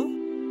either.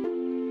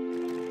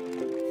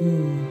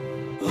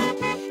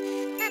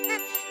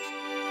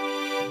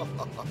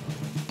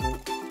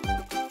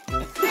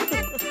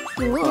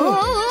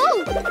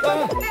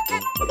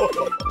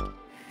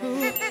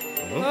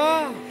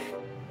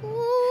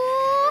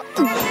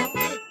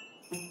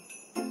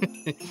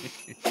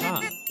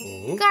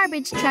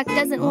 Garbage Truck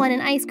doesn't want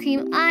an ice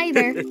cream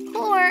either.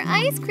 Poor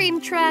Ice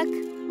Cream Truck.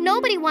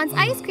 Nobody wants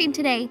ice cream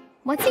today.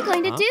 What's he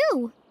going to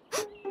do?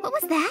 What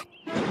was that?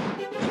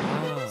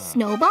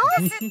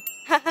 Snowballs?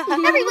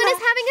 Everyone is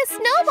having a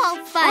snowball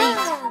fight.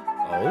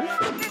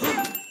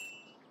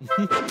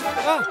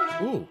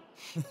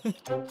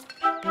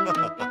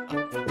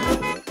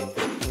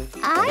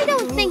 I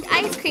don't think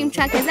Ice Cream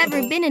Truck has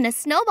ever been in a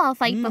snowball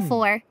fight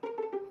before.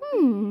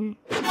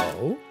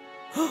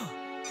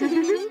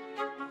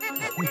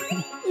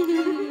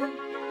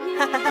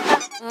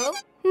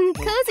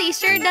 Cozy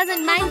sure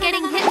doesn't mind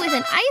getting hit with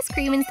an ice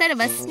cream instead of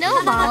a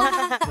snowball.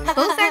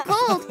 Both are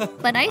cold,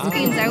 but ice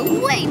creams are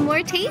way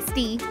more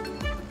tasty.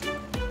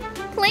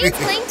 Plane's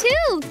playing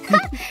too!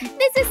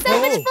 This is so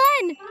much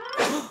fun!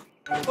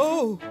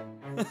 Whoa.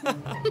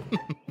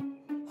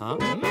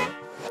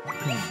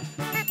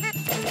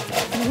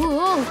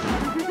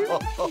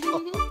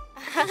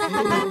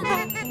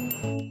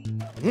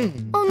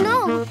 Oh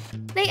no!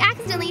 They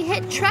accidentally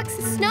hit Truck's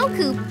snow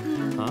coupe.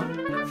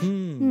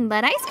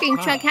 But Ice Cream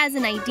Truck has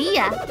an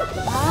idea.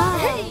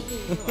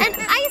 An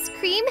ice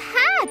cream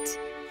hat!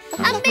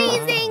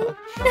 Amazing!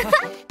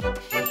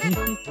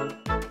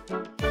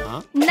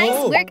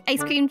 Nice work,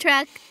 Ice Cream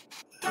Truck.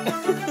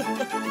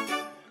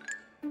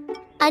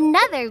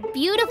 Another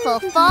beautiful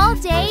fall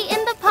day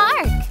in the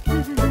park.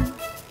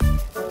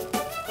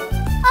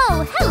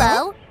 Oh,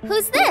 hello.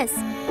 Who's this?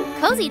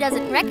 Cozy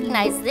doesn't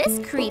recognize this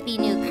creepy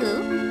new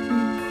coupe.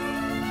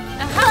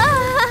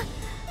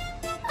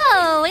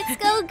 Oh, it's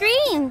Go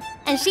Green.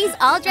 And she's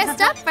all dressed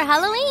up for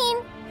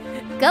Halloween.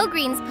 Go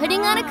Green's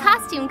putting on a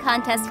costume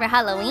contest for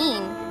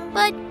Halloween.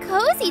 But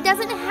Cozy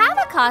doesn't have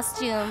a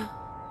costume.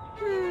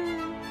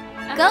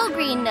 Go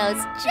Green knows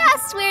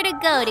just where to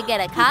go to get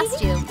a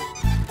costume.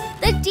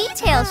 The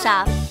detail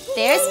shop.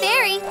 There's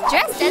Fairy,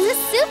 dressed as a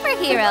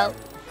superhero.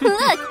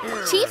 Look,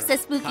 Chief's a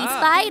spooky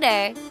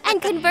spider.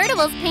 And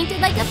Convertible's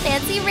painted like a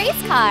fancy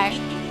race car.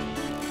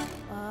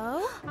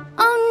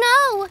 Oh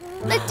no!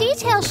 The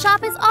detail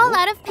shop is all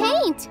out of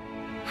paint.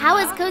 How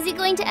is Cozy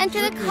going to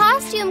enter the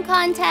costume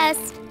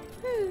contest?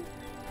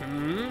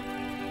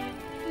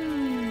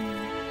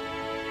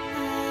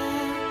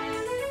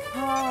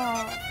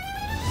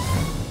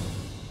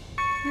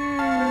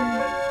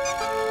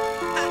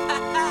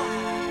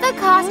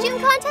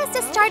 costume contest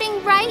is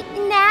starting right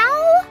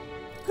now?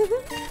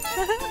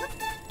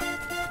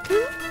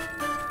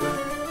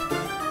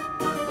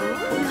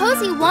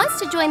 Cozy wants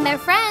to join their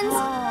friends,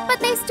 but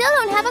they still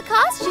don't have a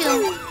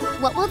costume.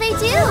 What will they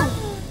do?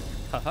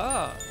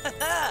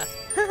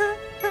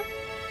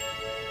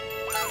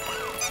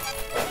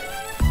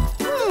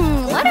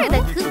 What are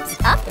the Coupes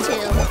up to?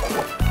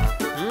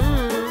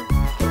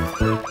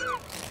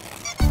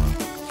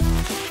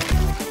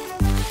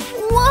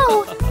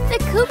 Whoa! The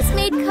Coupes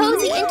made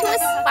Cozy into a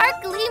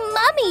sparkly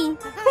mummy!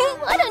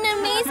 What an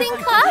amazing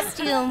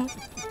costume!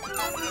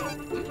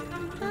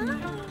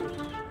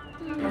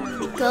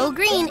 Go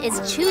Green is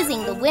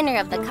choosing the winner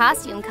of the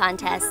costume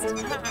contest.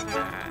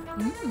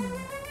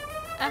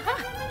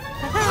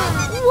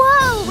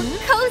 Whoa!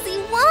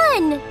 Cozy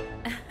won!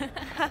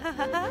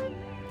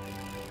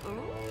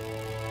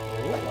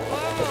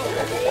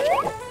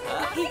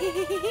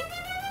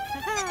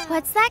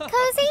 What's that,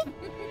 Cozy?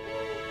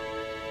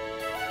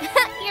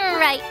 You're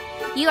right.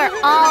 You are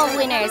all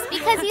winners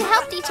because you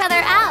helped each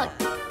other out.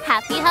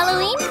 Happy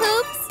Halloween,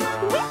 Coupes!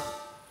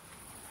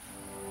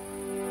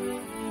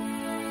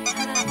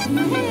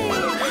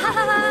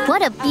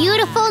 What a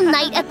beautiful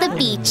night at the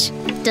beach.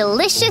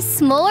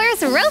 Delicious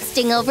s'mores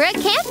roasting over a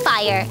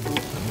campfire.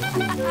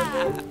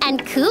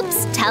 And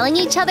Coupes telling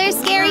each other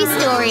scary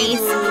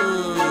stories.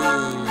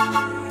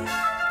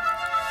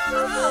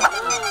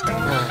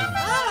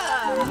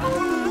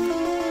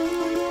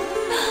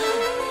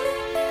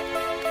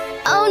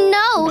 Oh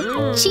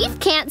no! Chief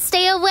can't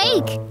stay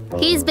awake.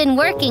 He's been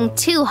working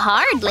too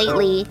hard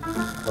lately.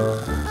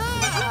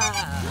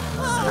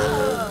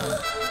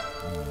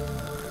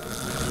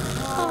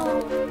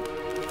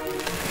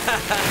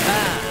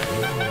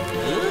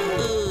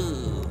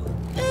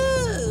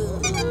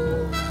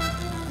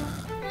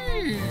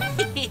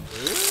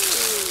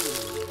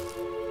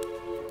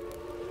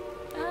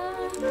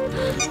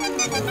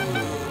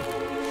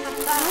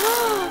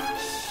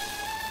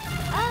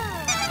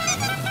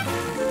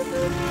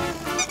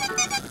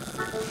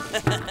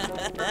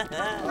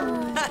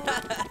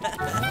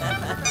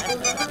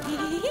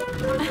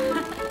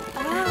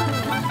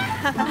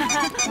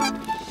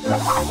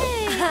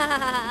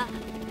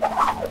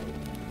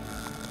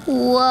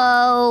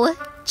 Whoa!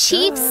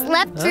 Chief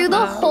slept through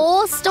the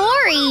whole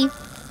story.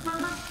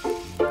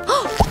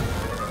 Oh!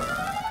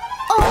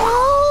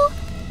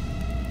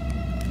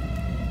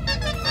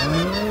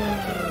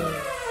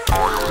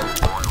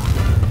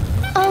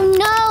 Oh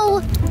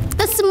no!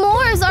 The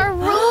s'mores are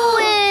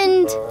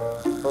ruined!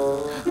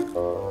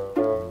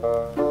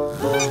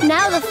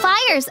 Now the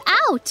fire's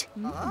out!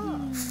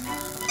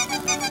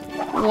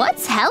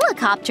 What's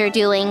Helicopter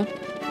doing?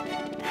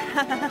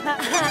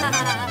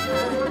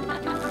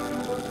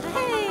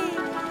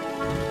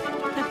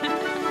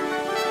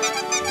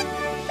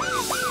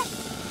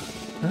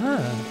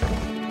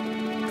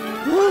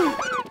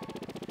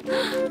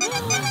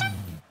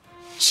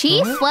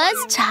 Chief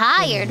was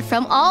tired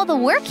from all the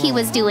work he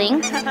was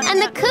doing,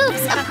 and the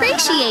Coupes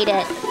appreciate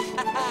it.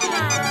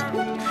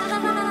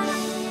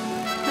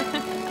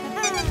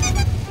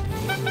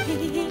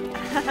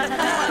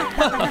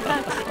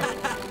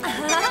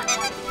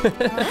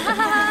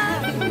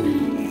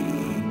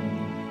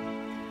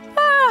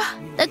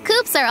 The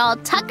Coupes are all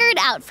tuckered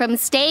out from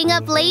staying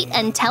up late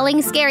and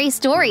telling scary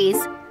stories.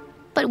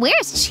 But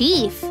where's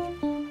Chief?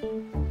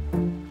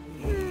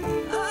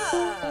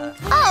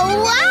 Oh,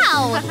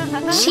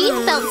 wow! Chief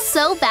felt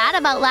so bad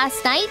about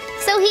last night,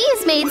 so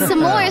he's made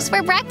s'mores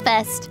for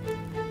breakfast.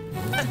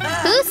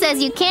 Who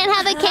says you can't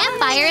have a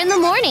campfire in the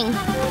morning?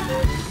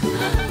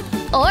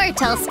 Or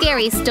tell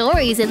scary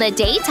stories in the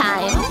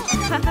daytime.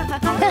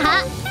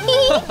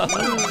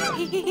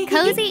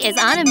 Cozy is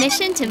on a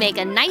mission to make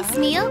a nice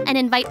meal and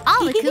invite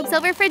all the Coupes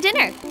over for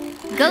dinner.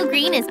 Go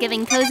Green is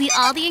giving Cozy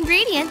all the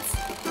ingredients.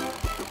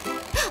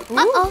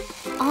 Uh-oh,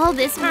 all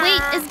this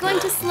weight is going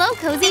to slow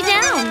Cozy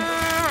down.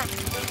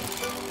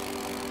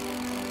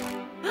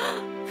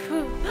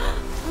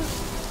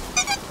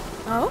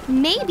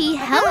 Maybe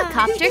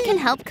Helicopter can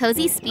help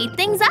Cozy speed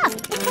things up.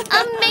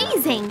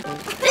 Amazing!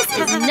 This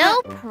is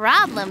no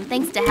problem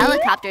thanks to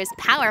Helicopter's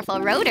powerful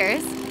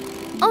rotors.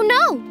 Oh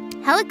no!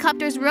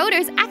 Helicopter's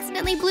rotors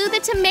accidentally blew the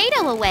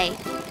tomato away.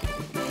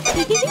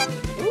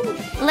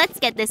 Let's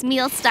get this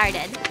meal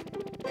started.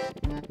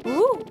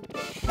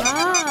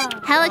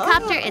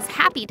 Helicopter is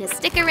happy to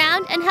stick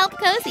around and help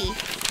Cozy.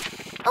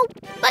 Oh,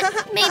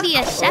 but maybe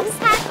a chef's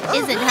hat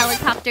isn't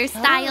Helicopter's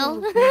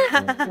style.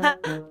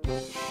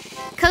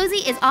 Cozy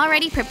is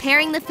already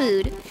preparing the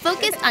food,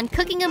 focused on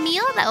cooking a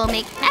meal that will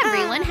make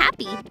everyone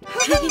happy.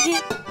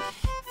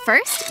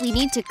 First, we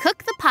need to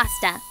cook the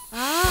pasta.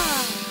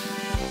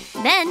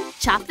 Then,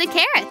 chop the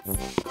carrots.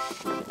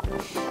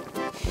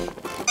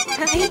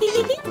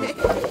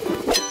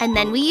 And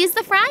then we use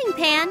the frying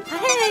pan.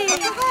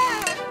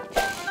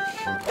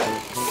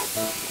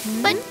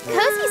 But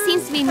Cozy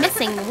seems to be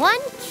missing one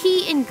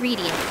key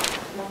ingredient.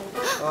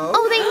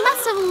 Oh, they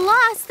must have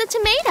lost the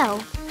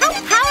tomato.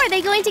 How are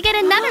they going to get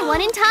another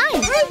one in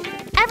time?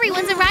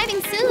 Everyone's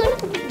arriving soon.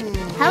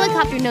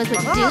 Helicopter knows what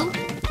to do.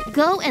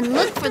 Go and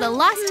look for the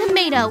lost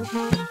tomato.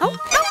 Oh,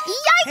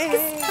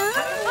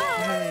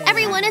 yikes!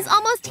 Everyone is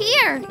almost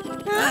here.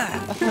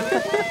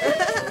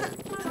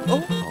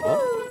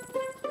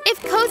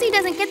 If Cozy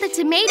doesn't get the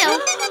tomato,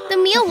 the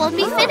meal won't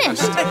be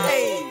finished.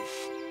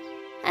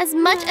 As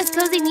much as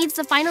Cozy needs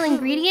the final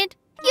ingredient,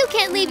 you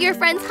can't leave your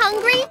friends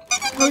hungry.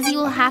 Cozy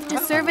will have to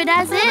serve it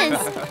as is.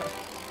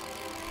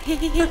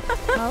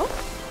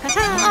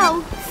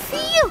 Oh,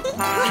 phew!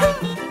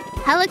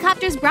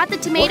 Helicopters brought the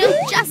tomato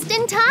just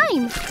in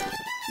time.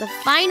 The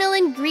final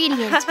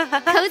ingredient.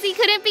 Cozy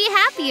couldn't be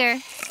happier.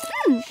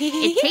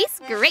 It tastes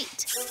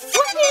great.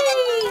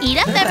 Eat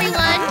up,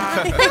 everyone.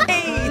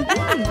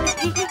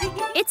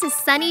 It's a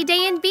sunny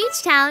day in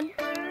Beachtown.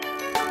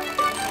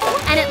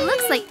 And it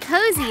looks like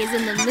Cozy is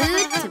in the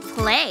mood to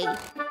play.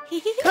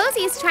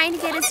 Cozy is trying to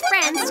get his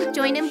friends to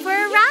join him for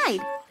a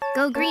ride.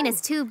 Go Green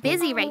is too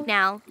busy right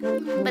now.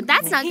 But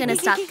that's not gonna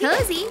stop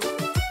Cozy.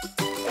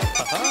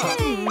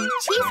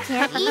 Chief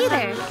can't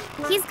either.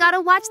 He's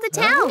gotta watch the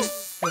town.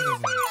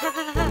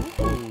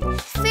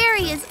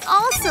 Fairy is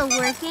also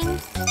working.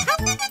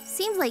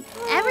 Seems like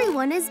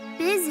everyone is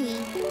busy.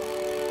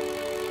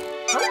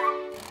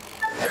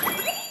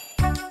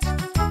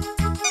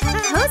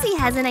 Cozy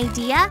has an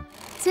idea.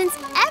 Since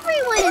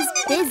everyone is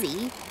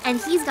busy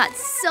and he's got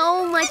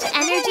so much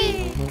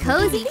energy,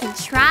 Cozy can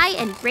try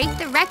and break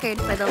the record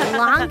for the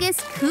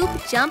longest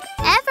coupe jump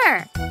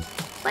ever.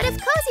 But if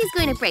Cozy's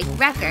going to break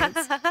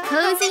records,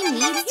 Cozy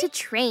needs to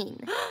train.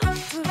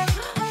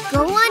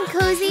 Go on,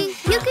 Cozy.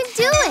 You can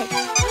do it.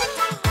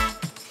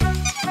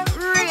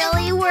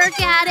 Really work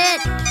at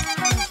it.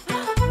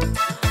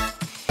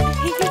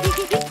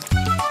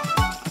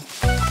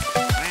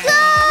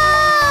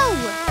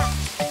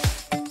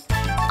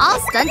 All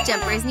stunt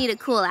jumpers need a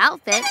cool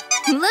outfit.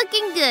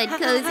 Looking good,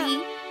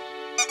 Cozy.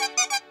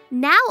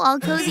 Now all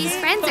Cozy's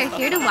friends are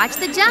here to watch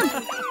the jump.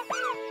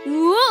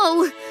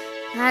 Whoa!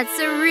 That's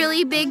a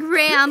really big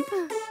ramp.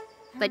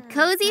 But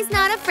Cozy's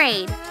not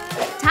afraid.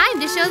 Time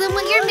to show them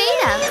what you're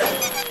made of.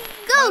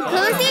 Go,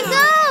 Cozy,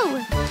 go!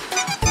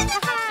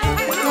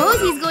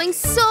 Cozy's going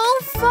so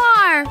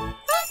far.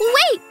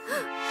 Wait!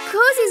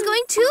 Cozy's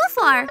going too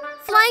far,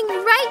 flying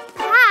right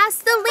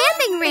past the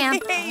landing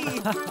ramp.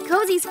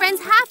 Cozy's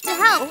friends have to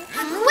help.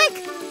 Quick,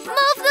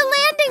 move the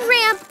landing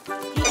ramp.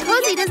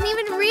 Cozy doesn't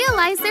even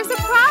realize there's a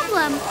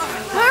problem.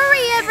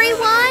 Hurry,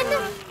 everyone.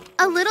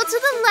 A little to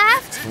the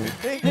left.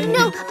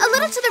 No, a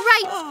little to the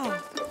right.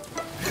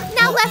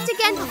 Now left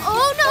again.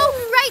 Oh no,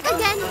 right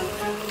again.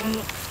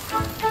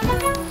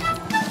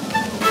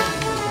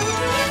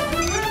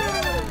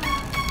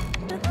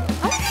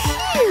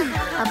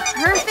 A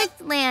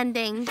perfect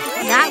landing.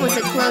 That was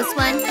a close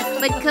one,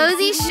 but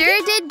Cozy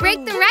sure did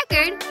break the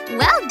record.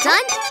 Well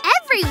done,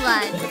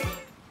 everyone!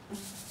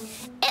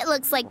 It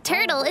looks like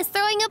Turtle is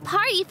throwing a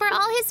party for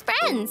all his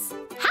friends.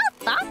 How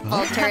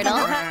thoughtful,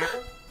 Turtle.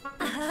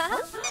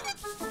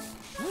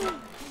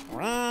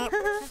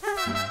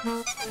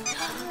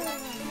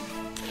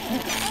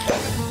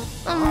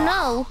 Oh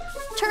no,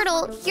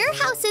 Turtle, your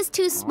house is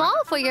too small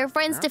for your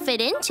friends to fit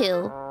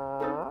into.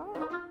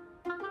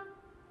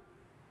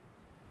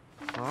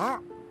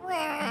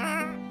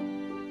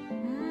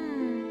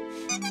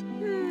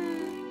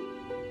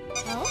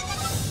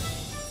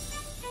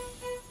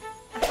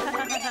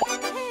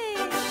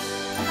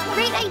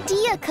 Great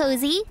idea,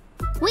 Cozy.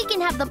 We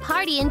can have the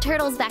party in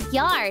Turtle's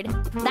backyard.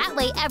 That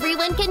way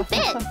everyone can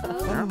fit.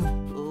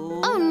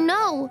 Oh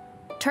no,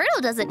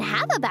 Turtle doesn't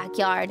have a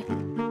backyard.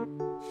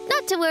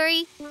 Not to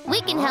worry,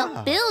 we can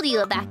help build you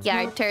a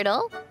backyard,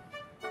 Turtle.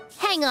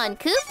 Hang on,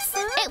 Coupes.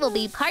 It will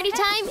be party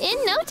time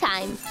in no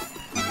time.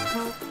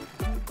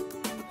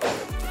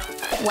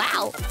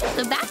 Wow,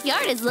 the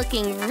backyard is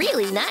looking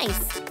really nice.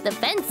 The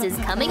fence is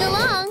coming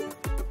along.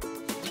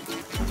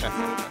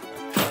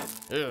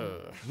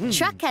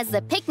 Truck has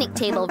the picnic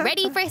table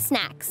ready for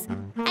snacks.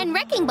 And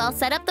Wrecking Ball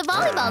set up the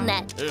volleyball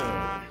net.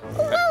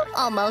 Well,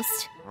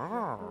 almost.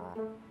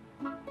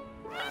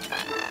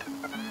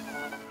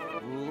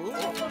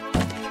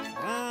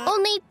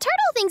 Only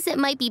Turtle thinks it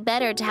might be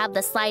better to have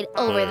the slide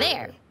over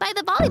there, by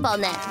the volleyball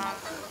net.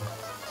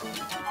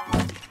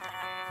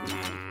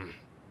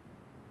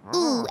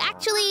 Ooh,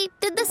 actually,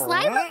 did the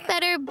slide look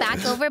better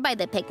back over by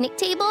the picnic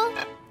table?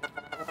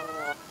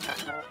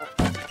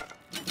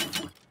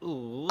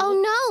 Oh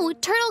no,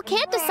 Turtle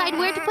can't decide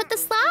where to put the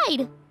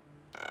slide.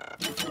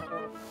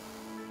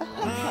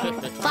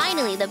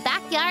 Finally, the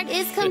backyard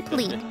is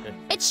complete.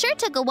 It sure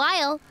took a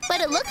while,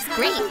 but it looks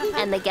great,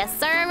 and the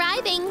guests are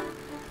arriving.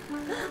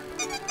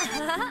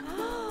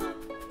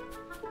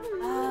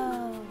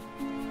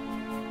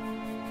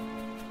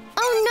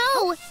 Oh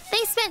no!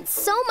 They spent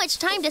so much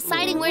time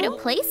deciding where to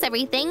place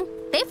everything,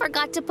 they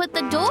forgot to put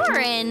the door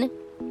in.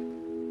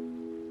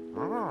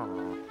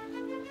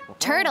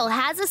 Turtle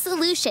has a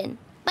solution,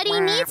 but he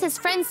needs his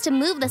friends to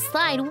move the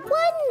slide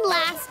one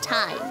last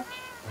time.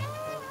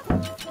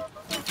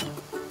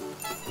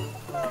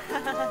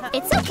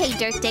 It's okay,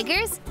 Dirt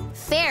Diggers.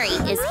 Fairy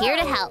is here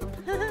to help.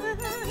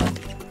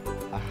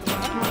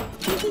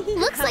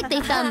 Looks like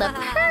they found the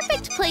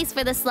perfect place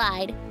for the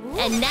slide.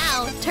 And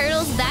now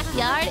Turtle's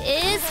backyard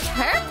is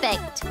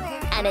perfect.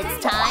 And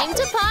it's time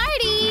to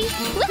party!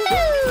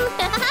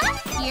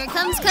 Woohoo! Here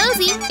comes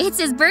Cozy. It's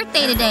his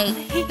birthday today.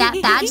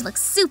 That badge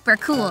looks super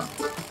cool.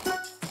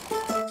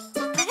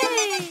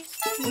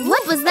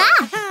 What was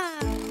that?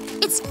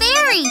 It's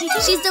Fairy!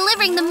 She's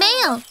delivering the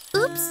mail.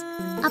 Oops,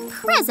 a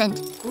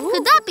present.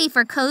 Could that be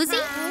for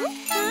Cozy?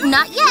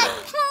 Not yet.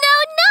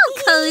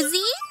 No,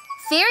 Cozy!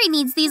 Fairy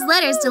needs these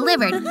letters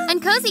delivered,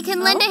 and Cozy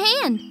can lend a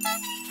hand.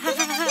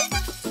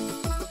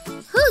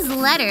 Whose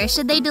letter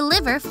should they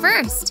deliver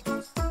first?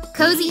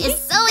 Cozy is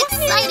so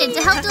excited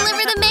to help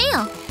deliver the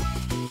mail.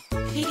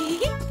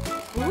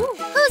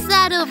 Who's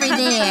that over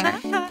there?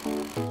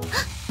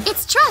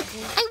 It's Truck.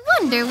 I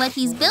wonder what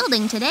he's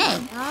building today.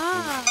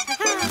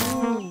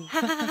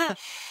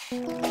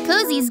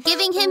 Cozy's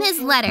giving him his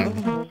letter.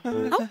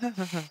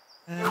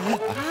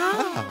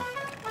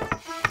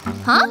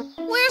 Huh?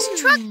 Where's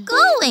Truck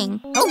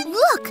going? Oh,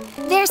 look!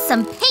 There's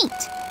some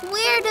paint.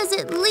 Where does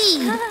it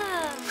lead?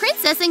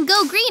 Princess and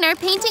Go Green are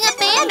painting a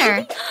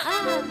banner.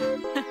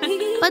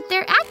 But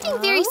they're acting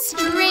very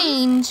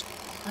strange.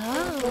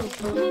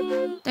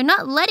 They're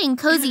not letting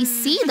Cozy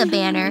see the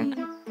banner.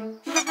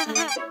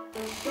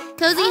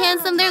 Cozy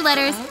hands them their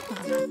letters.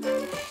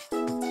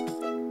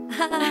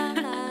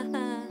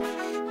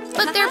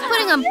 But they're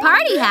putting on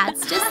party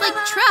hats, just like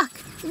Truck.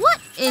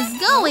 What is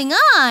going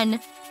on?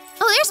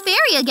 Oh, there's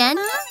Fairy again.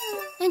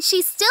 And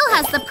she still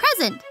has the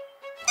present.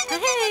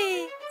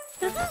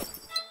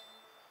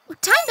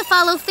 Time to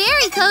follow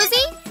Fairy,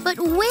 Cozy. But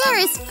where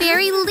is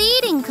Fairy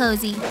leading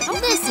Cozy?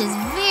 This is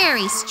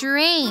very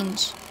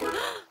strange.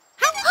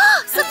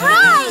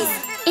 Surprise!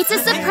 It's a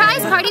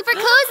surprise party for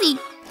Cozy.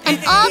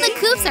 And all the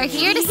Coupes are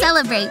here to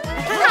celebrate.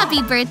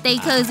 Happy birthday,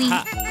 Cozy.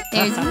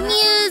 There's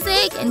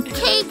music and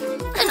cake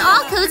and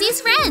all Cozy's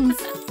friends.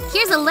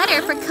 Here's a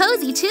letter for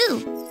Cozy,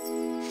 too.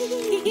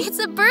 It's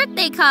a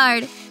birthday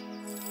card.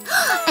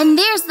 And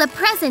there's the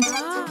present.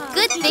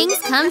 Good things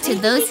come to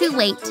those who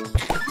wait.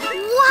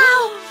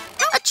 Wow!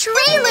 A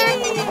trailer!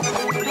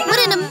 What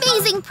an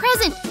amazing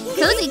present!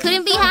 Cozy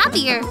couldn't be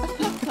happier.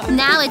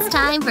 Now it's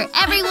time for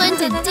everyone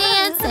to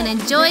dance and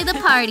enjoy the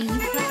party.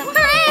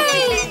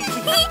 Hooray!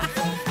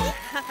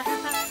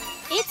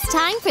 It's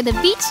time for the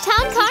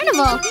Beachtown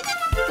Carnival.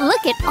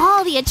 Look at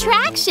all the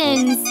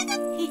attractions.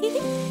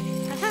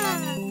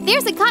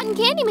 There's a cotton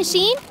candy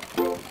machine.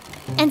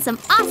 And some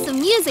awesome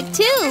music,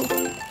 too.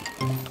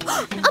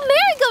 A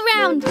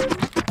merry-go-round!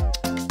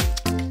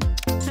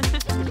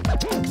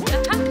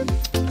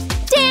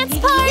 Dance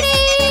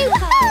party!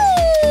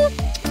 Woohoo!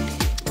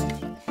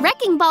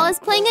 Wrecking Ball is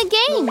playing a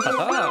game.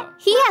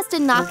 He has to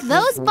knock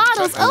those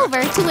bottles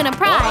over to win a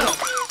prize.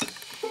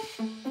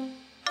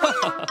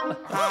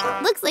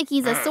 Looks like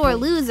he's a sore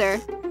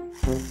loser.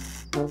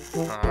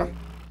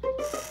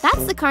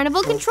 That's the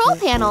carnival control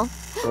panel.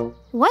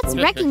 What's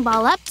Wrecking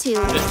Ball up to?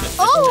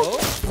 Oh!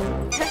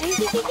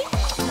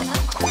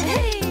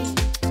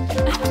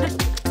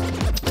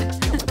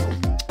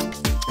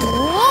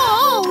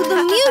 Whoa!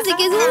 The music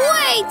is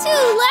way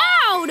too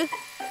loud!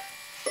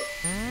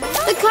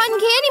 The cotton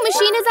candy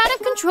machine is out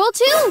of control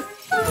too!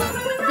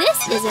 This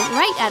isn't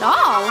right at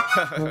all!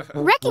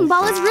 Wrecking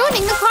Ball is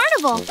ruining the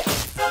carnival!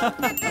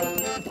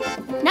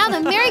 Now the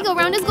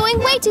merry-go-round is going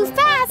way too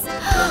fast!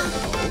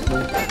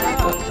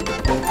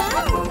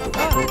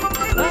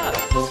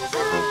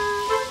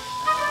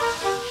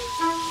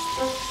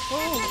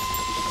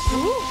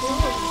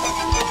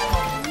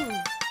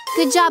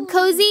 Good job,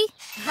 Cozy!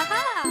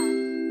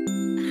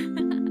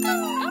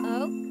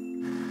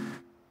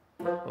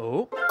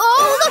 Oh,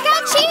 look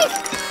out, Chief!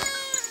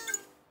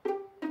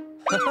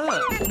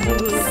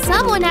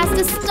 Someone has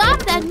to stop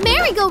that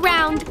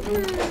merry-go-round!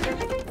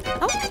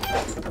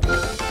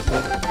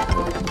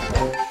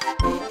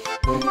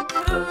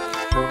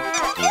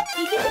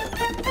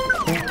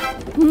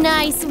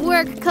 Nice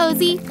work,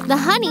 Cozy! The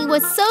honey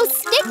was so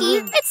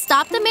sticky, it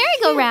stopped the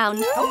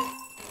merry-go-round.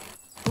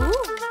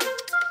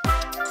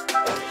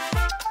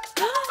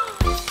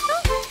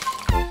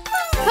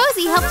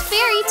 Cozy helped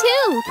Fairy,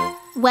 too!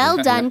 Well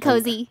done,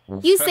 Cozy.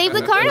 You saved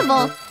the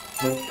carnival.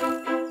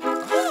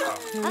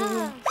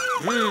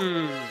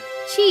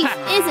 Chief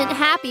isn't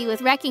happy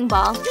with Wrecking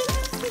Ball.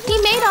 He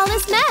made all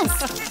this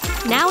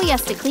mess. Now he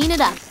has to clean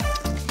it up.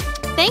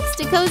 Thanks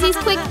to Cozy's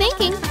quick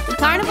thinking, the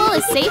carnival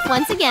is safe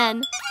once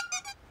again.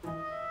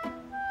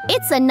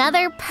 It's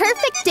another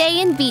perfect day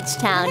in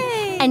Beachtown.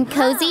 And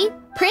Cozy,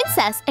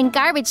 Princess, and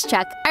Garbage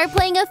Truck are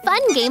playing a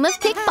fun game of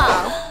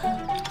kickball.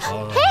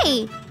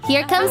 Hey,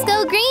 here comes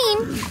Go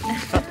Green.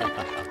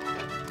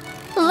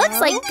 Looks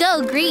like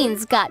Go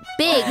Green's got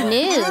big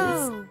news.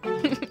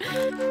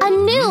 A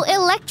new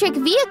electric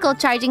vehicle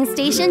charging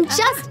station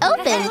just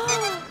opened.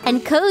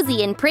 And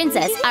Cozy and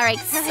Princess are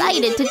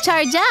excited to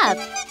charge up.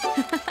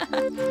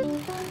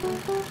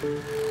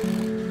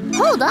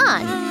 Hold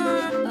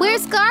on.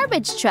 Where's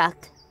Garbage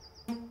Truck?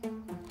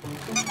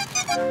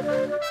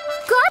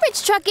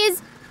 Garbage Truck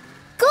is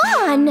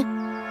gone!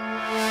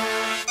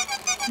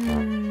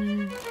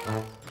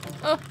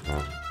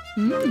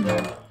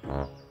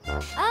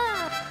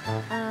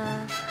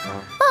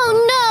 Oh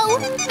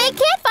I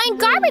can't find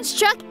garbage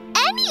truck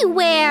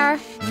anywhere.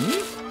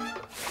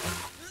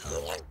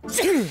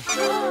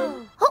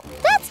 Oh,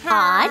 that's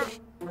odd.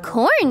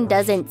 Corn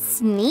doesn't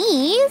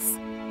sneeze.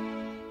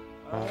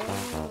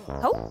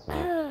 Oh.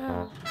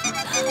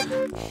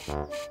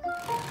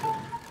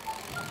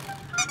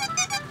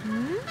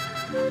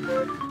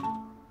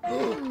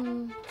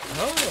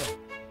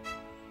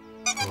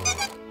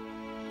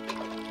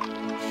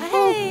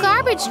 Oh,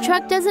 garbage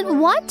truck doesn't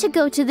want to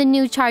go to the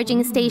new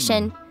charging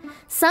station.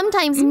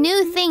 Sometimes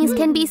new things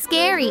can be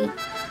scary.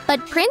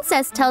 But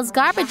Princess tells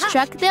garbage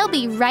truck they'll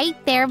be right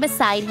there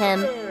beside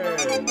him.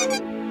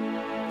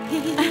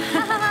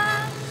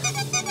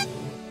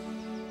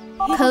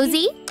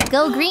 Cozy,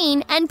 Go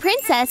Green, and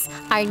Princess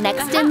are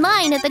next in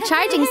line at the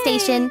charging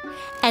station.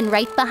 And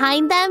right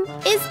behind them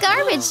is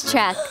garbage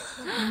truck.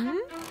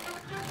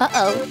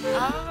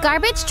 Uh-oh.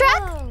 Garbage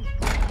truck?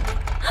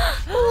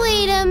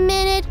 Wait a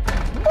minute.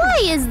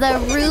 Why is the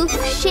roof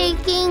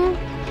shaking?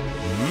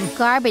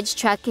 Garbage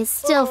truck is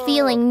still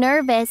feeling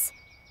nervous.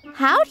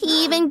 How'd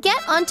he even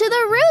get onto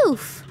the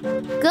roof?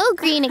 Go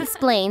Green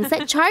explains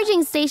that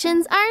charging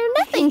stations are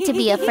nothing to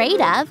be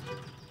afraid of.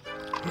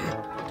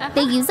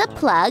 They use a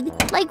plug,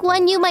 like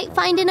one you might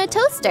find in a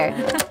toaster,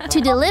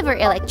 to deliver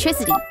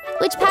electricity,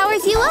 which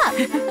powers you up.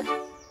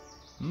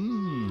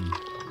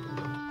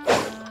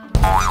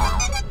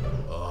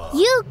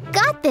 You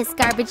got this,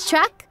 garbage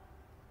truck.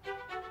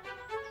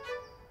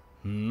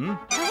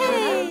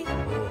 Hey.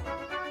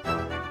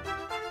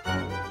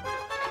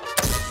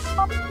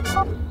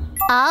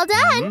 All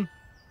done.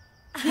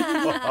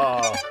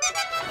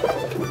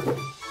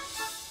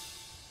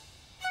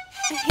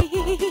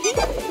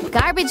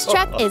 Garbage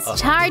truck is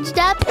charged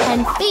up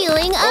and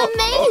feeling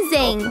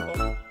amazing.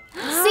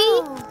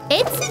 See,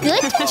 it's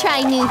good to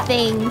try new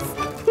things.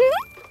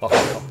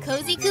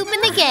 Cozy Coupe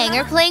and the gang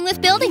are playing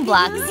with building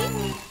blocks.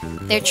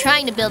 They're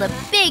trying to build a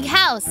big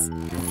house.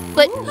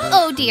 But,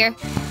 oh dear,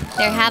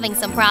 they're having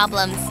some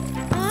problems.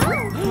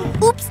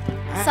 Oops,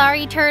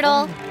 sorry,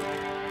 Turtle.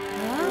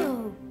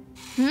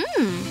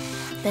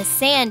 The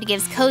sand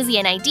gives Cozy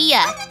an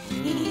idea.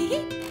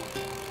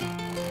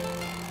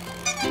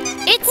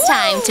 It's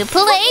time to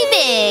play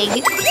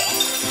big!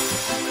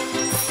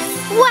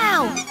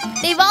 Wow!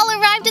 They've all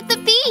arrived at the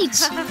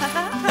beach!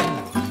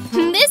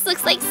 This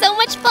looks like so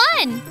much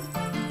fun!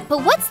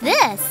 But what's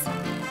this?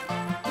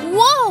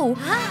 Whoa!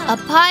 A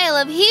pile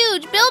of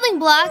huge building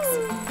blocks!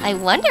 I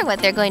wonder what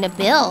they're going to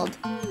build.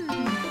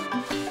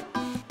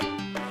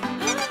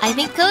 I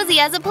think Cozy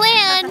has a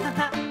plan!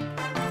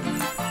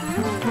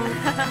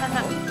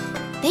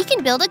 They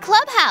can build a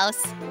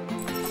clubhouse!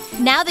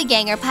 Now the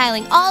gang are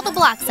piling all the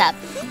blocks up.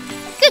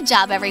 Good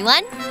job,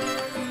 everyone!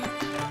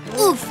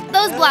 Oof,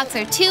 those blocks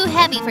are too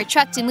heavy for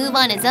Truck to move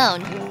on his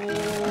own.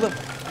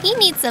 He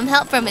needs some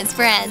help from his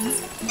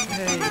friends.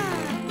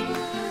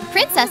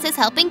 Princess is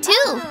helping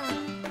too.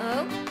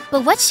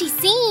 But what's she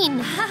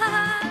seen?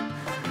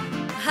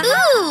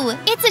 Ooh,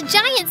 it's a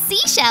giant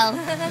seashell.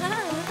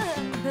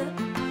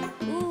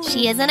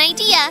 She has an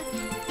idea.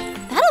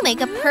 That'll make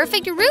a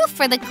perfect roof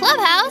for the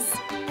clubhouse.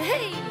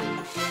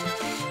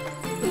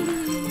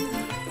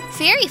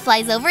 Fairy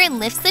flies over and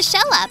lifts the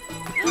shell up.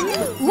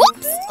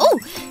 Whoops! Oh,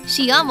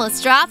 she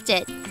almost dropped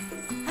it.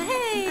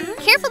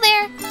 Careful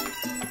there.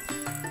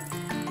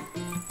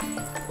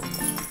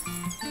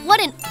 What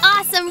an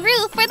awesome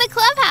roof for the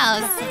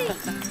clubhouse.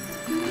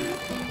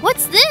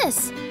 What's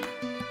this?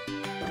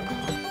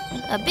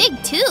 A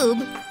big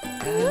tube.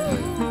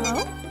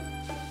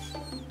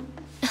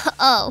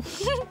 Oh,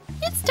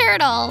 it's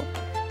Turtle.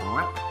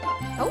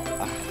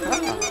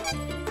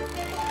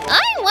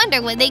 I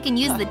wonder what they can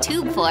use the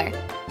tube for.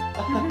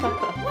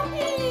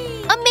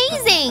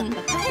 Amazing!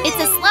 It's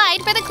a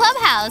slide for the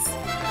clubhouse.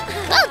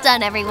 Well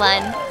done,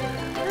 everyone.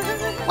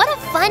 What a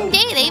fun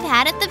day they've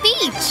had at the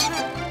beach.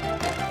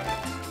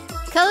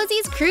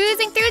 Cozy's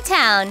cruising through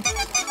town.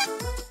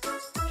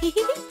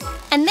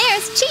 And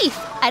there's Chief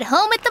at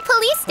home at the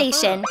police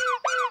station.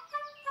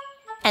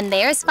 And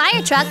there's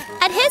Fire Truck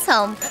at his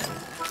home.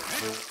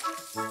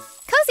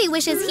 Cozy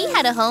wishes he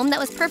had a home that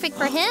was perfect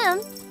for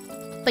him.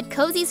 But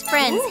Cozy's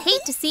friends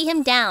hate to see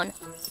him down.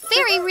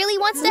 Fairy really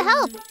wants to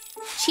help.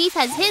 Chief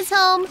has his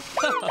home.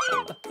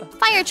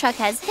 Fire Truck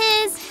has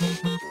his.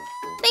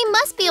 They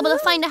must be able to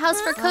find a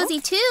house for Cozy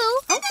too.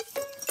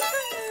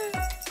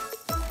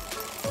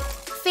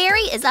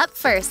 Fairy is up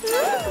first.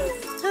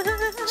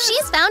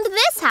 She's found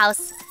this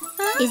house.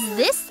 Is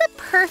this the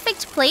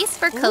perfect place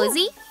for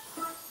Cozy?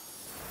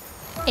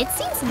 It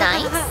seems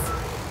nice.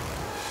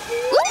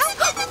 Oops!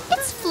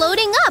 It's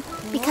floating up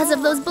because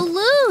of those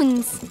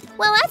balloons.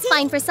 Well, that's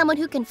fine for someone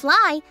who can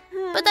fly,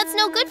 but that's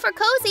no good for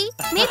Cozy.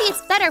 Maybe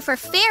it's better for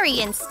Fairy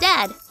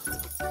instead.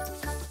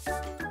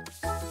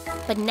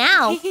 But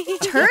now,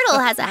 Turtle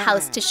has a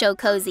house to show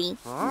Cozy.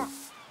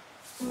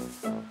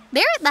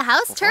 They're at the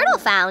house Turtle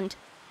found.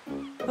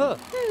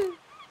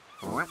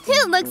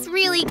 It looks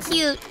really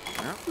cute,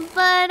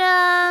 but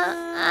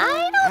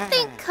I don't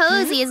think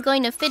Cozy is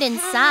going to fit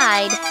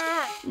inside.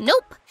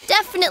 Nope,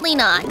 definitely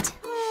not.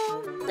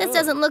 This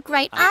doesn't look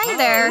right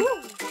either.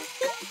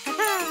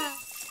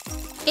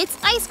 It's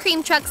Ice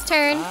Cream Truck's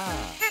turn.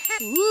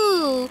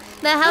 Ooh,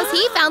 the house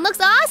he found looks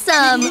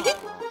awesome.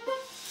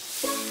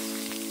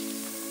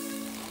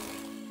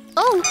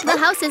 Oh, the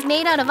house is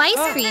made out of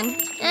ice cream,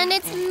 and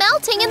it's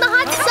melting in the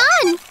hot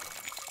sun.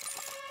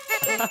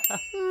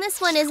 This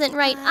one isn't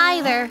right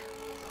either.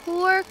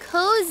 Poor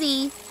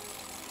Cozy.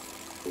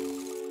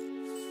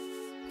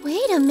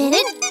 Wait a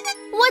minute.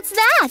 What's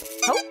that?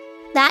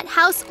 That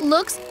house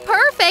looks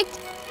perfect.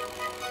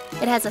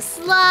 It has a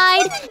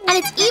slide, and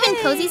it's even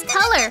Cozy's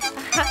color.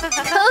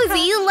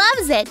 Cozy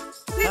loves it.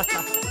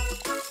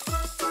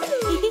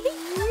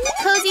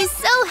 Cozy's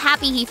so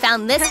happy he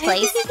found this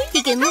place.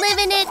 He can live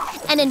in it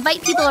and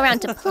invite people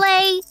around to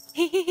play.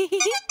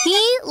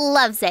 He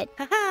loves it.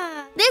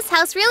 This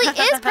house really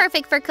is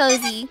perfect for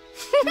Cozy.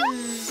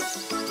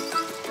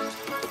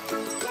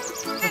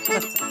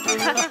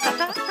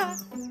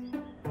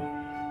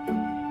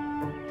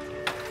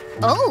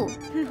 Oh,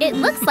 it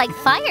looks like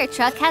Fire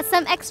Truck has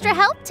some extra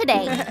help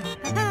today.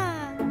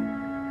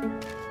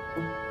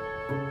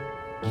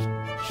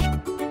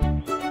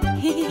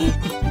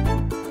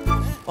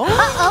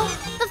 Uh-oh,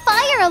 the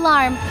fire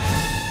alarm.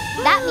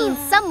 That means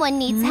someone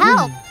needs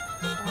help.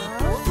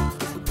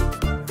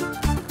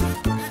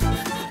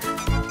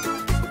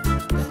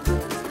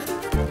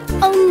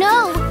 Oh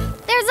no,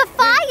 there's a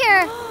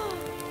fire.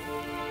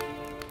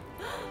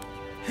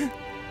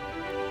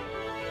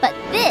 But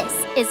this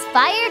is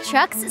Fire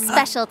Truck's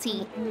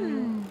specialty.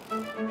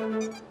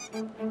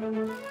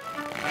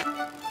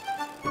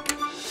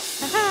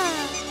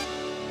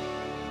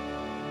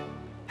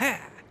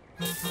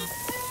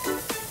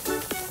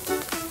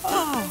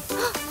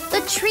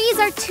 The trees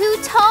are too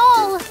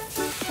tall.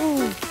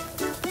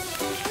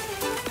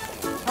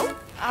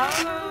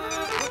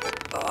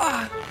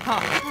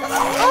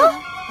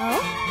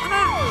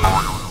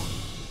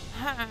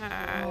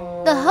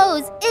 The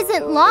hose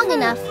isn't long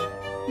enough.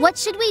 What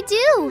should we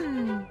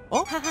do?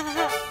 Oh.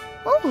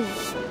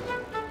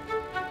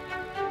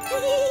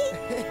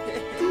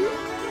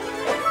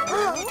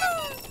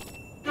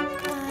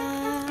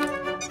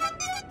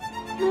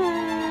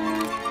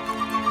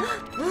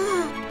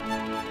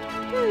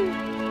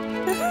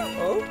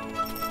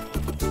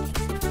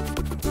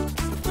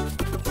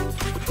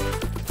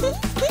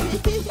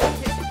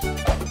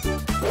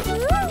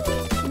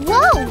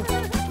 Whoa!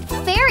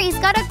 Fairy's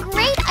got a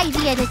great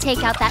idea to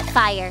take out that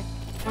fire.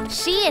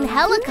 She and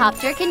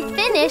Helicopter can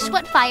finish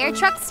what Fire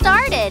Truck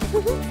started.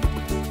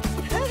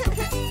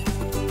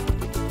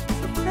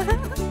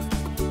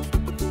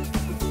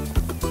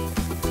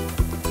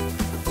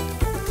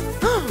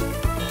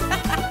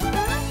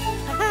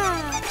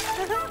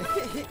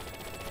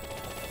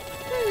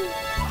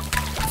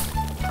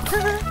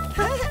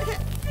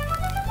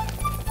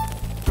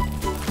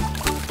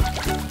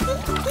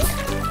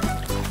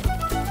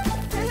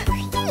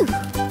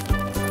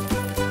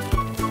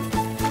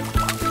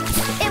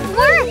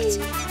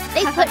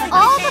 They put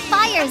all the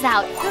fires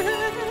out.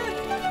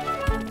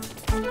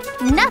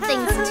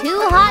 Nothing's too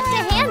hot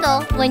to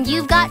handle when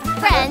you've got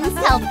friends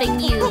helping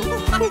you.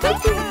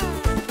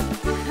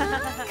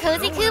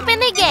 Cozy Coupe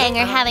and the gang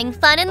are having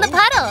fun in the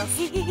puddles.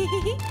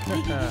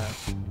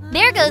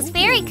 There goes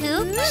Fairy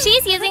Coupe.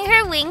 She's using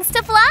her wings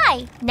to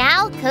fly.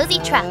 Now Cozy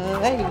Truck.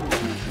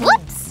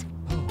 Whoops!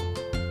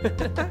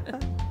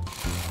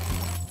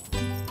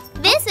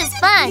 This is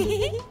fun.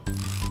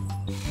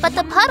 But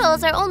the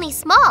puddles are only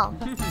small.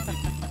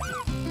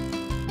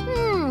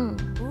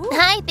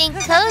 I think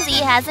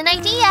Cozy has an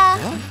idea.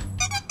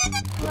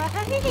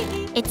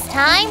 It's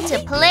time to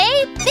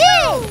play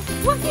big!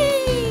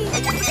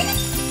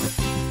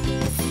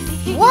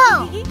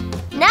 Whoa!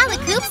 Now the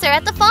Coupes are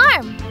at the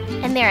farm,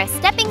 and there are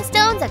stepping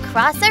stones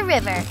across a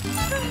river.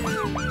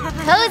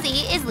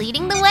 Cozy is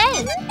leading the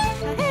way.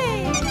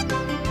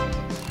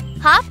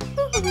 Hop,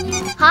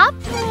 hop,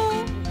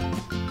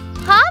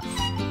 hop.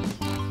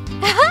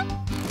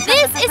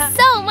 This is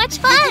so much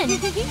fun!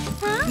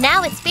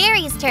 Now it's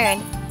Fairy's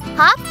turn.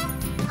 Hop,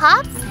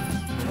 hop.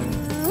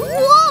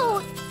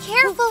 Whoa!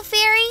 Careful,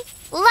 Fairy.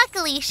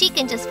 Luckily, she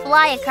can just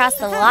fly across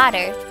the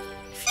water.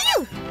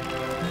 Phew!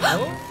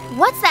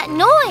 What's that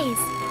noise?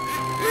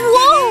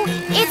 Whoa!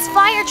 It's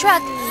Fire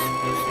Truck.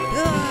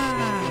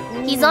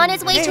 He's on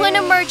his way to an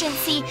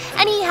emergency,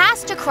 and he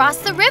has to cross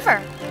the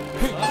river.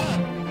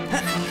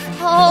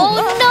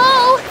 Oh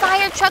no!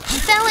 Fire Truck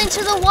fell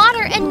into the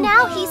water, and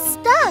now he's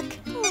stuck.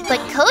 But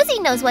Cozy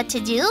knows what to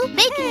do.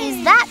 They can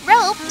use that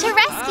rope to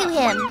rescue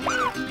him.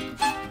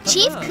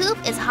 Chief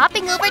Coupe is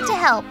hopping over to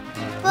help,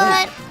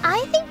 but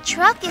I think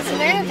Truck is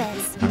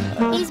nervous.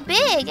 He's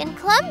big and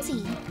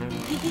clumsy.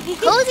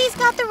 Cozy's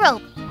got the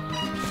rope.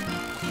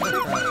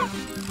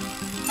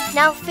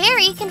 Now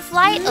Fairy can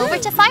fly it over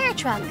to Fire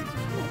Truck.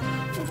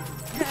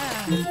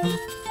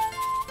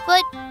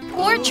 But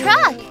poor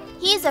Truck,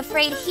 he's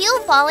afraid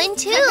he'll fall in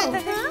too.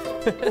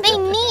 They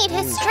need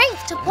his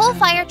strength to pull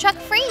Fire Truck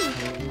free.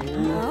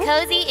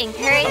 Cozy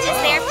encourages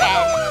their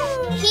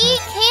friend. He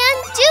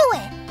can do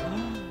it!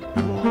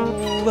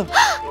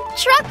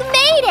 Truck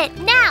made it!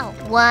 Now,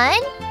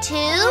 1, 2,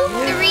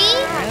 3,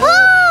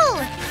 pull!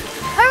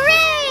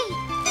 Hooray!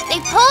 They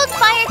pulled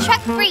Fire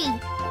truck free.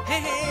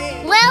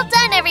 Well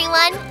done,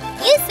 everyone!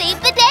 You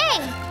saved the day!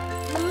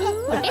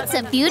 It's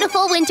a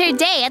beautiful winter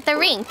day at the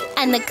rink,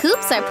 and the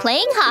Coupes are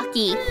playing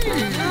hockey.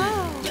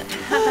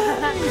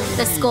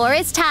 The score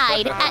is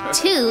tied at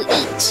 2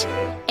 each.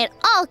 It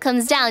all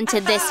comes down to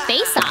this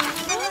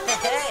face-off.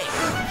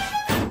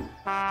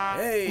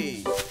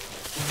 Hey!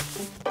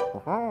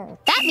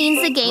 That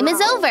means the game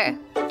is over,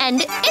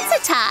 and it's a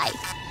tie.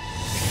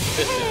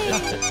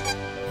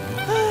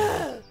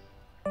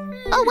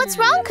 Oh, what's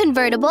wrong,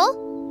 Convertible?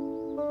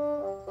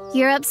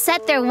 You're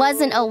upset there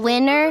wasn't a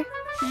winner?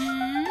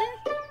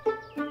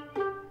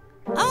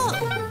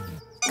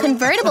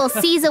 Convertible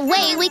sees a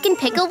way we can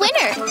pick a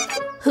winner.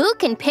 Who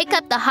can pick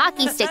up the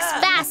hockey sticks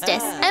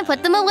fastest and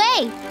put them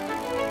away?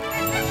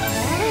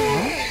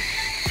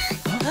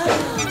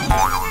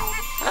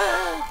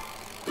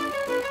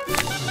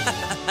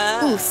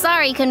 Ooh,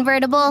 sorry,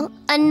 Convertible.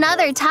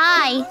 Another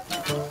tie.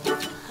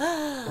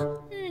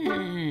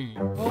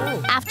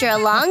 After a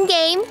long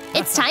game,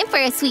 it's time for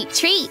a sweet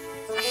treat.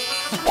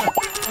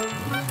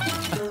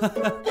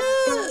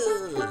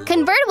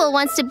 Convertible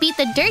wants to beat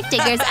the Dirt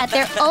Diggers at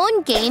their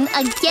own game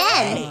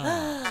again.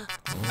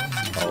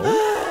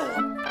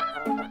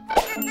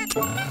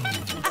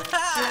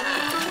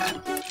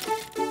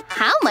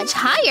 How much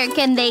higher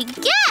can they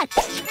get?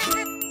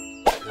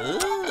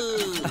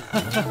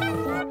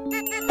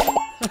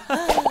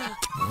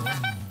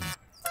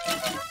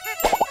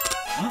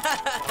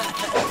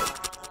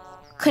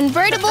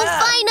 Convertible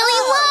finally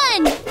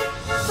won!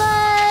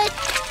 But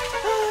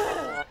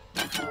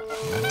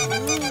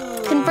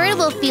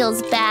Convertible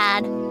feels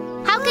bad.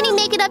 How can he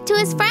make it up to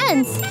his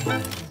friends?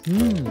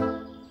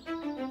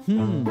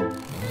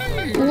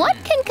 What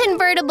can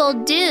Convertible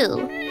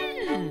do?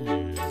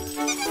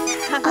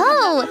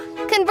 Oh,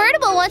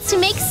 Convertible wants to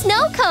make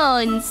snow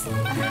cones.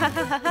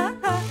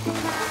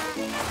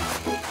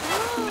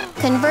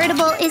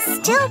 Convertible is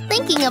still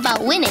thinking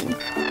about winning.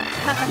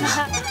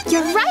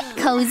 You're right,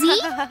 Cozy.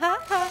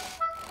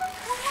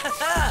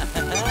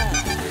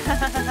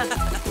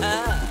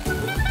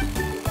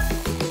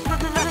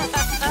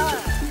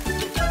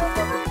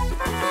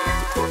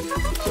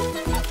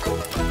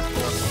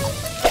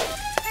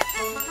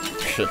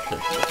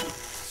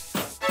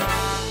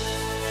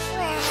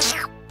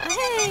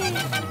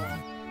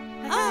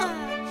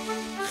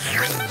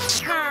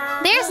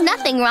 There's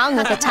nothing wrong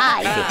with a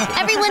tie.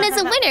 Everyone is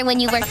a winner when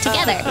you work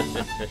together.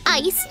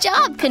 Nice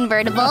job,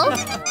 Convertible.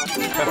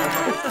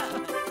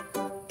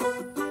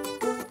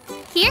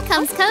 Here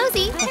comes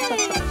Cozy.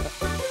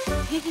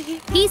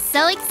 He's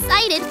so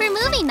excited for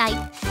movie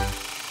night.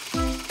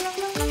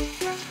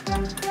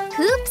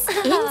 Coupes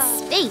in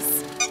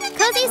Space,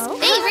 Cozy's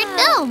favorite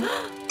film.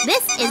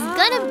 This is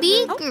gonna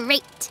be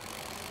great.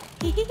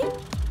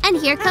 And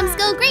here comes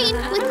Go Green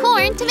with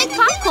corn to make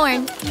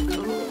popcorn.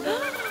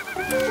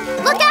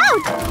 Look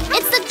out!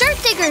 It's the Dirt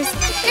Diggers!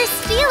 They're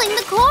stealing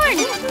the corn!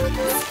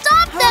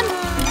 Stop them!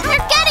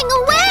 They're getting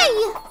away!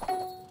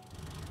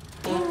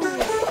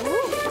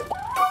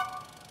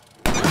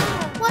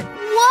 What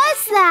was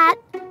that?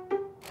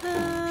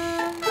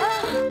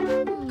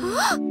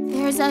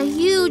 There's a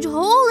huge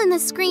hole in the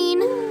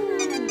screen.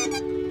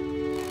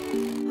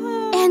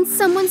 And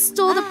someone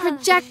stole the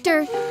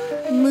projector.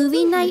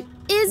 Movie night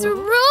is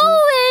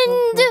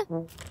ruined!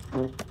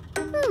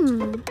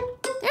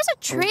 There's a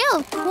trail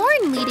of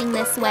corn leading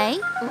this way.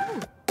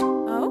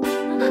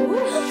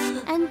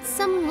 And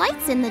some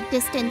lights in the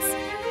distance.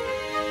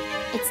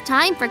 It's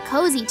time for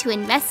Cozy to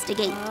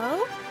investigate.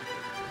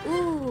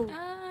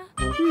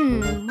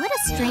 What a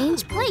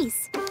strange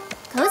place.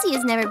 Cozy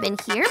has never been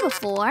here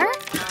before.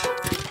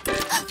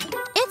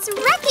 It's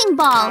Wrecking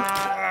Ball.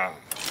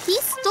 He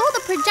stole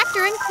the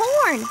projector and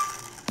corn.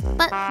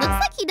 But looks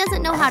like he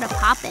doesn't know how to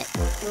pop it.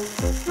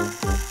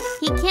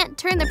 He can't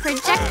turn the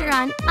projector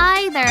on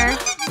either.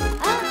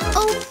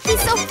 Oh, he's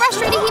so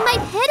frustrated he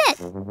might hit it.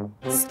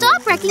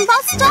 Stop, Wrecking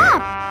Ball,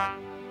 stop!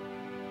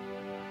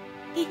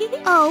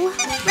 Oh,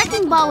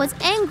 Wrecking Ball was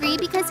angry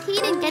because he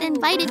didn't get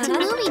invited to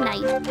movie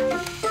night.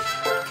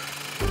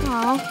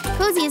 Oh,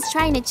 Cozy is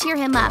trying to cheer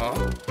him up.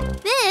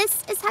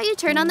 This is how you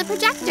turn on the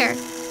projector.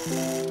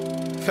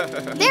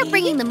 They're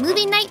bringing the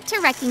movie night to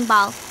Wrecking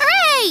Ball.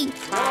 Hooray!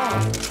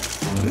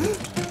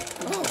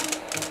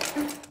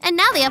 And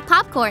now they have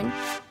popcorn.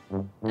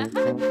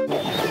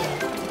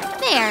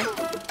 There.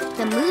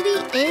 The movie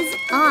is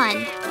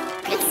on.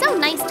 It's so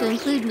nice to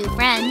include new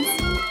friends.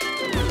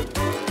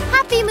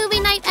 Happy movie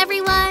night,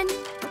 everyone!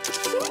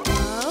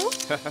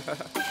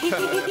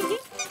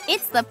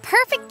 It's the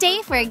perfect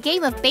day for a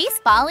game of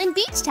baseball in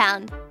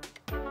Beachtown.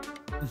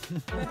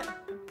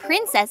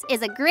 Princess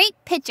is a great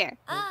pitcher.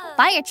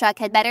 Fire Truck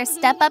had better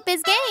step up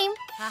his game.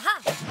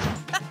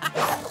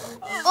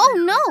 Oh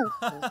no!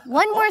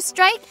 One more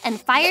strike and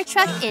Fire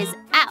Truck is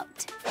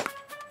out.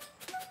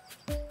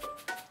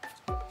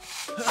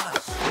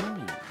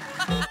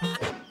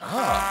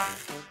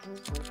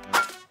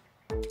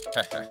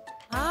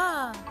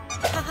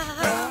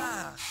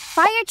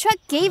 Fire Truck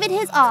gave it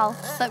his all,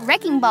 but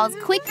Wrecking Ball's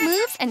quick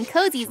moves and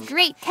Cozy's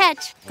great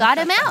catch got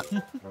him out.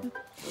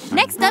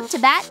 Next Next up to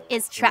bat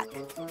is Truck.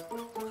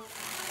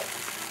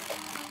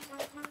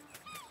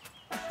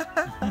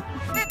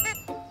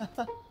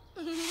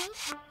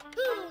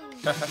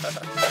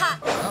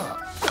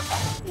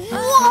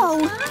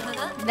 Whoa!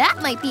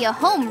 That might be a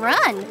home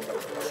run.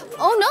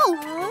 Oh no,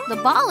 the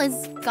ball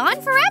is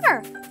gone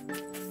forever.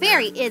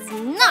 Fairy is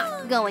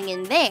not going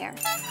in there.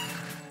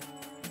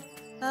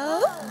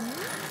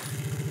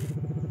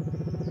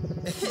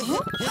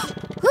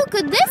 Who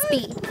could this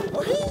be?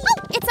 Oh,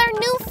 it's our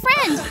new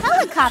friend,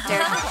 Helicopter.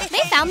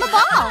 They found the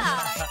ball.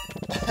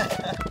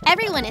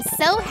 Everyone is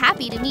so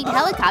happy to meet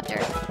Helicopter,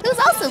 who's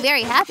also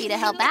very happy to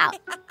help out.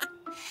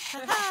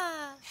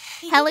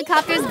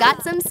 Helicopter's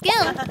got some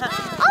skill.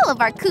 All of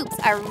our Coupes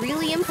are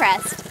really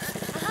impressed.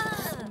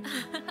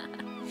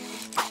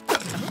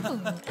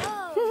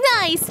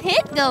 Nice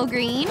hit, Go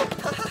Green.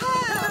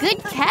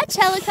 Good catch,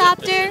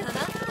 Helicopter.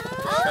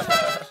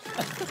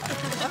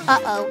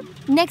 Uh-oh.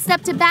 Next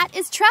up to bat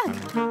is Truck.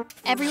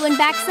 Everyone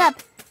backs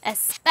up,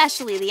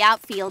 especially the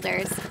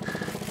outfielders.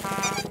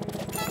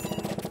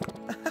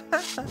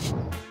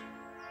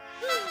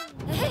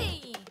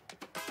 Hey!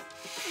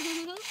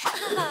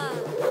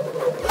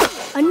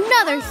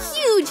 Another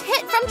huge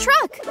hit from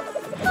Truck.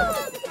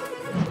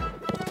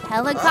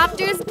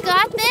 Helicopter's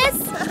got this.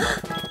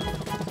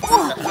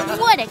 Oh,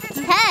 what a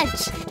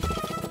catch.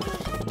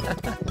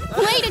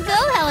 Way to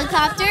go,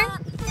 Helicopter.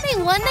 They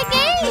won the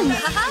game.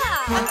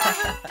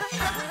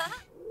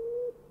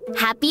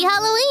 Happy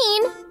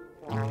Halloween.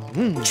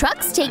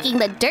 Truck's taking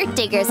the Dirt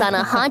Diggers on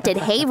a haunted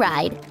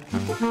hayride.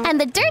 And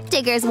the Dirt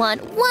Diggers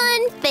want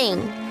one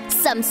thing,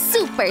 some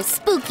super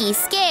spooky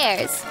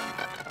scares.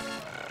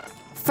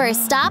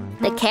 First stop,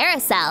 the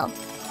carousel.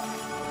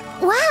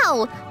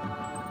 Wow!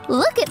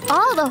 Look at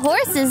all the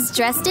horses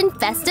dressed in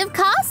festive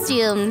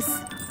costumes.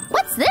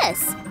 What's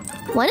this?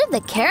 One of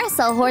the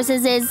carousel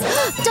horses is,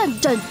 dun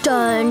dun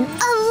dun,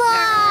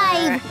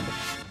 alive!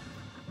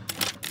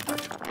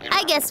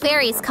 I guess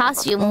Fairy's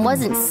costume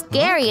wasn't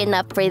scary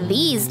enough for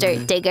these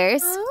Dirt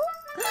Diggers.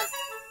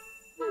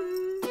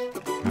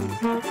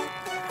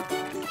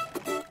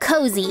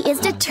 Cozy is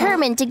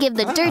determined to give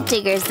the Dirt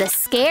Diggers the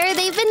scare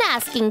they've been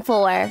asking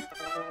for.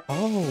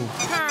 Oh.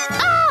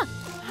 Ah!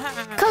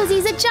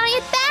 Cozy's a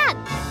giant bat!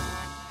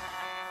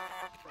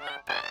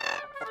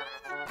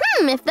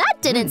 If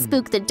that didn't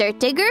spook the Dirt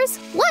Diggers,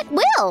 what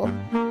will?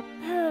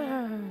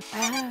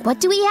 What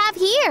do we have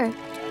here?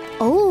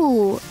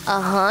 Oh,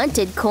 a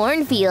haunted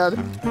cornfield.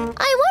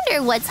 I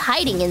wonder what's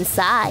hiding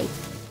inside.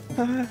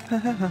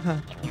 Ah!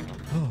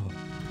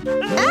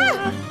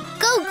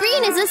 Go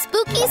Green is a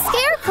spooky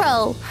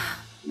scarecrow.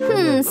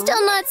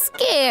 Still not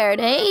scared,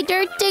 eh,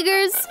 Dirt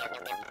Diggers?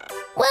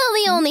 Well,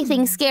 the only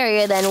thing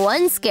scarier than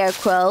one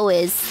scarecrow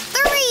is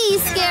 3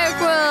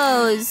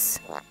 scarecrows.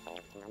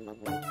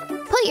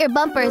 Put your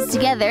bumpers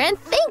together and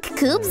think,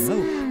 Coupes.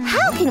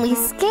 How can we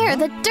scare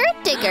the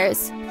Dirt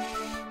Diggers?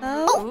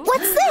 Oh,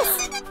 what's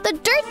this? The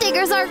Dirt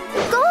Diggers are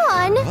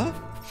gone.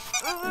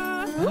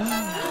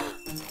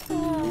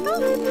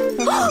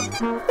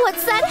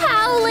 What's that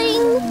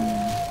howling?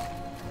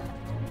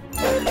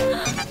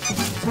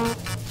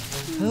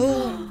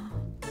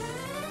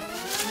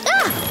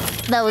 Ah,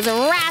 those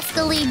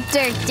rascally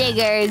Dirt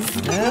Diggers.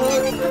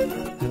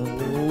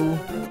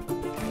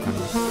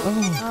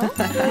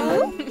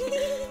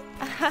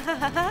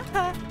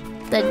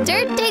 The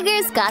Dirt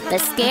Diggers got the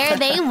scare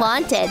they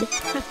wanted.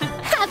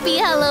 Happy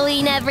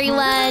Halloween,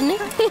 everyone!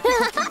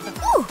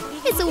 Ooh,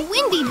 it's a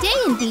windy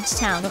day in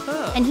Beachtown.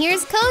 And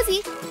here's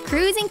Cozy,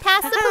 cruising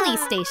past the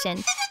police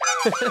station.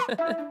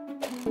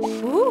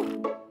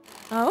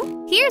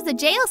 Here's the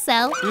jail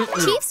cell.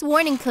 Chief's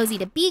warning Cozy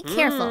to be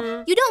careful.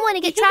 You don't want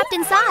to get trapped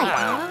inside.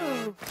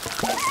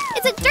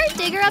 It's a Dirt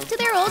Digger up to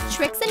their old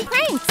tricks and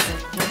pranks.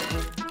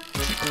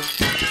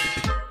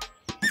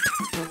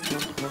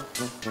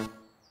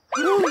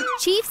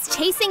 Chief's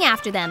chasing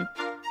after them.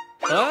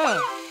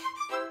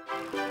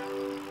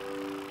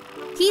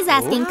 He's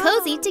asking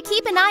Cozy to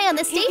keep an eye on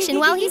the station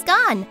while he's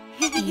gone.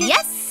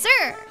 Yes,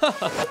 sir!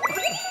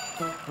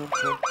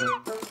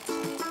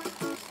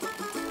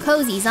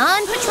 Cozy's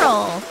on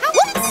patrol.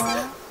 Whoops!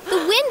 The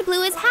wind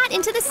blew his hat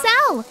into the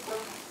cell.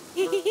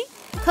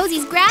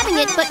 Cozy's grabbing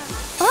it, but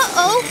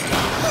uh-oh!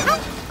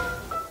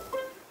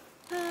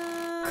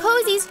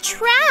 Cozy's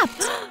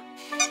trapped!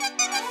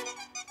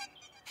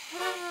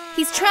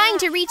 He's trying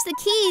to reach the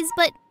keys,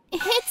 but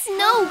it's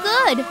no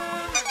good.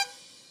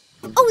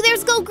 Oh,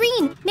 there's Go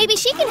Green. Maybe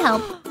she can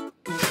help.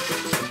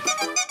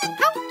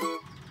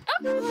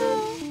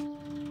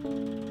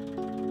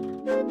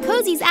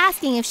 Cozy's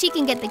asking if she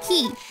can get the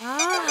key.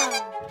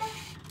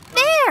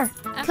 There!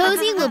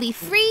 Cozy will be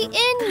free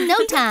in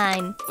no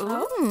time.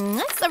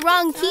 That's the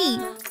wrong key.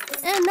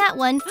 And that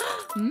one.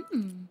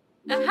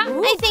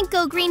 I think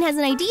Go Green has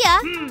an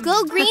idea.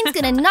 Go Green's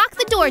gonna knock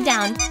the door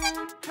down.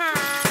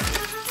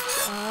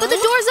 But the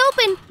door's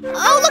open!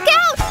 Oh, look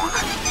out!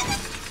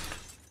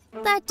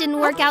 That didn't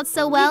work out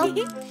so well.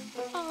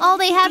 All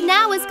they have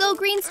now is Go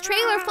Green's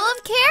trailer full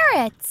of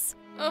carrots.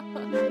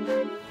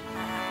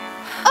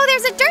 Oh,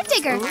 there's a Dirt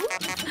Digger!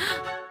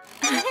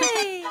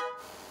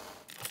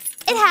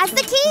 it has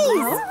the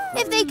keys!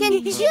 If they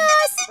can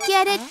just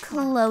get it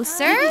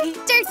closer.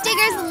 Dirt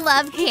diggers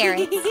love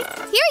carrots.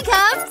 Here he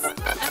comes!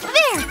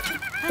 There!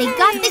 They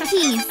got the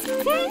keys.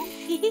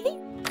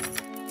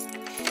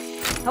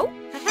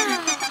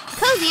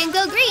 Cozy and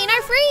Go Green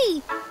are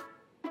free!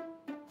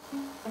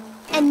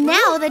 And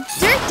now the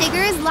dirt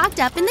digger is locked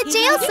up in the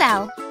jail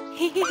cell.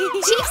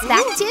 Chief's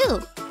back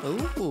too.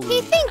 Ooh.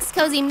 He thinks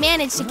Cozy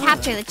managed to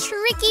capture the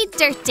tricky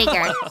dirt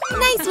digger.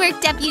 Nice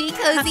work, Deputy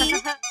Cozy.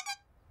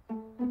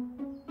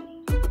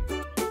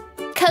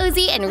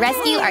 Cozy and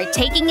Rescue are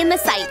taking in the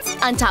sights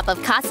on top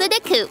of Casa de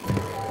Coupe.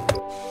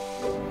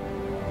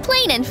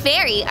 Plane and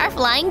Fairy are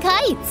flying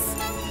kites.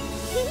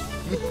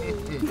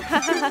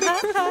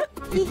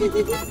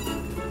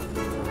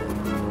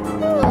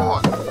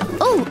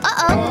 Oh,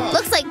 uh-oh.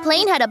 Looks like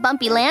Plane had a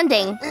bumpy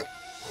landing.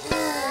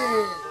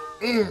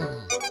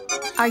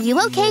 Are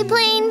you okay,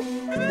 Plane?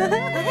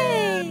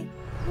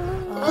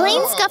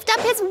 Plane scuffed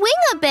up his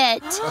wing a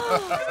bit.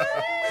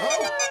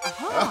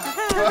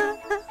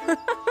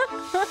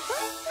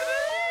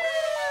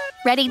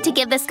 Ready to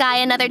give this guy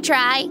another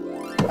try?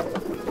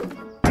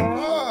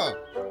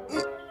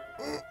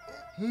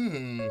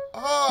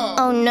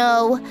 Oh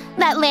no,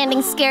 that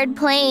landing scared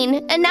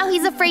Plane, and now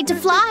he's afraid to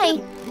fly.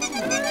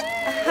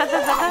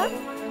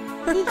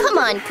 Come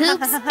on,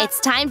 Coops, it's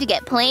time to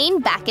get Plane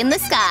back in the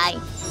sky.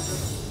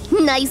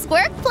 Nice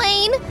work,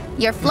 Plane!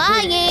 You're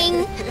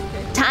flying!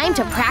 Time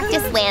to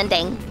practice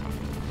landing.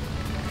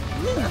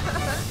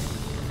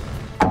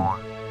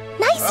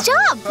 Nice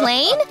job,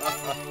 Plane!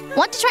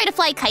 Want to try to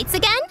fly kites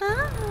again?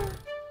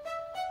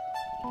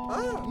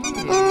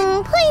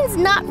 Plane's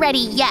not ready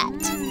yet.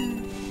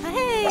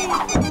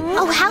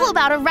 Oh, how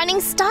about a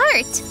running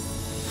start?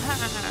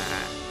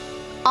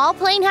 All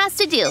Plane has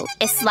to do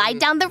is slide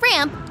down the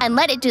ramp and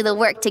let it do the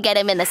work to get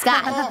him in the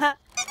sky.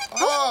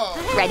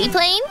 Ready,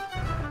 Plane?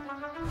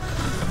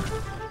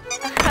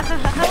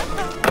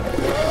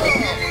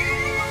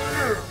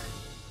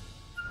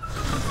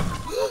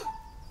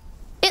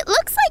 It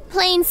looks like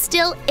Plane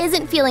still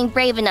isn't feeling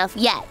brave enough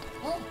yet.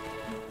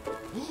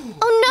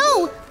 Oh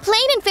no!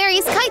 Plane and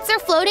Fairy's kites are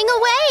floating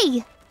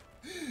away!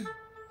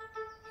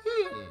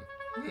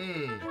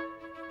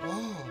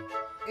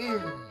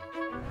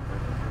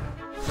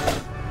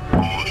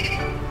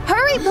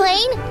 Hurry,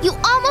 Plane! You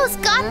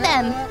almost got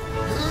them!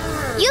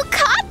 You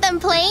caught them,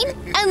 Plane!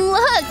 And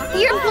look,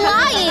 you're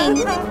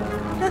flying!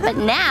 But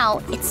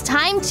now it's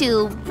time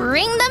to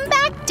bring them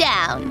back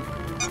down.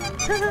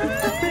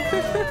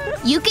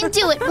 You can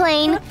do it,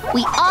 Plane.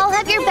 We all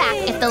have your back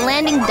if the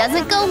landing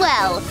doesn't go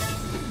well.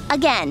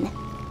 Again.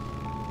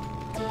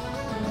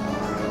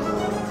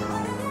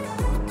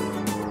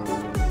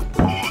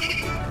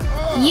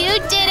 You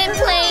did it,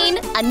 Plane!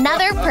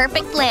 Another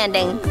perfect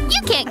landing.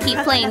 You can't keep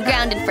Plane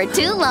grounded for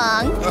too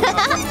long.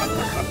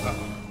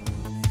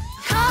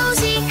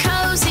 Cozy,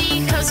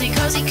 cozy, cozy,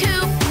 cozy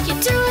coupe. You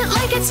do it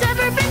like it's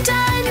never been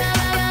done.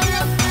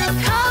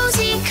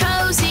 Cozy,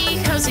 cozy,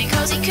 cozy,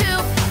 cozy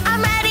coupe.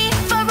 I'm ready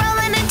for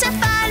rolling into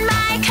fun.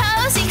 My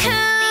cozy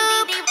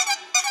coupe.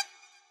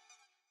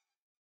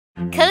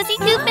 Cozy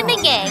Coupe and the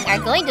gang are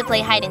going to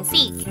play hide and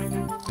seek.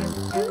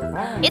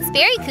 It's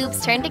Fairy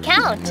Coupe's turn to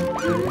count.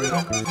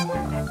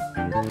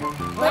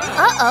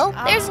 Uh-oh,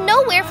 there's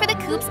nowhere for the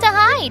Coupes to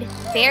hide.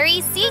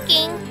 Fairy's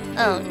seeking.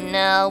 Oh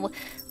no.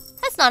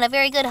 That's not a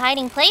very good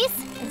hiding place.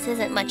 This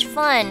isn't much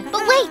fun.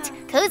 But wait,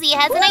 Cozy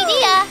has an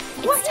idea.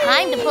 It's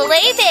time to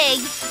play big.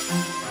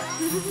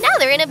 Now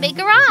they're in a big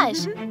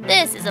garage.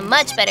 This is a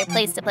much better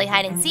place to play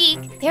hide and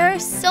seek. There are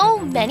so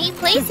many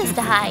places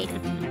to hide.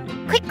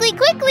 Quickly,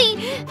 quickly!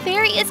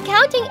 Fairy is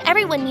counting.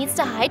 Everyone needs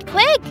to hide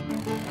quick.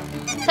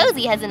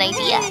 Cozy has an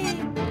idea.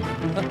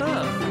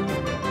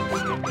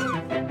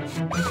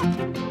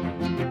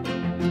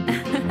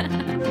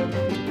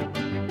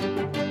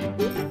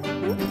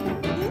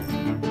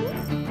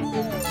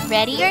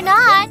 Ready or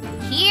not,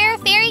 here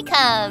Fairy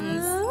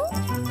comes.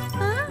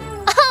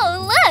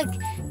 Oh, look!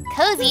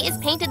 Cozy is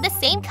painted the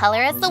same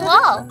color as the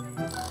wall.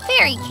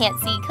 Fairy can't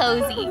see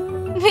Cozy.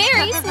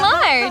 Very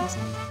smart.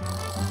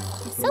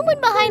 Is someone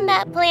behind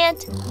that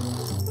plant?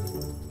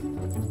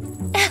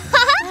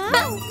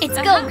 It's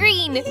Go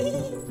Green.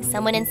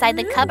 Someone inside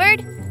the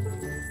cupboard?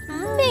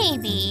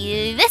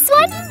 Maybe this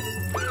one?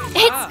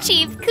 It's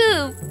Chief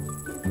Coupe.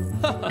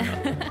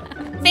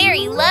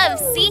 Fairy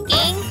loves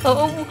seeking.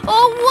 Oh,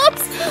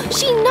 whoops!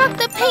 She knocked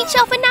the paint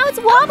shelf and now it's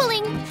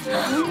wobbling.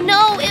 Oh,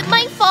 no, it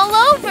might fall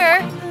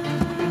over.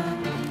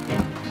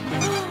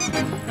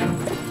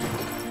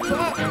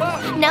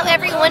 Now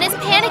everyone is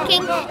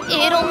panicking.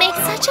 It'll make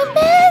such a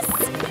mess.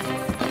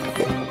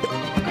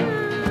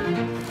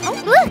 Oh,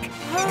 look!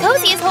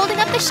 Cozy is holding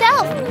up the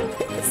shelf.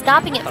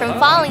 Stopping it from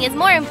falling is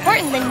more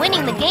important than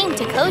winning the game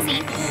to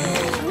Cozy.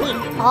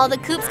 All the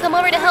Coupes come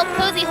over to help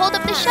Cozy hold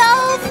up the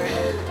shelf.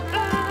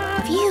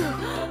 Phew,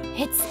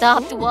 it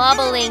stopped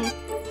wobbling.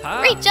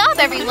 Great job,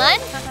 everyone.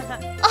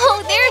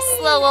 Oh, there's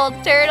slow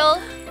old turtle.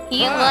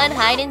 He won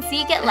hide and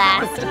seek at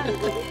last.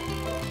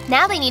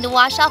 Now they need to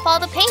wash off all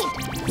the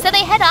paint. So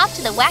they head off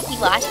to the wacky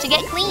wash to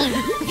get clean.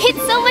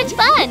 It's so much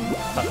fun!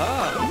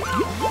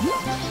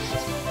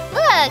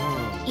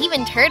 Look,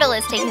 even Turtle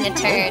is taking a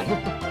turn.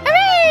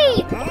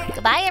 Hooray!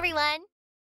 Goodbye, everyone.